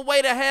think of a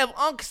way to have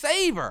Unc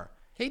save her.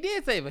 He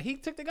did save her. He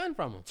took the gun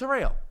from him.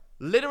 Terrell,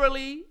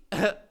 literally,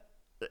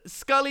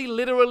 Scully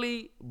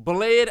literally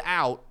bled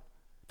out.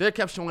 They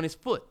kept showing his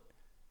foot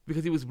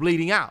because he was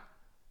bleeding out.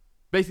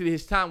 Basically,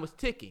 his time was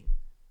ticking.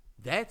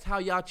 That's how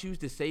y'all choose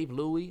to save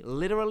Louie.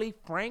 Literally,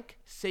 Frank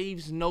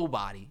saves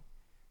nobody.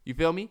 You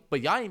feel me?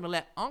 But y'all didn't even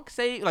let Unc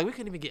save. Like, we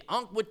couldn't even get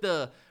Unc with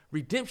the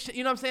redemption.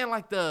 You know what I'm saying?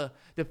 Like, the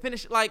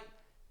finish. Like,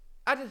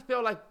 I just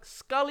feel like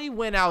Scully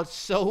went out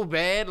so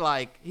bad.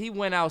 Like, he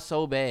went out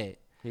so bad.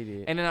 He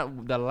did. And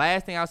then the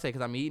last thing I'll say,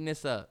 because I'm eating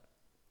this up,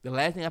 the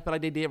last thing I feel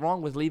like they did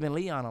wrong was leaving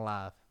Leon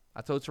alive.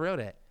 I told Terrell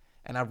that.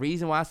 And the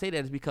reason why I say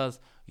that is because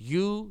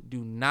you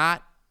do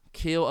not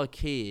kill a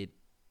kid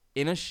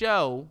in a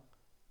show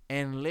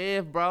and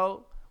live,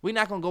 bro. We're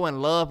not going to go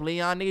and love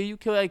Leon, nigga. You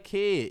kill a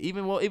kid.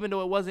 Even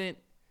though it wasn't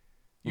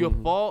your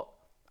fault,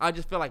 I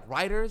just feel like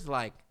writers,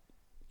 like,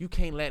 you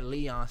can't let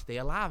Leon stay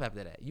alive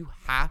after that. You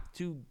have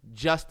to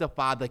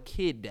justify the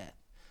kid death.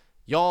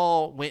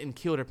 Y'all went and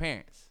killed her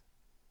parents.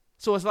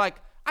 So it's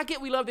like, I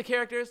get we love the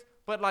characters,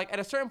 but like at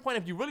a certain point,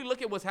 if you really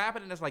look at what's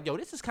happening, it's like, yo,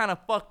 this is kind of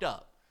fucked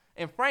up.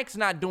 And Frank's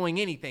not doing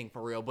anything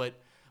for real, but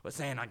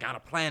saying, I got a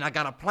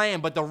plan.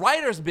 But the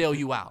writers bail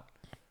you out.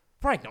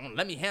 Frank, don't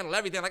let me handle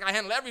everything like I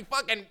handle every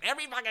fucking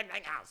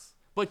thing else.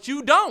 But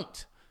you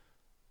don't.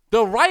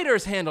 The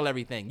writers handle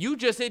everything.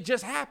 it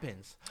just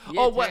happens.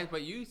 Yeah, what?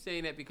 But you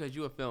saying that because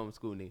you a film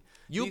school nigga.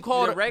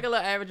 The regular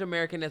average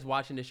American that's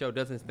watching the show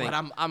doesn't think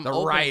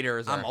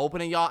writers are. I'm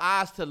opening y'all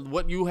eyes to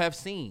what you have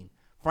seen.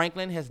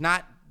 Franklin has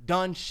not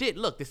done shit.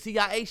 Look, the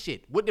CIA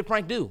shit. What did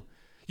Frank do?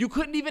 You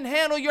couldn't even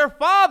handle your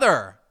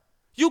father.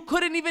 You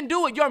couldn't even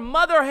do it. Your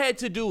mother had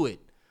to do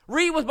it.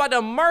 Reed was about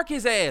to murk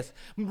his ass.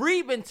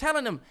 Reed been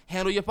telling him,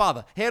 handle your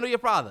father. Handle your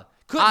father.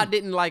 Couldn't. I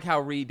didn't like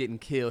how Reed didn't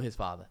kill his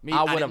father.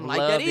 I would have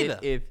loved it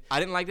if I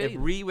didn't like that if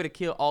either. Reed would have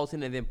killed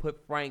Alton and then put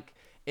Frank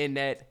in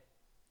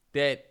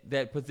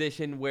that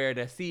position where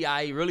the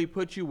CIA really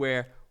put you,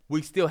 where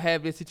we still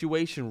have this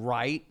situation,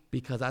 right?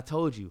 Because I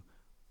told you,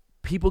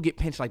 people get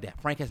pinched like that.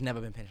 Frank has never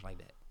been pinched like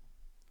that.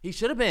 He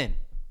should have been.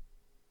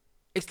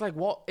 It's like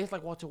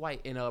Walter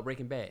White in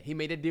Breaking Bad. He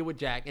made a deal with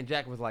Jack, and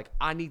Jack was like,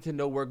 "I need to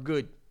know we're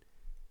good.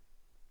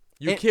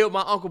 You killed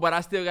my uncle,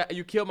 but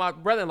you killed my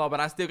brother-in-law, but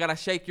I still gotta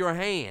shake your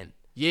hand."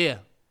 Yeah.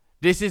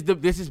 This is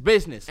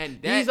business.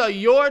 And these are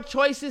your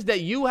choices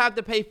that you have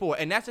to pay for.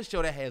 And that's a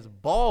show that has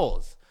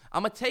balls.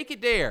 I'm gonna take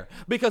it there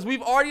because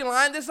we've already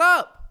lined this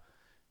up.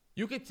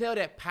 You can tell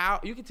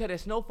that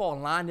Snowfall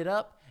lined it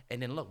up,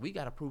 and then look, we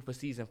got approved for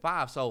season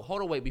 5. So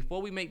hold on, wait,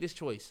 before we make this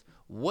choice,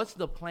 what's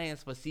the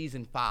plans for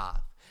season 5?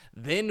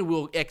 Then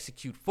we'll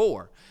execute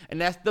 4. And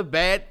that's the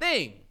bad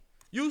thing.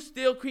 You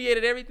still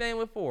created everything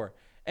with 4.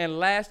 And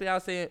lastly, I'll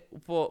say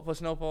for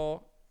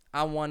Snowfall,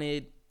 I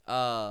wanted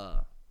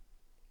I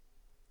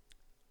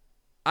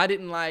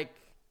didn't like,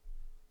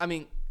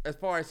 as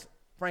far as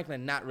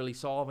Franklin not really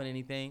solving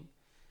anything,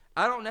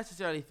 I don't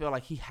necessarily feel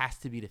like he has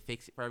to be the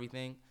fix-it for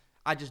everything.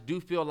 I just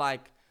do feel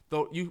like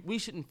we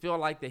shouldn't feel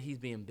like that he's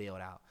being bailed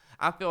out.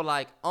 I feel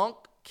like Unc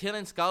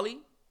killing Scully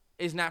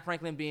is not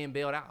Franklin being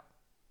bailed out.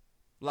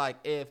 Like,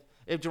 if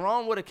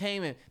Jerome would have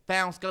came and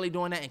found Scully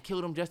doing that and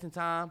killed him just in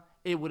time,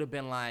 it would have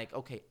been like,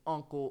 okay,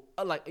 Uncle,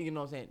 like, you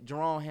know what I'm saying?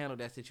 Jerome handled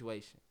that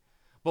situation.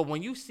 But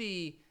when you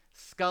see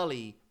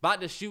Scully about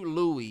to shoot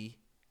Louis,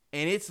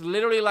 and it's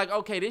literally like,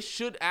 okay, this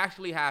should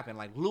actually happen.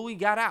 Like, Louis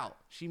got out.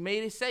 She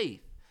made it safe.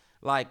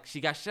 Like,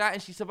 she got shot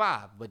and she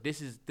survived. But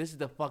this is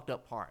the fucked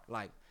up part.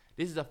 Like,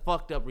 this is a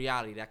fucked up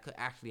reality that could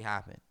actually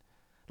happen.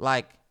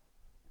 Like,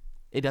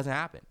 it doesn't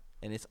happen.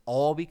 And it's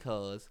all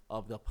because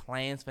of the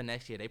plans for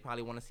next year. They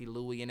probably want to see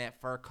Louis in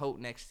that fur coat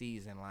next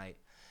season. Like,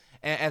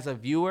 and as a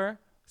viewer,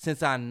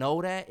 since I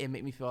know that, it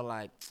made me feel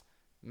like,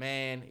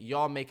 man,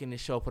 y'all making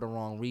this show for the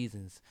wrong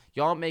reasons.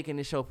 Y'all making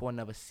this show for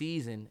another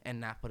season and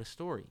not for the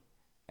story.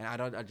 And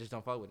I just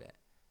don't fuck with that.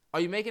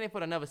 Are you making it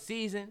for another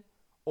season,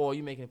 or are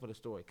you making it for the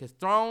story? Because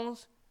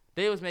Thrones,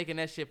 they was making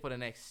that shit for the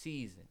next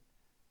season.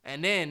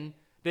 And then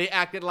they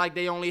acted like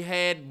they only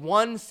had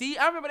one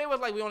season. I remember they was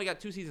like, we only got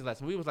 2 seasons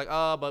left. And we was like,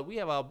 but we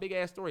have a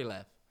big-ass story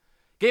left.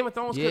 Game of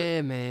Thrones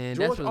man.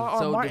 George that's R.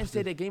 so Martin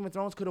said that Game of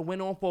Thrones could have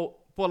went on for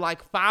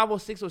like 5 or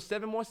 6 or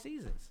 7 more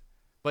seasons.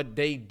 But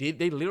they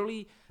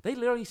literally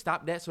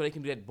stopped that so they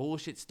can do that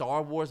bullshit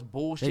Star Wars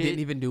bullshit. They didn't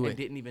even do it.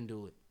 Didn't even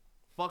do it.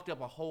 Fucked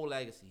up a whole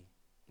legacy.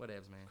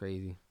 Whatevs, man.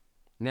 Crazy.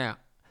 Now,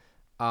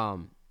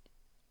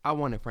 I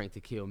wanted Frank to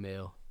kill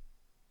Mel.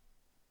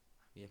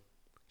 Yeah.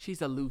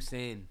 She's a loose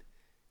end.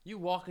 You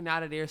walking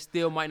out of there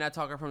still might not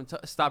talk her from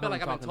stop. I feel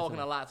like I've been talking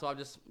a lot, so I'm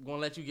just gonna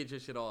let you get your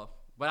shit off.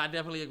 But I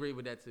definitely agree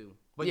with that too.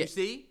 But Yeah. you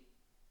see,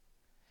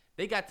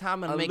 they got time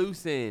to A make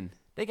loose end.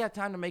 They got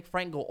time to make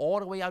Frank go all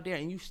the way out there,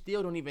 and you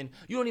still don't even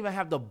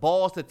have the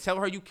balls to tell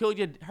her you killed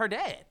her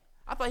dad.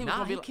 I thought he was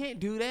gonna be he can't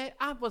do that.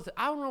 I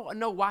don't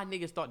know why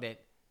niggas thought that.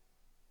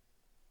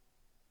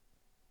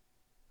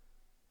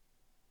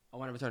 I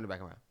want to turn it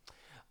back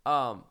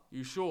around.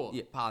 You sure?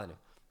 Yeah, positive.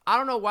 I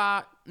don't know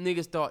why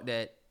niggas thought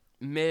that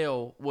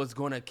Mel was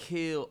gonna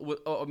kill.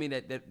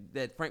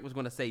 That Frank was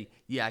gonna say,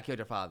 "Yeah, I killed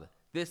your father."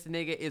 This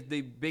nigga is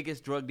the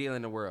biggest drug dealer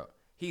in the world.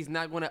 He's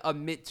not gonna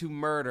admit to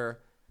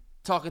murder.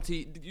 Talking to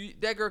you,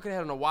 that girl could have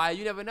had on a wire.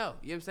 You never know.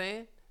 You know what I'm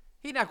saying?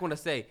 He's not gonna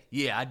say,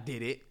 "Yeah, I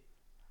did it,"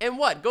 and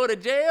what? Go to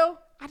jail?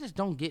 I just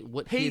don't get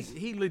what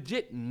He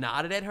legit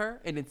nodded at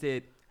her and then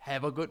said,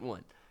 "Have a good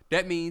one."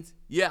 That means,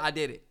 yeah, I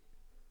did it.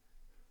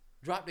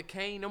 Drop the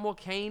cane. No more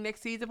cane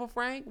next season for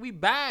Frank. We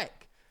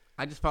back.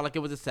 I just felt like it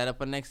was a setup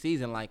for next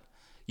season. Like,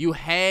 you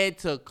had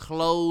to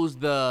close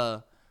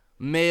the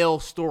Mel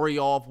story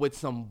off with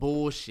some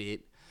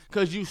bullshit.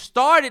 Because you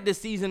started the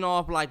season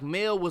off like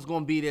Mel was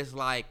going to be this,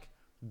 like,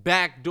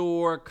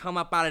 backdoor, come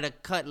up out of the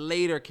cut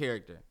later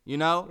character. You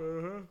know?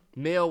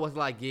 Mm-hmm. Mel was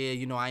like,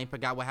 yeah, I ain't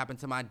forgot what happened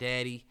to my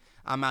daddy.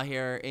 I'm out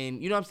here.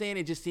 And, you know what I'm saying?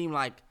 It just seemed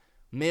like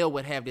Mel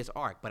would have this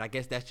arc. But I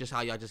guess that's just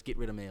how y'all just get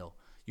rid of Mel.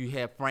 You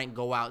have Frank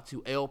go out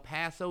to El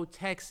Paso,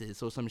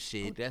 Texas, or some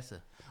shit.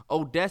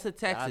 Odessa,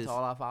 Texas. That's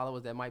all our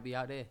followers that might be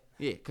out there.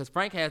 Yeah, because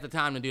Frank has the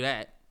time to do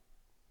that.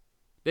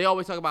 They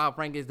always talk about how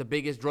Frank is the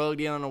biggest drug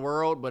dealer in the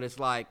world, but it's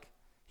like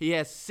he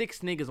has 6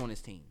 niggas on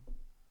his team.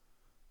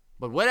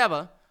 But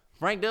whatever,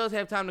 Frank does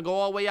have time to go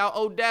all the way out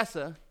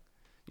Odessa.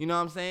 You know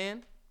what I'm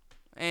saying?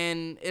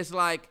 And it's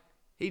like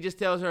he just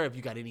tells her, if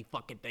you got any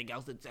fucking thing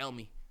else to tell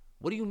me.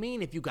 What do you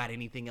mean if you got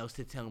anything else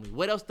to tell me?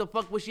 What else the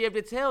fuck would she have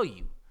to tell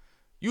you?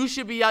 You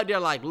should be out there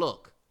like,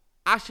 look,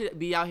 I should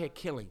be out here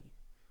killing you,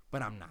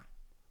 but I'm not.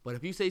 But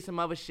if you say some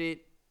other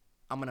shit,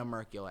 I'm going to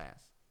murk your ass.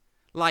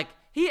 Like,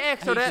 he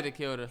asked her that.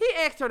 Killed her. He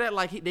asked her that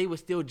like they were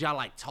still just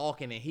like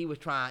talking and he was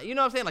trying, you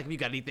know what I'm saying? Like, if you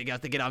got anything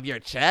else to get off your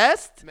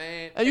chest?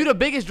 Man. Are you the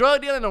biggest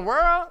drug dealer in the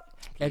world?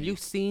 Have you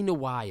seen The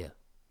Wire?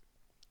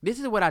 This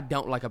is what I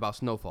don't like about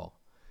Snowfall.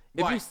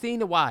 If Right. you've seen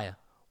The Wire,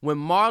 when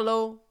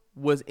Marlo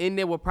was in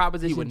there with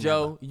Proposition would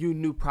Joe, you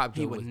knew Prop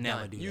Joe He would was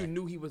never done. do You that.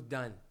 knew he was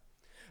done.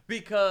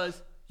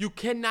 Because you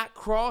cannot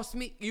cross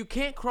me. You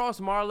can't cross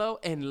Marlo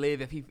and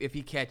live if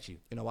he catch you.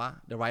 You know why?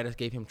 The writers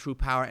gave him true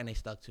power and they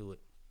stuck to it.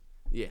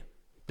 Yeah.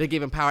 They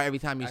gave him power every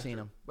time you seen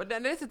him. But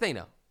that's the thing,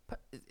 though.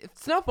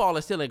 Snowfall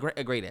is still a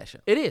great ass show.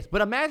 It is.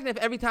 But imagine if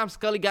every time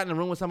Scully got in the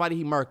room with somebody,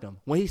 he murked them.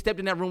 When he stepped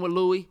in that room with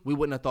Louis, we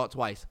wouldn't have thought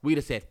twice. We'd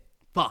have said,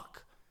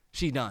 fuck,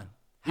 she done.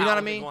 You know what I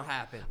is it mean? gonna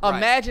happen? Right.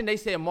 Imagine they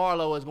said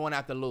Marlo is going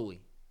after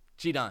Louis.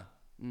 She done.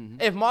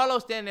 If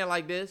Marlo's standing there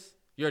like this,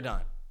 you're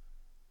done.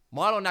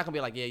 Marlo not going to be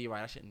like, yeah, you're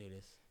right. I shouldn't do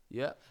this.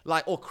 Yep.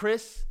 Like, or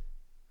Chris.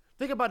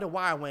 Think about The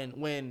Wire when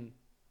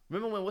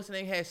remember when what's the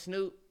name had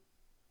Snoop?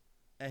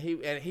 And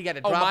he got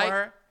to drop Mike? on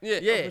her? Yeah,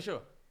 Yeah. for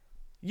sure.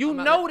 You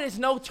know there's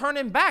no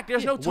turning back.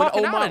 There's no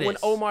talking out of this. When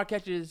Omar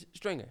catches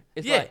Stringer,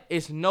 it's yeah, like,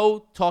 it's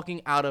no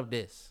talking out of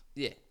this.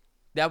 yeah,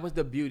 that was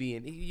the beauty,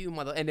 and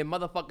and then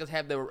motherfuckers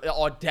have the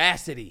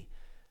audacity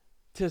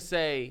to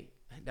say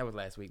that was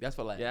last week. That's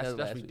for last. Yeah, that was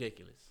that's last week.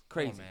 ridiculous.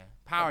 Crazy. Come on, man.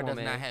 Power Come on,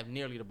 does man. not have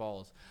nearly the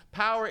balls.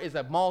 Power is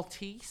a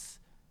Maltese.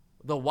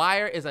 The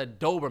Wire is a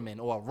Doberman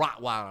or a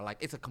Rottweiler. Like,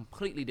 it's a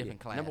completely different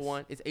class. Number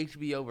one, it's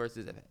HBO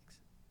versus FX.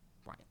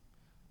 Right.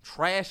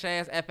 Trash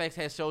ass FX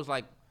has shows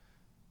like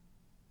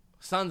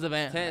Sons of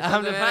Anarchy. Sons I'm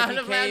of just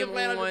Anarchy playing.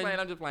 came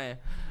I'm just playing.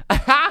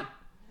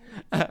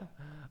 All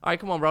right,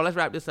 come on, bro. Let's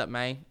wrap this up,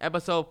 man.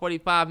 Episode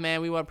 45,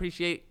 man. We want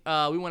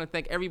to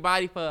thank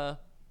everybody for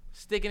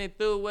sticking it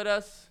through with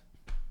us.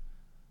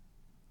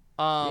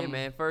 Yeah,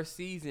 man. First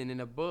season in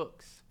the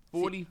books.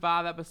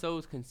 45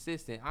 episodes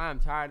consistent. I am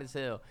tired as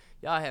hell.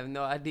 Y'all have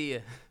no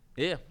idea.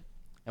 Yeah.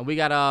 And we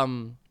got a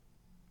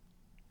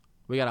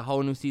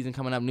whole new season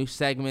coming up, new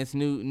segments,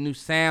 new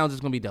sounds. It's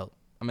gonna be dope.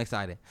 I'm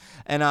excited.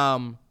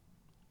 And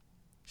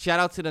shout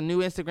out to the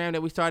new Instagram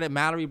that we started,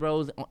 Mallory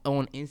Bros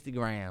on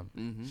Instagram.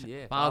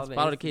 Yeah.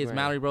 Follow the kids, Instagram.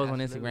 Mallory Bros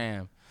Absolutely. on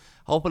Instagram.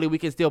 Hopefully we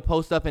can still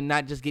post up and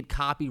not just get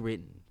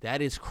copywritten.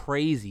 That is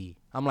crazy.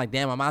 I'm like,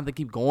 damn, I'm gonna have to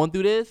keep going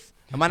through this.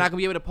 Am I not gonna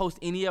be able to post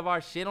any of our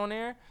shit on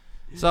there?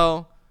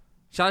 So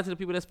shout out to the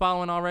people that's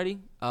following already.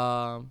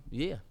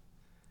 Yeah.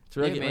 It's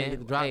really getting ready to get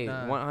the drop Hey,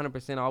 done.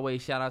 100%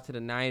 always shout out to the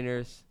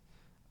Niners.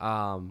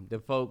 The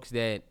folks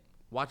that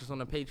Watch us on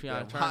the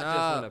Patreon. Turn watch us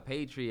up. on the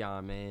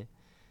Patreon, man.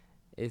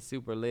 It's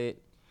super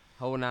lit.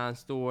 Whole 9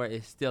 store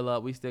is still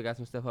up. We still got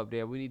some stuff up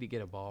there. We need to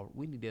get a ball.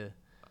 We got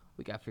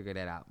to figure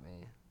that out,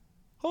 man.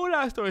 Whole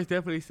Nine Story is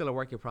definitely still a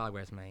work in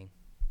progress, man.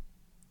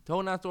 The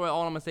Whole Nine Story,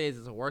 all I'm going to say is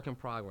it's a work in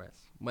progress.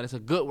 But it's a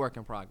good work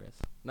in progress.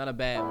 Not a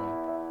bad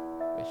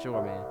one. For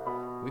sure,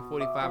 man. We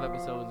 45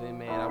 episodes in,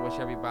 man. I wish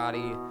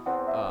everybody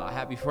a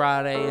happy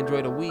Friday.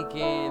 Enjoy the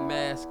weekend.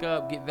 Mask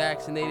up. Get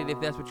vaccinated if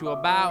that's what you're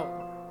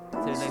about.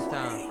 Till next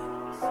time.